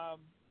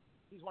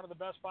 he's one of the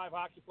best 5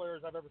 hockey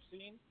players I've ever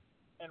seen,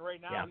 and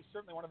right now he's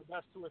certainly one of the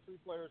best 2 or 3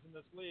 players in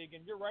this league.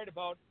 And you're right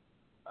about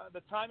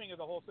the timing of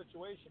the whole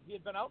situation. He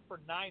had been out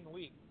for 9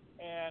 weeks,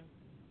 and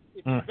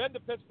if you've been to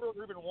Pittsburgh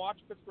or even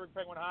watched Pittsburgh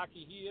Penguin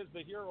hockey, he is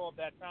the hero of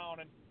that town.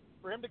 And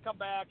for him to come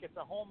back, it's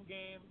a home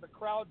game. The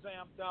crowd's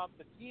amped up.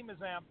 The team is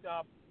amped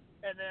up.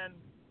 And then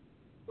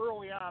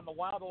early on, the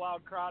Wild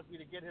allowed Crosby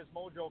to get his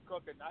mojo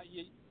cooking.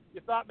 You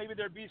thought maybe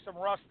there'd be some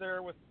rust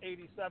there with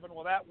 87.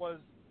 Well, that was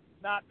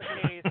not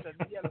the case. And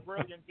he had a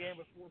brilliant game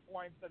with 4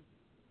 points. And,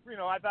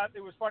 I thought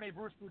it was funny.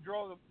 Bruce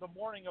Boudreau, the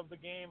morning of the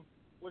game,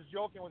 was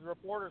joking with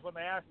reporters when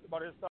they asked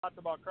about his thoughts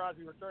about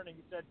Crosby returning.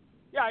 He said,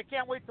 "Yeah, I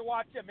can't wait to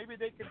watch him. Maybe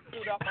they can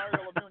suit up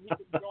Mario Lemieux. He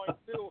can join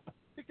too."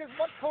 Because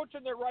what coach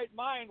in their right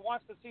mind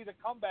wants to see the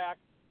comeback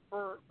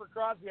for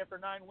Crosby after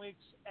 9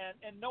 weeks,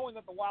 and knowing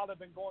that the Wild have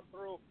been going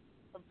through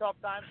some tough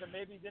times and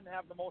maybe didn't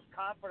have the most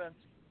confidence,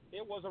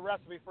 it was a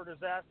recipe for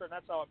disaster, and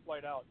that's how it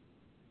played out.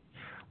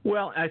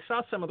 Well, I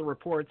saw some of the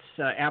reports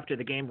after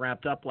the game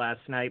wrapped up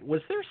last night. Was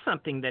there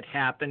something that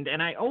happened?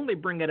 And I only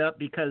bring it up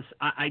because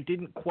I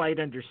didn't quite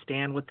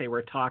understand what they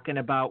were talking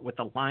about with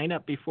the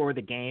lineup before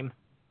the game.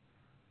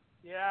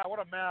 Yeah, what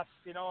a mess.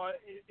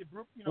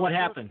 What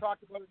happened? We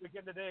talked about it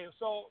again today.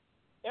 So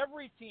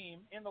every team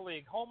in the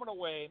league, home and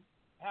away,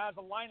 has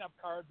a lineup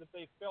card that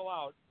they fill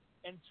out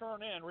and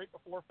turn in right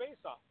before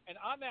face-off. And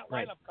on that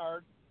lineup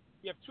card,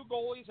 you have 2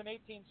 goalies and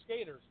 18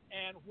 skaters.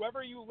 And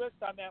whoever you list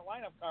on that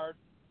lineup card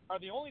are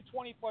the only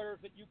 20 players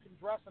that you can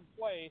dress and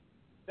play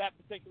that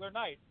particular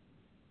night.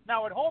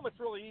 Now, at home, it's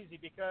really easy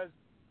because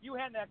you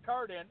hand that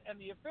card in, and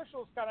the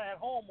officials kind of at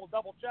home will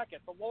double-check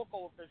it, the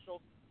local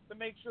officials, to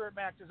make sure it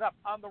matches up.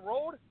 On the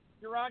road,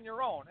 you're on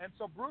your own. And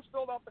so Bruce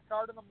filled out the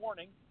card in the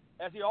morning,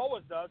 as he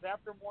always does,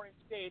 after morning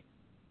skate.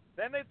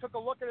 Then they took a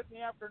look at it in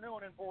the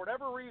afternoon, and for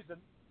whatever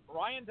reason,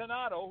 Ryan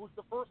Donato, who's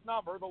the first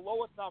number, the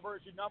lowest number,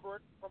 as you number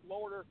it from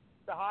lower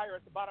to higher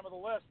at the bottom of the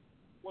list,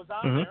 was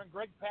on there, and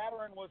Greg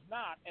Patterin was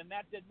not, and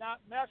that did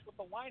not mesh with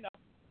the lineup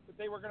that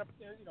they were going to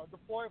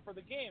deploy for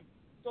the game.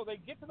 So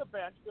they get to the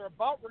bench, they're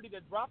about ready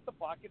to drop the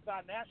puck. It's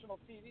on national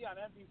TV on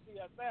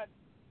NBCSN,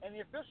 and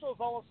the officials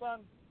all of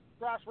a sudden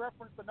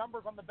cross-reference the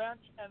numbers on the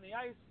bench and the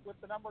ice with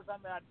the numbers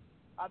on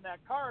that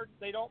card.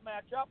 They don't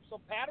match up,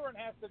 so Patterin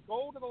has to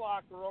go to the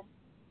locker room,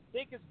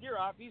 take his gear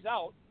off, he's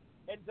out,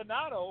 and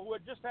Donato, who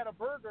had just had a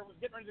burger, was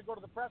getting ready to go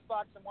to the press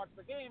box and watch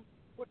the game,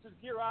 puts his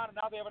gear on, and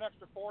now they have an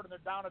extra forward, and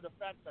they're down a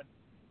defenseman.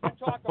 You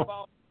talk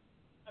about,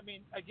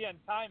 again,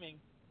 timing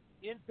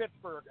in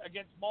Pittsburgh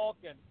against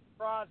Malkin,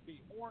 Crosby,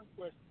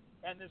 Hornquist,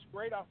 and this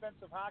great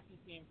offensive hockey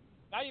team.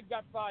 Now you've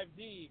got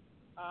 5D.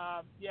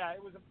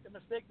 It was a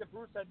mistake that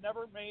Bruce had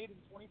never made in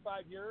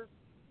 25 years,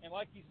 and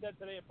like he said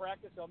today at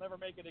practice, he'll never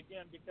make it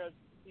again because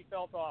he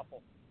felt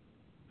awful.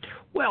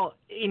 Well,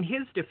 in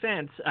his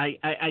defense,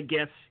 I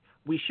guess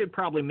we should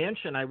probably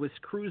mention I was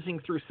cruising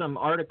through some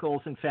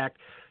articles. In fact,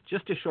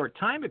 just a short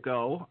time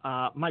ago,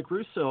 Mike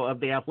Russo of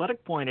The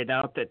Athletic pointed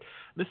out that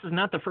this is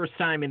not the first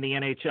time in the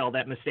NHL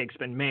that mistake's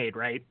been made,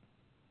 right?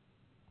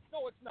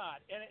 No, it's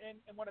not.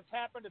 And when it's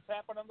happened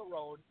on the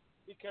road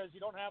because you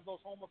don't have those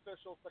home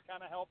officials to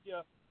kind of help you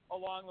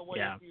along the way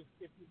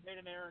if you've made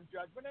an error in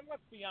judgment. And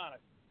let's be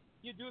honest,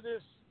 you do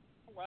this,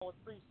 with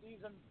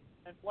preseason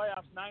and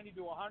playoffs 90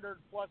 to 100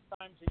 plus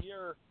times a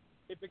year,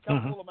 it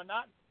becomes a little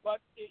monotonous.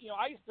 But,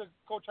 I used to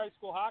coach high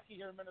school hockey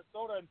here in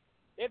Minnesota, and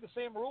they had the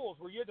same rules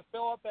where you had to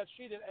fill out that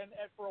sheet. And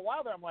for a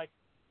while there, I'm like,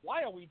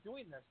 why are we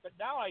doing this? But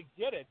now I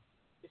get it,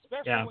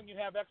 especially when you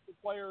have extra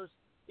players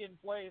in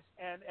place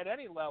and at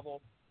any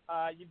level.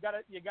 You got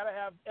to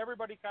have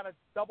everybody kind of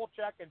double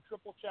check and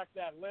triple check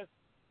that list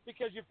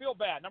because you feel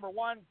bad. Number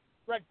one,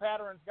 Greg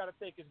Patterin's got to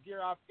take his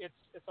gear off. It's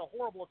a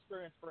horrible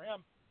experience for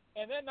him.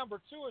 And then number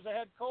two, as a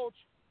head coach,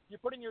 you're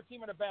putting your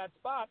team in a bad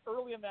spot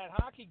early in that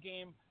hockey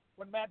game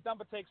when Matt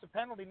Dumba takes a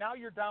penalty. Now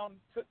you're down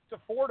to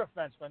 4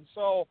 defensemen.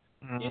 So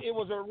it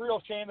was a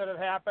real shame that it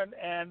happened,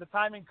 and the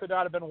timing could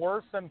not have been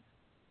worse. And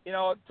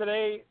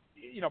today,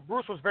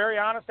 Bruce was very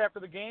honest after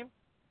the game.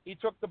 He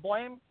took the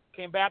blame.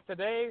 Came back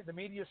today. The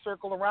media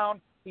circled around.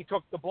 He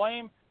took the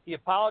blame. He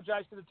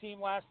apologized to the team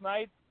last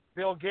night.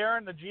 Bill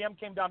Guerin, the GM,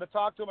 came down to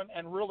talk to him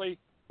and really,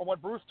 from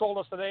what Bruce told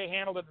us today,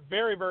 handled it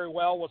very, very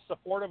well, was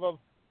supportive of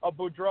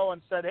Boudreau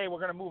and said, hey, we're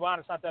going to move on.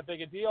 It's not that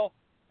big a deal.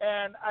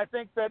 And I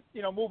think that,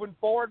 moving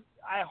forward,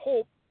 I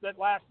hope that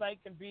last night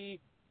can be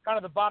kind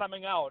of the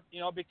bottoming out,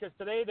 because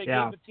today they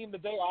gave the team the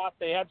day off.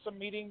 They had some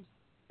meetings.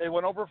 They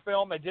went over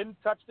film. They didn't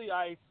touch the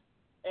ice.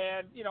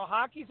 And,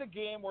 hockey's a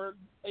game where,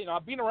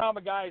 being around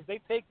the guys, they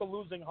take the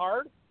losing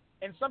hard.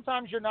 And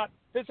sometimes you're not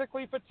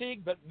physically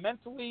fatigued, but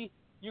mentally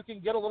you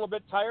can get a little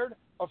bit tired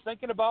of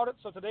thinking about it.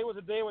 So today was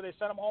a day where they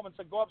sent them home and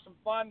said, go have some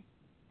fun,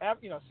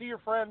 see your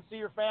friends, see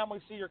your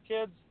family, see your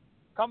kids,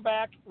 come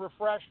back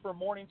refreshed for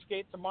morning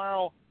skate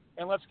tomorrow,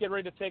 and let's get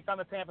ready to take on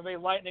the Tampa Bay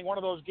Lightning. One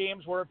of those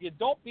games where if you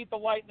don't beat the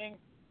Lightning,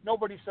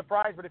 nobody's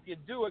surprised, but if you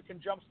do, it can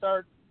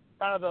jumpstart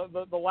kind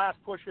of the last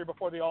push here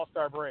before the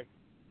All-Star break.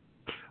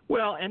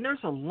 Well, and there's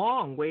a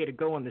long way to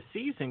go in the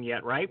season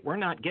yet, right? We're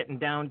not getting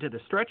down to the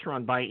stretch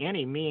run by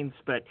any means,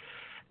 but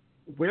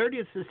where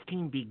does this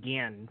team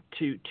begin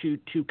to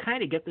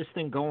kind of get this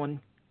thing going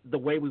the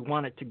way we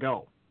want it to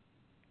go?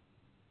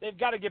 They've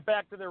got to get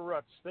back to their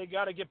roots. They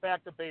got to get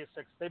back to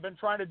basics. They've been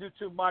trying to do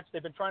too much.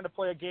 They've been trying to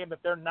play a game that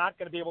they're not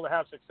going to be able to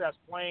have success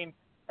playing.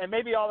 And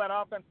maybe all that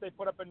offense they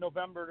put up in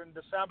November and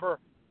December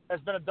has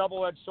been a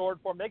double-edged sword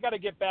for them. They got to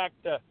get back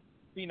to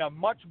being a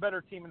much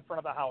better team in front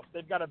of the house.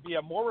 They've got to be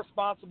a more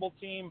responsible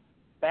team,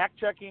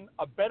 back-checking,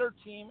 a better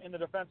team in the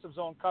defensive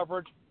zone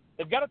coverage.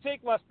 They've got to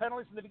take less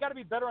penalties, and they've got to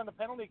be better on the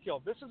penalty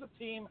kill. This is a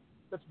team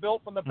that's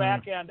built from the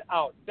back end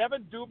out.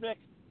 Devin Dubnyk,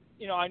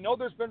 I know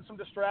there's been some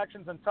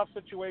distractions and tough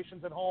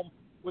situations at home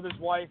with his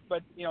wife,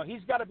 but,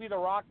 he's got to be the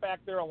rock back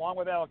there along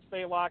with Alex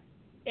Stalock.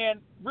 And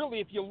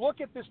really, if you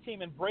look at this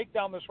team and break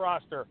down this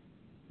roster,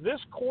 this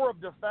core of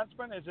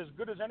defensemen is as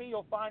good as any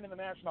you'll find in the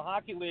National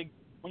Hockey League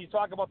when you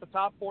talk about the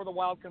top four the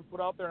Wild can put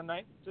out there on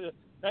a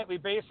nightly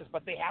basis,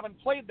 but they haven't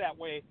played that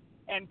way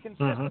and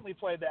consistently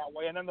played that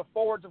way. And then the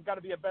forwards have got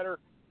to be a better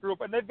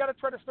group, and they've got to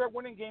try to start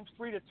winning games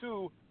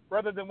 3-2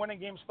 rather than winning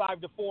games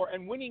 5-4,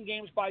 and winning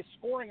games by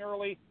scoring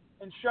early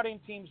and shutting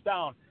teams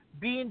down,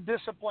 being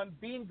disciplined,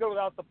 being good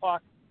without the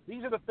puck.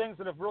 These are the things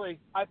that have really,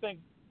 I think,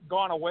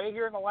 gone away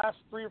here in the last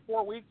 3 or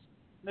 4 weeks,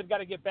 and they've got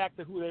to get back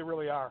to who they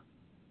really are.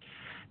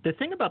 The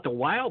thing about the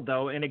Wild,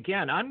 though, and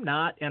again, I'm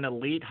not an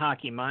elite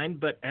hockey mind,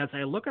 but as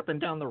I look up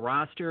and down the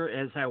roster,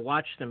 as I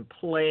watch them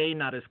play,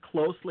 not as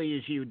closely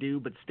as you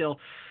do, but still,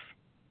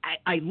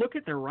 I look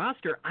at their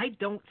roster, I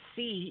don't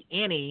see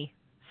any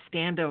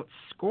standout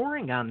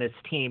scoring on this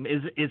team.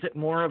 Is it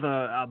more of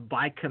a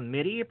by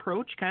committee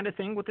approach kind of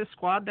thing with this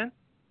squad then?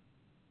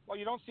 Well,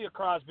 you don't see a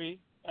Crosby.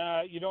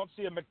 You don't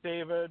see a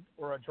McDavid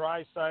or a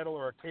Draisaitl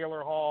or a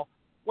Taylor Hall.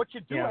 What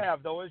you do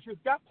have, though, is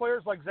you've got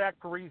players like Zach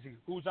Parise,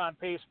 who's on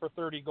pace for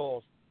 30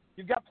 goals.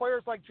 You've got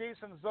players like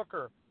Jason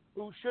Zucker,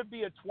 who should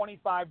be a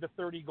 25 to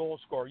 30 goal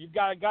scorer. You've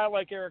got a guy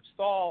like Eric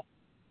Stahl,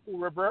 who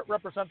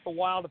represents the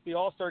Wild at the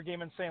All-Star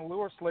game in St.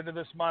 Louis later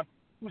this month,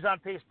 who's on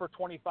pace for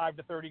 25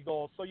 to 30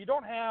 goals. So you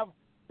don't have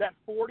that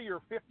 40 or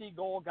 50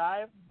 goal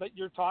guy that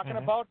you're talking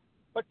about,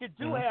 but you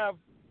do have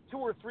 2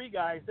 or 3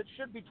 guys that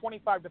should be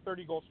 25 to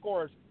 30 goal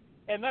scorers.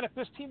 And then if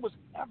this team was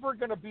ever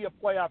going to be a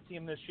playoff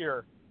team this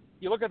year,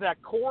 you look at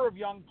that core of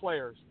young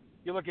players.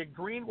 You look at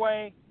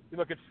Greenway, you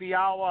look at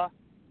Fiala,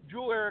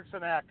 Joel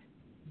Eriksson Ek,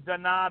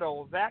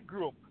 Donato, that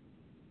group.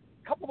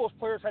 A couple of those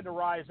players had to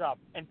rise up.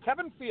 And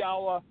Kevin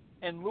Fiala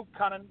and Luke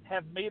Cunnin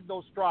have made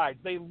those strides.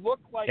 They look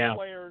like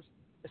players,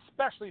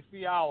 especially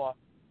Fiala,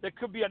 that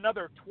could be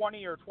another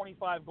 20 or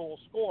 25 goal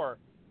scorer.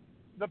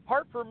 The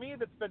part for me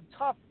that's been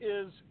tough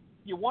is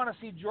you want to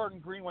see Jordan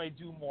Greenway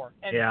do more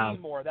and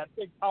be more, that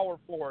big power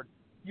forward.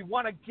 You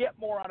want to get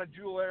more out of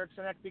Joel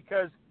Eriksson Ek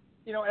because,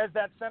 as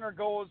that center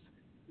goes,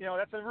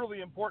 that's a really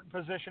important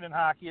position in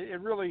hockey.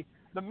 It really,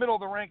 the middle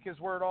of the rink is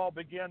where it all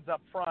begins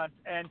up front.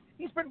 And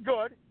he's been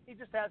good. He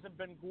just hasn't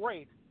been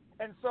great.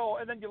 And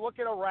then you look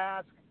at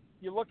Rask,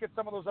 you look at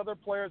some of those other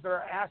players that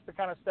are asked to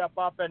kind of step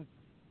up. And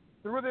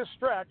through this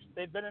stretch,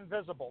 they've been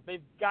invisible.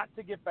 They've got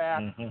to get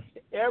back.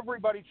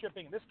 Everybody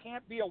chipping. This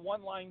can't be a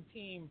one-line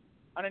team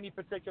on any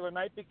particular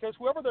night because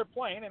whoever they're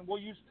playing, and we'll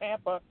use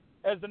Tampa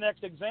as the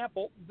next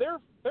example, their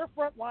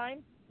front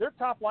line, their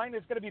top line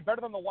is going to be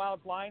better than the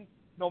Wild's line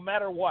no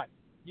matter what.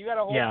 You got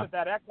to hope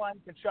that Ek line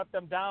can shut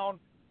them down,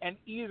 and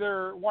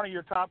either one of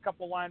your top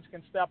couple lines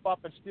can step up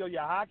and steal you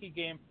a hockey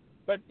game.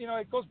 But,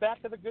 it goes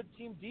back to the good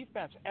team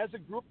defense. As a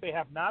group, they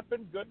have not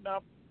been good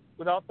enough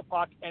without the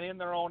puck and in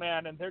their own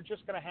end, and they're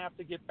just going to have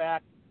to get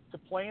back to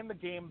playing the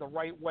game the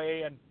right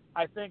way. And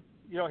I think,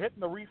 hitting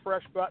the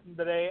refresh button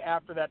today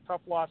after that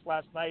tough loss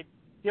last night,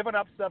 giving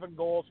up 7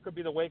 goals could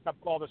be the wake-up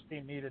call this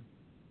team needed.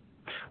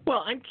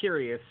 Well, I'm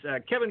curious.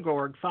 Kevin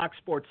Gorg, Fox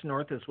Sports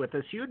North, is with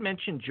us. You had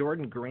mentioned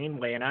Jordan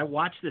Greenway, and I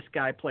watched this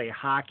guy play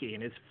hockey,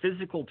 and his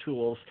physical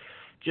tools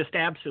just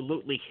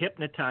absolutely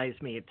hypnotize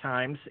me at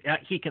times.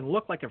 He can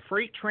look like a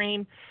freight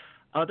train.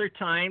 Other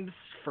times,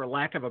 for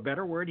lack of a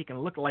better word, he can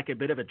look like a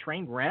bit of a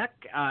train wreck.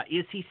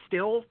 Is he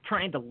still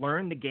trying to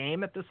learn the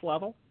game at this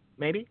level,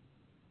 maybe?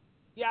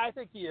 Yeah, I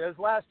think he is.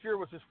 Last year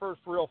was his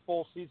first real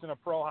full season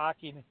of pro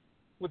hockey.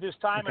 With his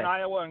time in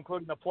Iowa,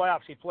 including the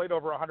playoffs, he played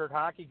over 100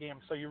 hockey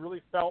games, so you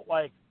really felt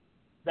like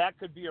that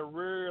could be a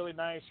really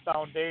nice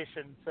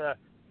foundation to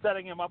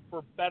setting him up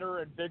for better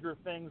and bigger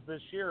things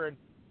this year. And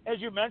as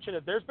you mentioned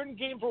there's been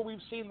games where we've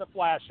seen the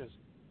flashes.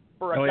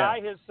 For a guy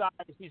his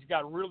size, he's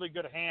got really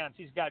good hands.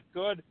 He's got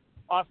good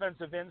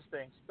offensive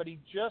instincts, but he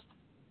just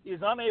is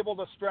unable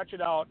to stretch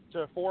it out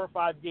to 4 or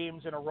 5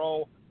 games in a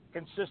row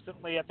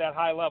consistently at that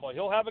high level.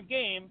 He'll have a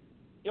game,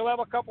 he'll have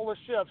a couple of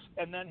shifts,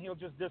 and then he'll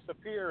just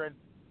disappear. And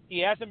he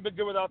hasn't been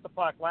good without the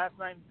puck. Last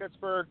night in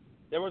Pittsburgh,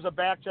 there was a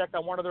back check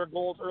on one of their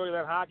goals early in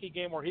that hockey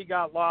game where he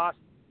got lost.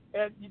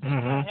 And you just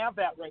can't have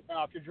that right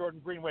now if you're Jordan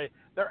Greenway.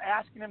 They're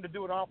asking him to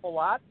do an awful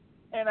lot.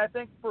 And I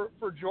think for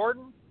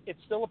Jordan, it's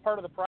still a part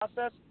of the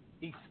process.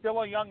 He's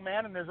still a young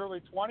man in his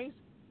early 20s.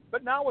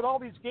 But now with all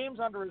these games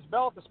under his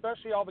belt,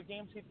 especially all the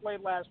games he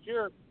played last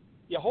year,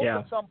 you hope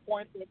at some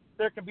point that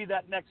there can be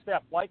that next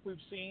step, like we've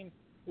seen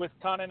with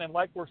Cunnin and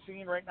like we're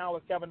seeing right now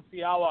with Kevin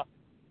Fiala.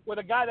 With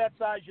a guy that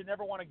size, you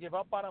never want to give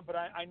up on him, but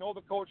I know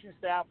the coaching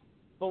staff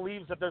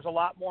believes that there's a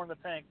lot more in the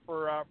tank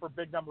for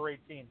big number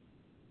 18.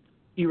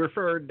 You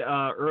referred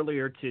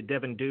earlier to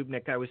Devin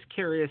Dubnyk. I was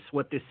curious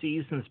what this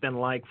season's been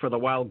like for the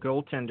Wild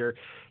goaltender.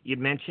 You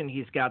mentioned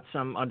he's got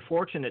some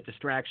unfortunate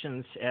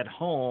distractions at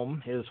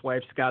home. His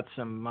wife's got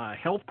some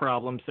health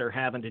problems they're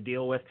having to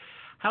deal with.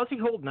 How's he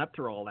holding up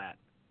through all that?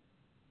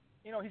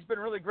 You know, he's been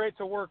really great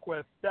to work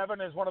with.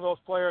 Devin is one of those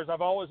players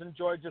I've always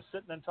enjoyed just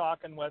sitting and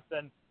talking with,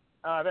 and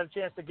I've had a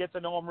chance to get to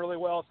know him really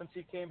well since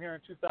he came here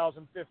in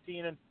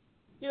 2015. And,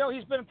 you know,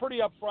 he's been pretty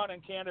upfront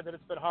and candid that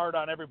it's been hard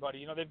on everybody.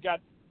 You know, they've got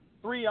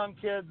 3 young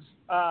kids.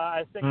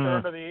 I think they're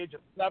under the age of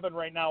 7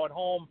 right now at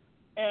home.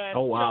 And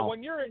you know,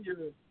 when you're in your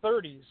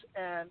 30s,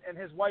 and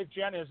his wife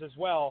Jen is as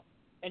well,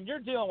 and you're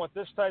dealing with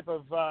this type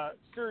of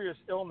serious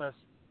illness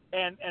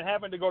and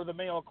having to go to the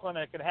Mayo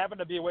Clinic and having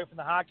to be away from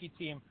the hockey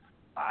team,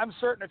 I'm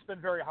certain it's been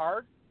very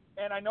hard.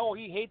 And I know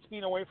he hates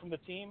being away from the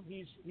team.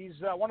 He's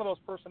one of those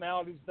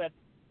personalities that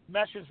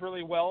meshes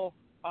really well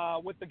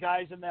with the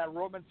guys in that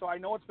room. And so I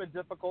know it's been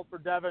difficult for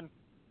Devin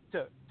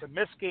to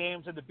miss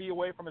games and to be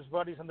away from his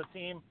buddies on the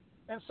team.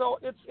 And so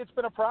it's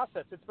been a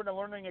process. It's been a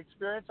learning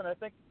experience, and I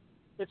think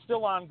it's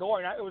still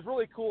ongoing. It was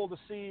really cool to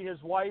see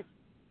his wife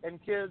and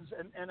kids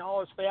and all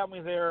his family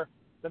there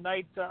the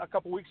night a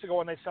couple weeks ago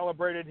when they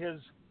celebrated his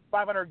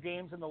 500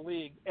 games in the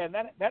league. And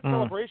that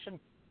celebration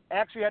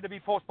actually had to be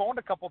postponed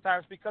a couple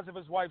times because of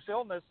his wife's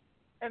illness.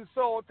 And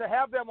so to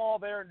have them all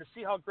there and to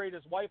see how great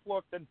his wife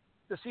looked and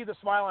to see the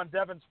smile on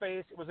Devin's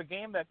face, it was a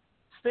game that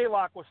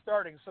Stalock was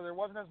starting, so there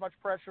wasn't as much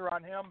pressure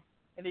on him,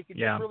 and he could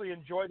just really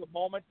enjoy the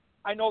moment.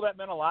 I know that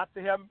meant a lot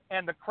to him,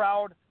 and the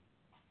crowd,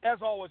 as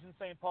always in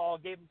St. Paul,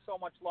 gave him so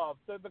much love.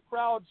 The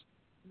crowds,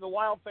 the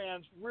Wild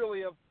fans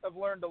really have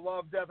learned to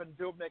love Devin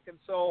Dubnyk, and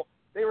so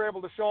they were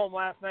able to show him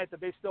last night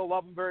that they still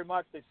love him very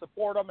much. They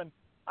support him, and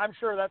I'm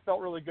sure that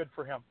felt really good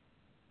for him.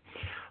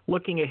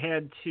 Looking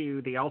ahead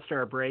to the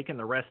All-Star break and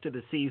the rest of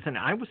the season,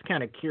 I was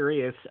kind of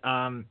curious.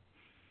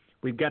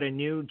 We've got a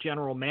new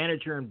general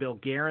manager in Bill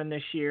Guerin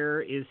this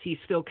year. Is he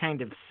still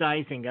kind of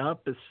sizing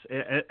up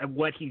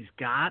what he's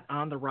got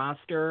on the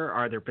roster?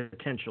 Are there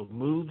potential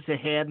moves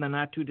ahead in the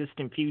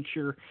not-too-distant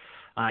future,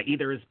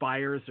 either as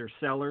buyers or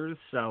sellers?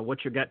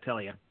 What's your gut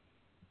tell you?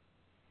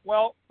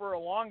 Well, for a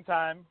long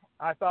time,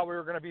 I thought we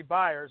were going to be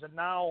buyers, and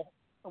now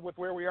with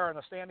where we are in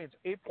the standings,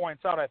 8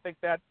 points out, I think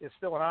that is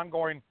still an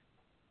ongoing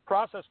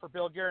process for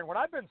Bill Guerin. What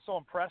I've been so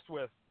impressed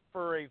with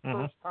for a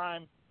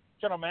first-time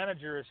general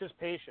manager is his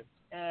patience.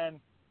 And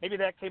maybe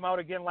that came out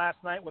again last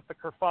night with the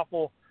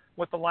kerfuffle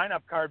with the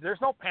lineup card.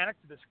 There's no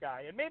panic to this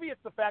guy. And maybe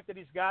it's the fact that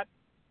he's got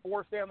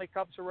 4 Stanley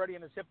Cups already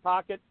in his hip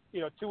pocket,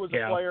 2 as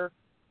a player,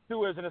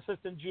 2 as an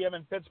assistant GM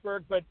in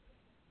Pittsburgh. But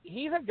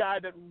he's a guy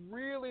that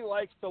really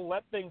likes to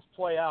let things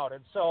play out.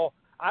 And so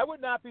I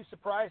would not be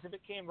surprised if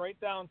it came right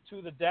down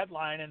to the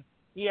deadline and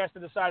he has to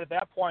decide at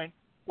that point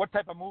what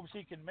type of moves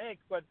he can make.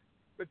 But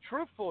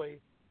truthfully,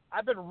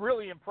 I've been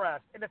really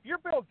impressed. And if you're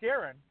Bill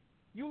Guerin,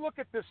 you look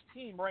at this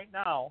team right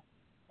now,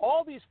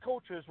 all these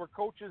coaches were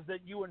coaches that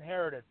you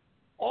inherited.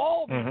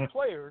 All these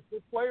players were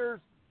players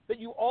that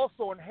you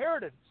also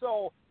inherited.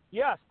 So,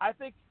 yes, I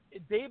think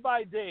day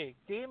by day,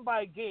 game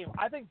by game,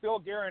 I think Bill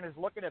Guerin is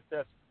looking at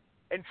this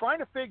and trying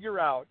to figure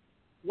out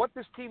what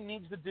this team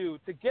needs to do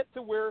to get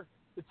to where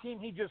the team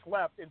he just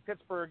left in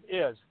Pittsburgh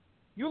is.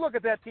 You look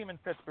at that team in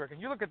Pittsburgh,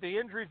 and you look at the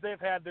injuries they've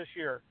had this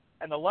year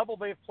and the level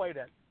they've played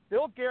at.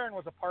 Bill Guerin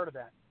was a part of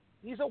that.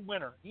 He's a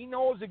winner. He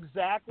knows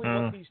exactly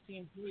what these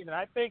teams need, and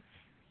I think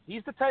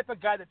he's the type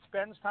of guy that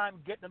spends time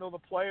getting to know the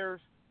players.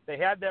 They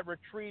had that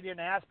retreat in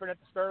Aspen at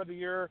the start of the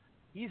year.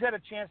 He's had a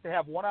chance to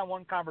have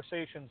one-on-one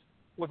conversations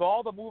with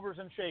all the movers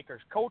and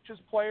shakers, coaches,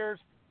 players,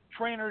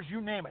 trainers,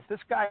 you name it. This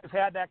guy has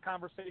had that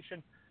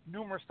conversation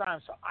numerous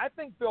times. So I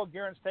think Bill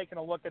Guerin's taking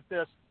a look at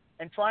this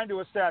and trying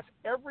to assess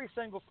every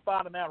single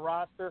spot in that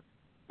roster.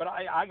 But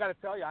I got to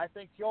tell you, I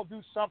think he'll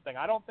do something.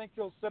 I don't think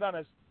he'll sit on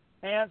his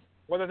hands.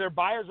 Whether they're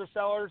buyers or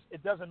sellers,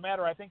 it doesn't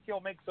matter. I think he'll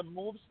make some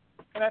moves.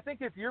 And I think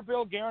if you're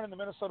Bill Guerin in the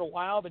Minnesota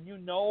Wild and you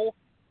know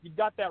you've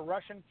got that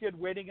Russian kid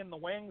waiting in the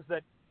wings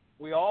that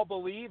we all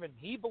believe and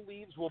he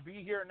believes will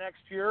be here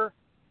next year,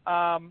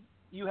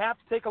 you have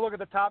to take a look at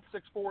the top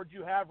 6 forwards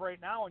you have right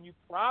now, and you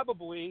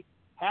probably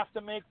have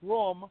to make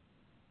room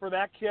for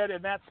that kid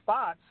in that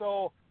spot.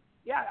 So,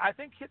 yeah, I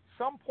think at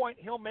some point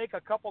he'll make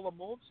a couple of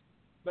moves.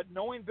 But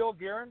knowing Bill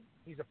Guerin,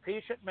 he's a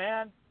patient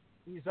man.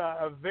 He's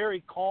a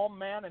very calm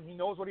man, and he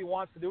knows what he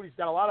wants to do. He's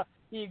got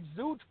he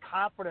exudes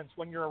confidence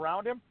when you're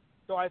around him.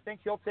 So I think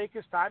he'll take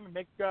his time and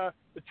make the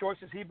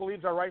choices he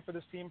believes are right for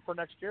this team for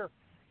next year.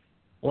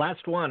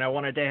 Last one, I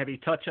wanted to have you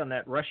touch on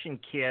that Russian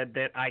kid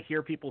that I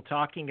hear people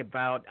talking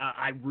about.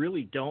 I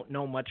really don't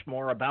know much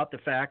more about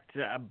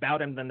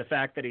him than the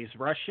fact that he's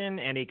Russian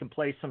and he can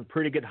play some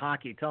pretty good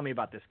hockey. Tell me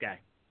about this guy.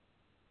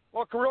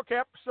 Well, Kirill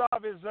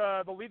Kaprizov is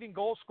the leading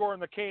goal scorer in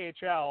the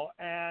KHL,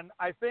 and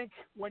I think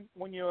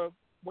when you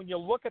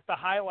look at the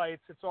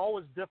highlights, it's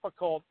always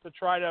difficult to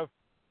try to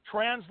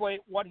translate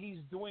what he's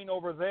doing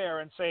over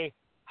there and say,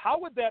 how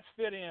would that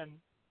fit in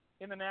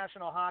the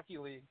National Hockey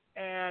League?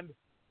 And,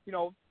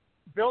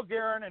 Bill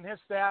Guerin and his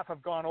staff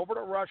have gone over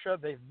to Russia.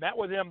 They've met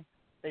with him.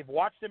 They've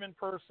watched him in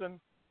person,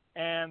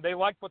 and they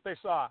liked what they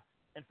saw.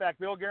 In fact,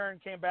 Bill Guerin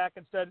came back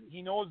and said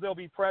he knows there'll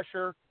be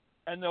pressure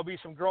and there'll be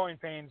some growing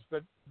pains,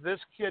 but this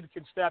kid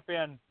can step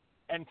in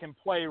and can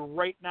play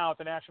right now at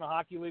the National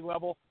Hockey League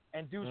level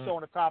and do so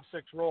in a top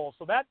 6 role.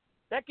 So that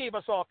gave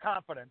us all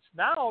confidence.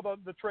 Now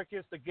the trick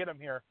is to get him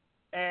here.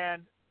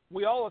 And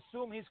we all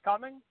assume he's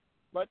coming,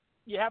 but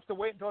you have to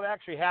wait until it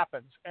actually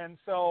happens. And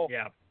so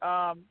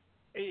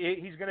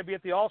he's going to be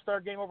at the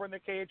All-Star game over in the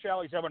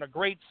KHL. He's having a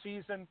great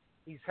season.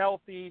 He's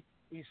healthy.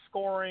 He's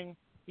scoring.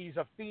 He's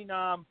a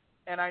phenom.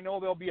 And I know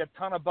there'll be a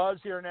ton of buzz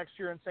here next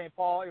year in St.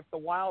 Paul if the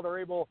Wild are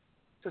able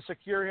to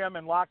secure him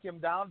and lock him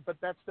down, but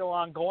that's still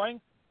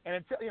ongoing. And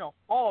until,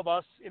 all of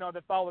us,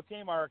 that follow the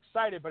team are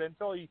excited, but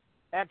until he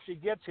actually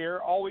gets here,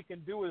 all we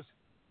can do is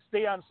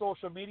stay on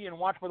social media and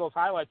watch for those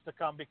highlights to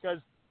come, because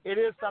it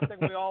is something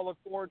we all look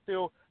forward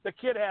to. The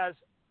kid has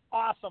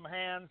awesome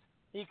hands.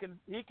 He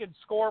can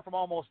score from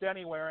almost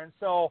anywhere, and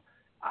so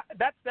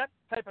that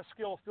type of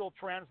skill still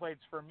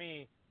translates for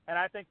me. And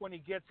I think when he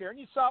gets here, and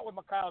you saw it with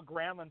Mikael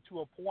Granlund to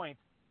a point,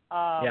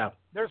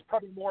 there's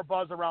probably more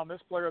buzz around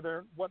this player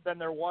than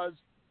there was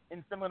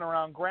in Finland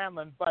around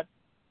Granlund. But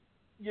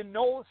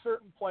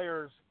certain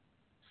players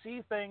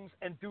see things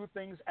and do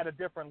things at a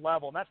different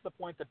level, and that's the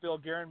point that Bill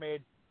Guerin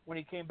made when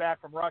he came back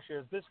from Russia.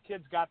 Is this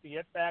kid's got the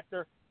it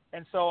factor,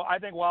 and so I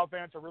think Wild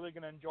fans are really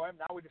going to enjoy him.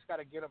 Now we just got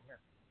to get him here.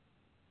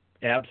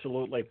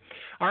 Absolutely.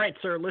 All right,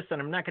 sir, listen,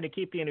 I'm not going to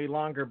keep you any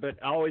longer, but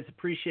I always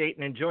appreciate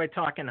and enjoy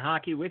talking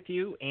hockey with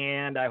you,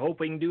 and I hope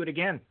we can do it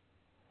again.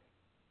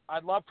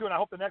 I'd love to, and I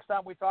hope the next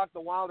time we talk, the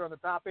Wild are in the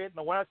top 8 in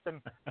the West,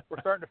 and we're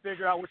starting to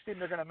figure out which team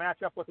they're going to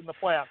match up with in the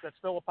playoffs. That's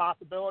still a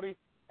possibility,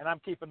 and I'm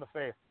keeping the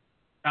faith.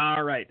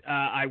 All right.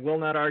 I will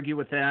not argue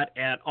with that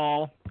at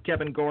all.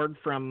 Kevin Gorg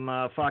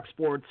from Fox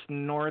Sports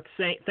North.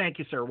 Thank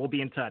you, sir. We'll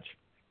be in touch.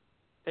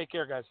 Take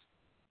care, guys.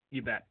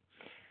 You bet.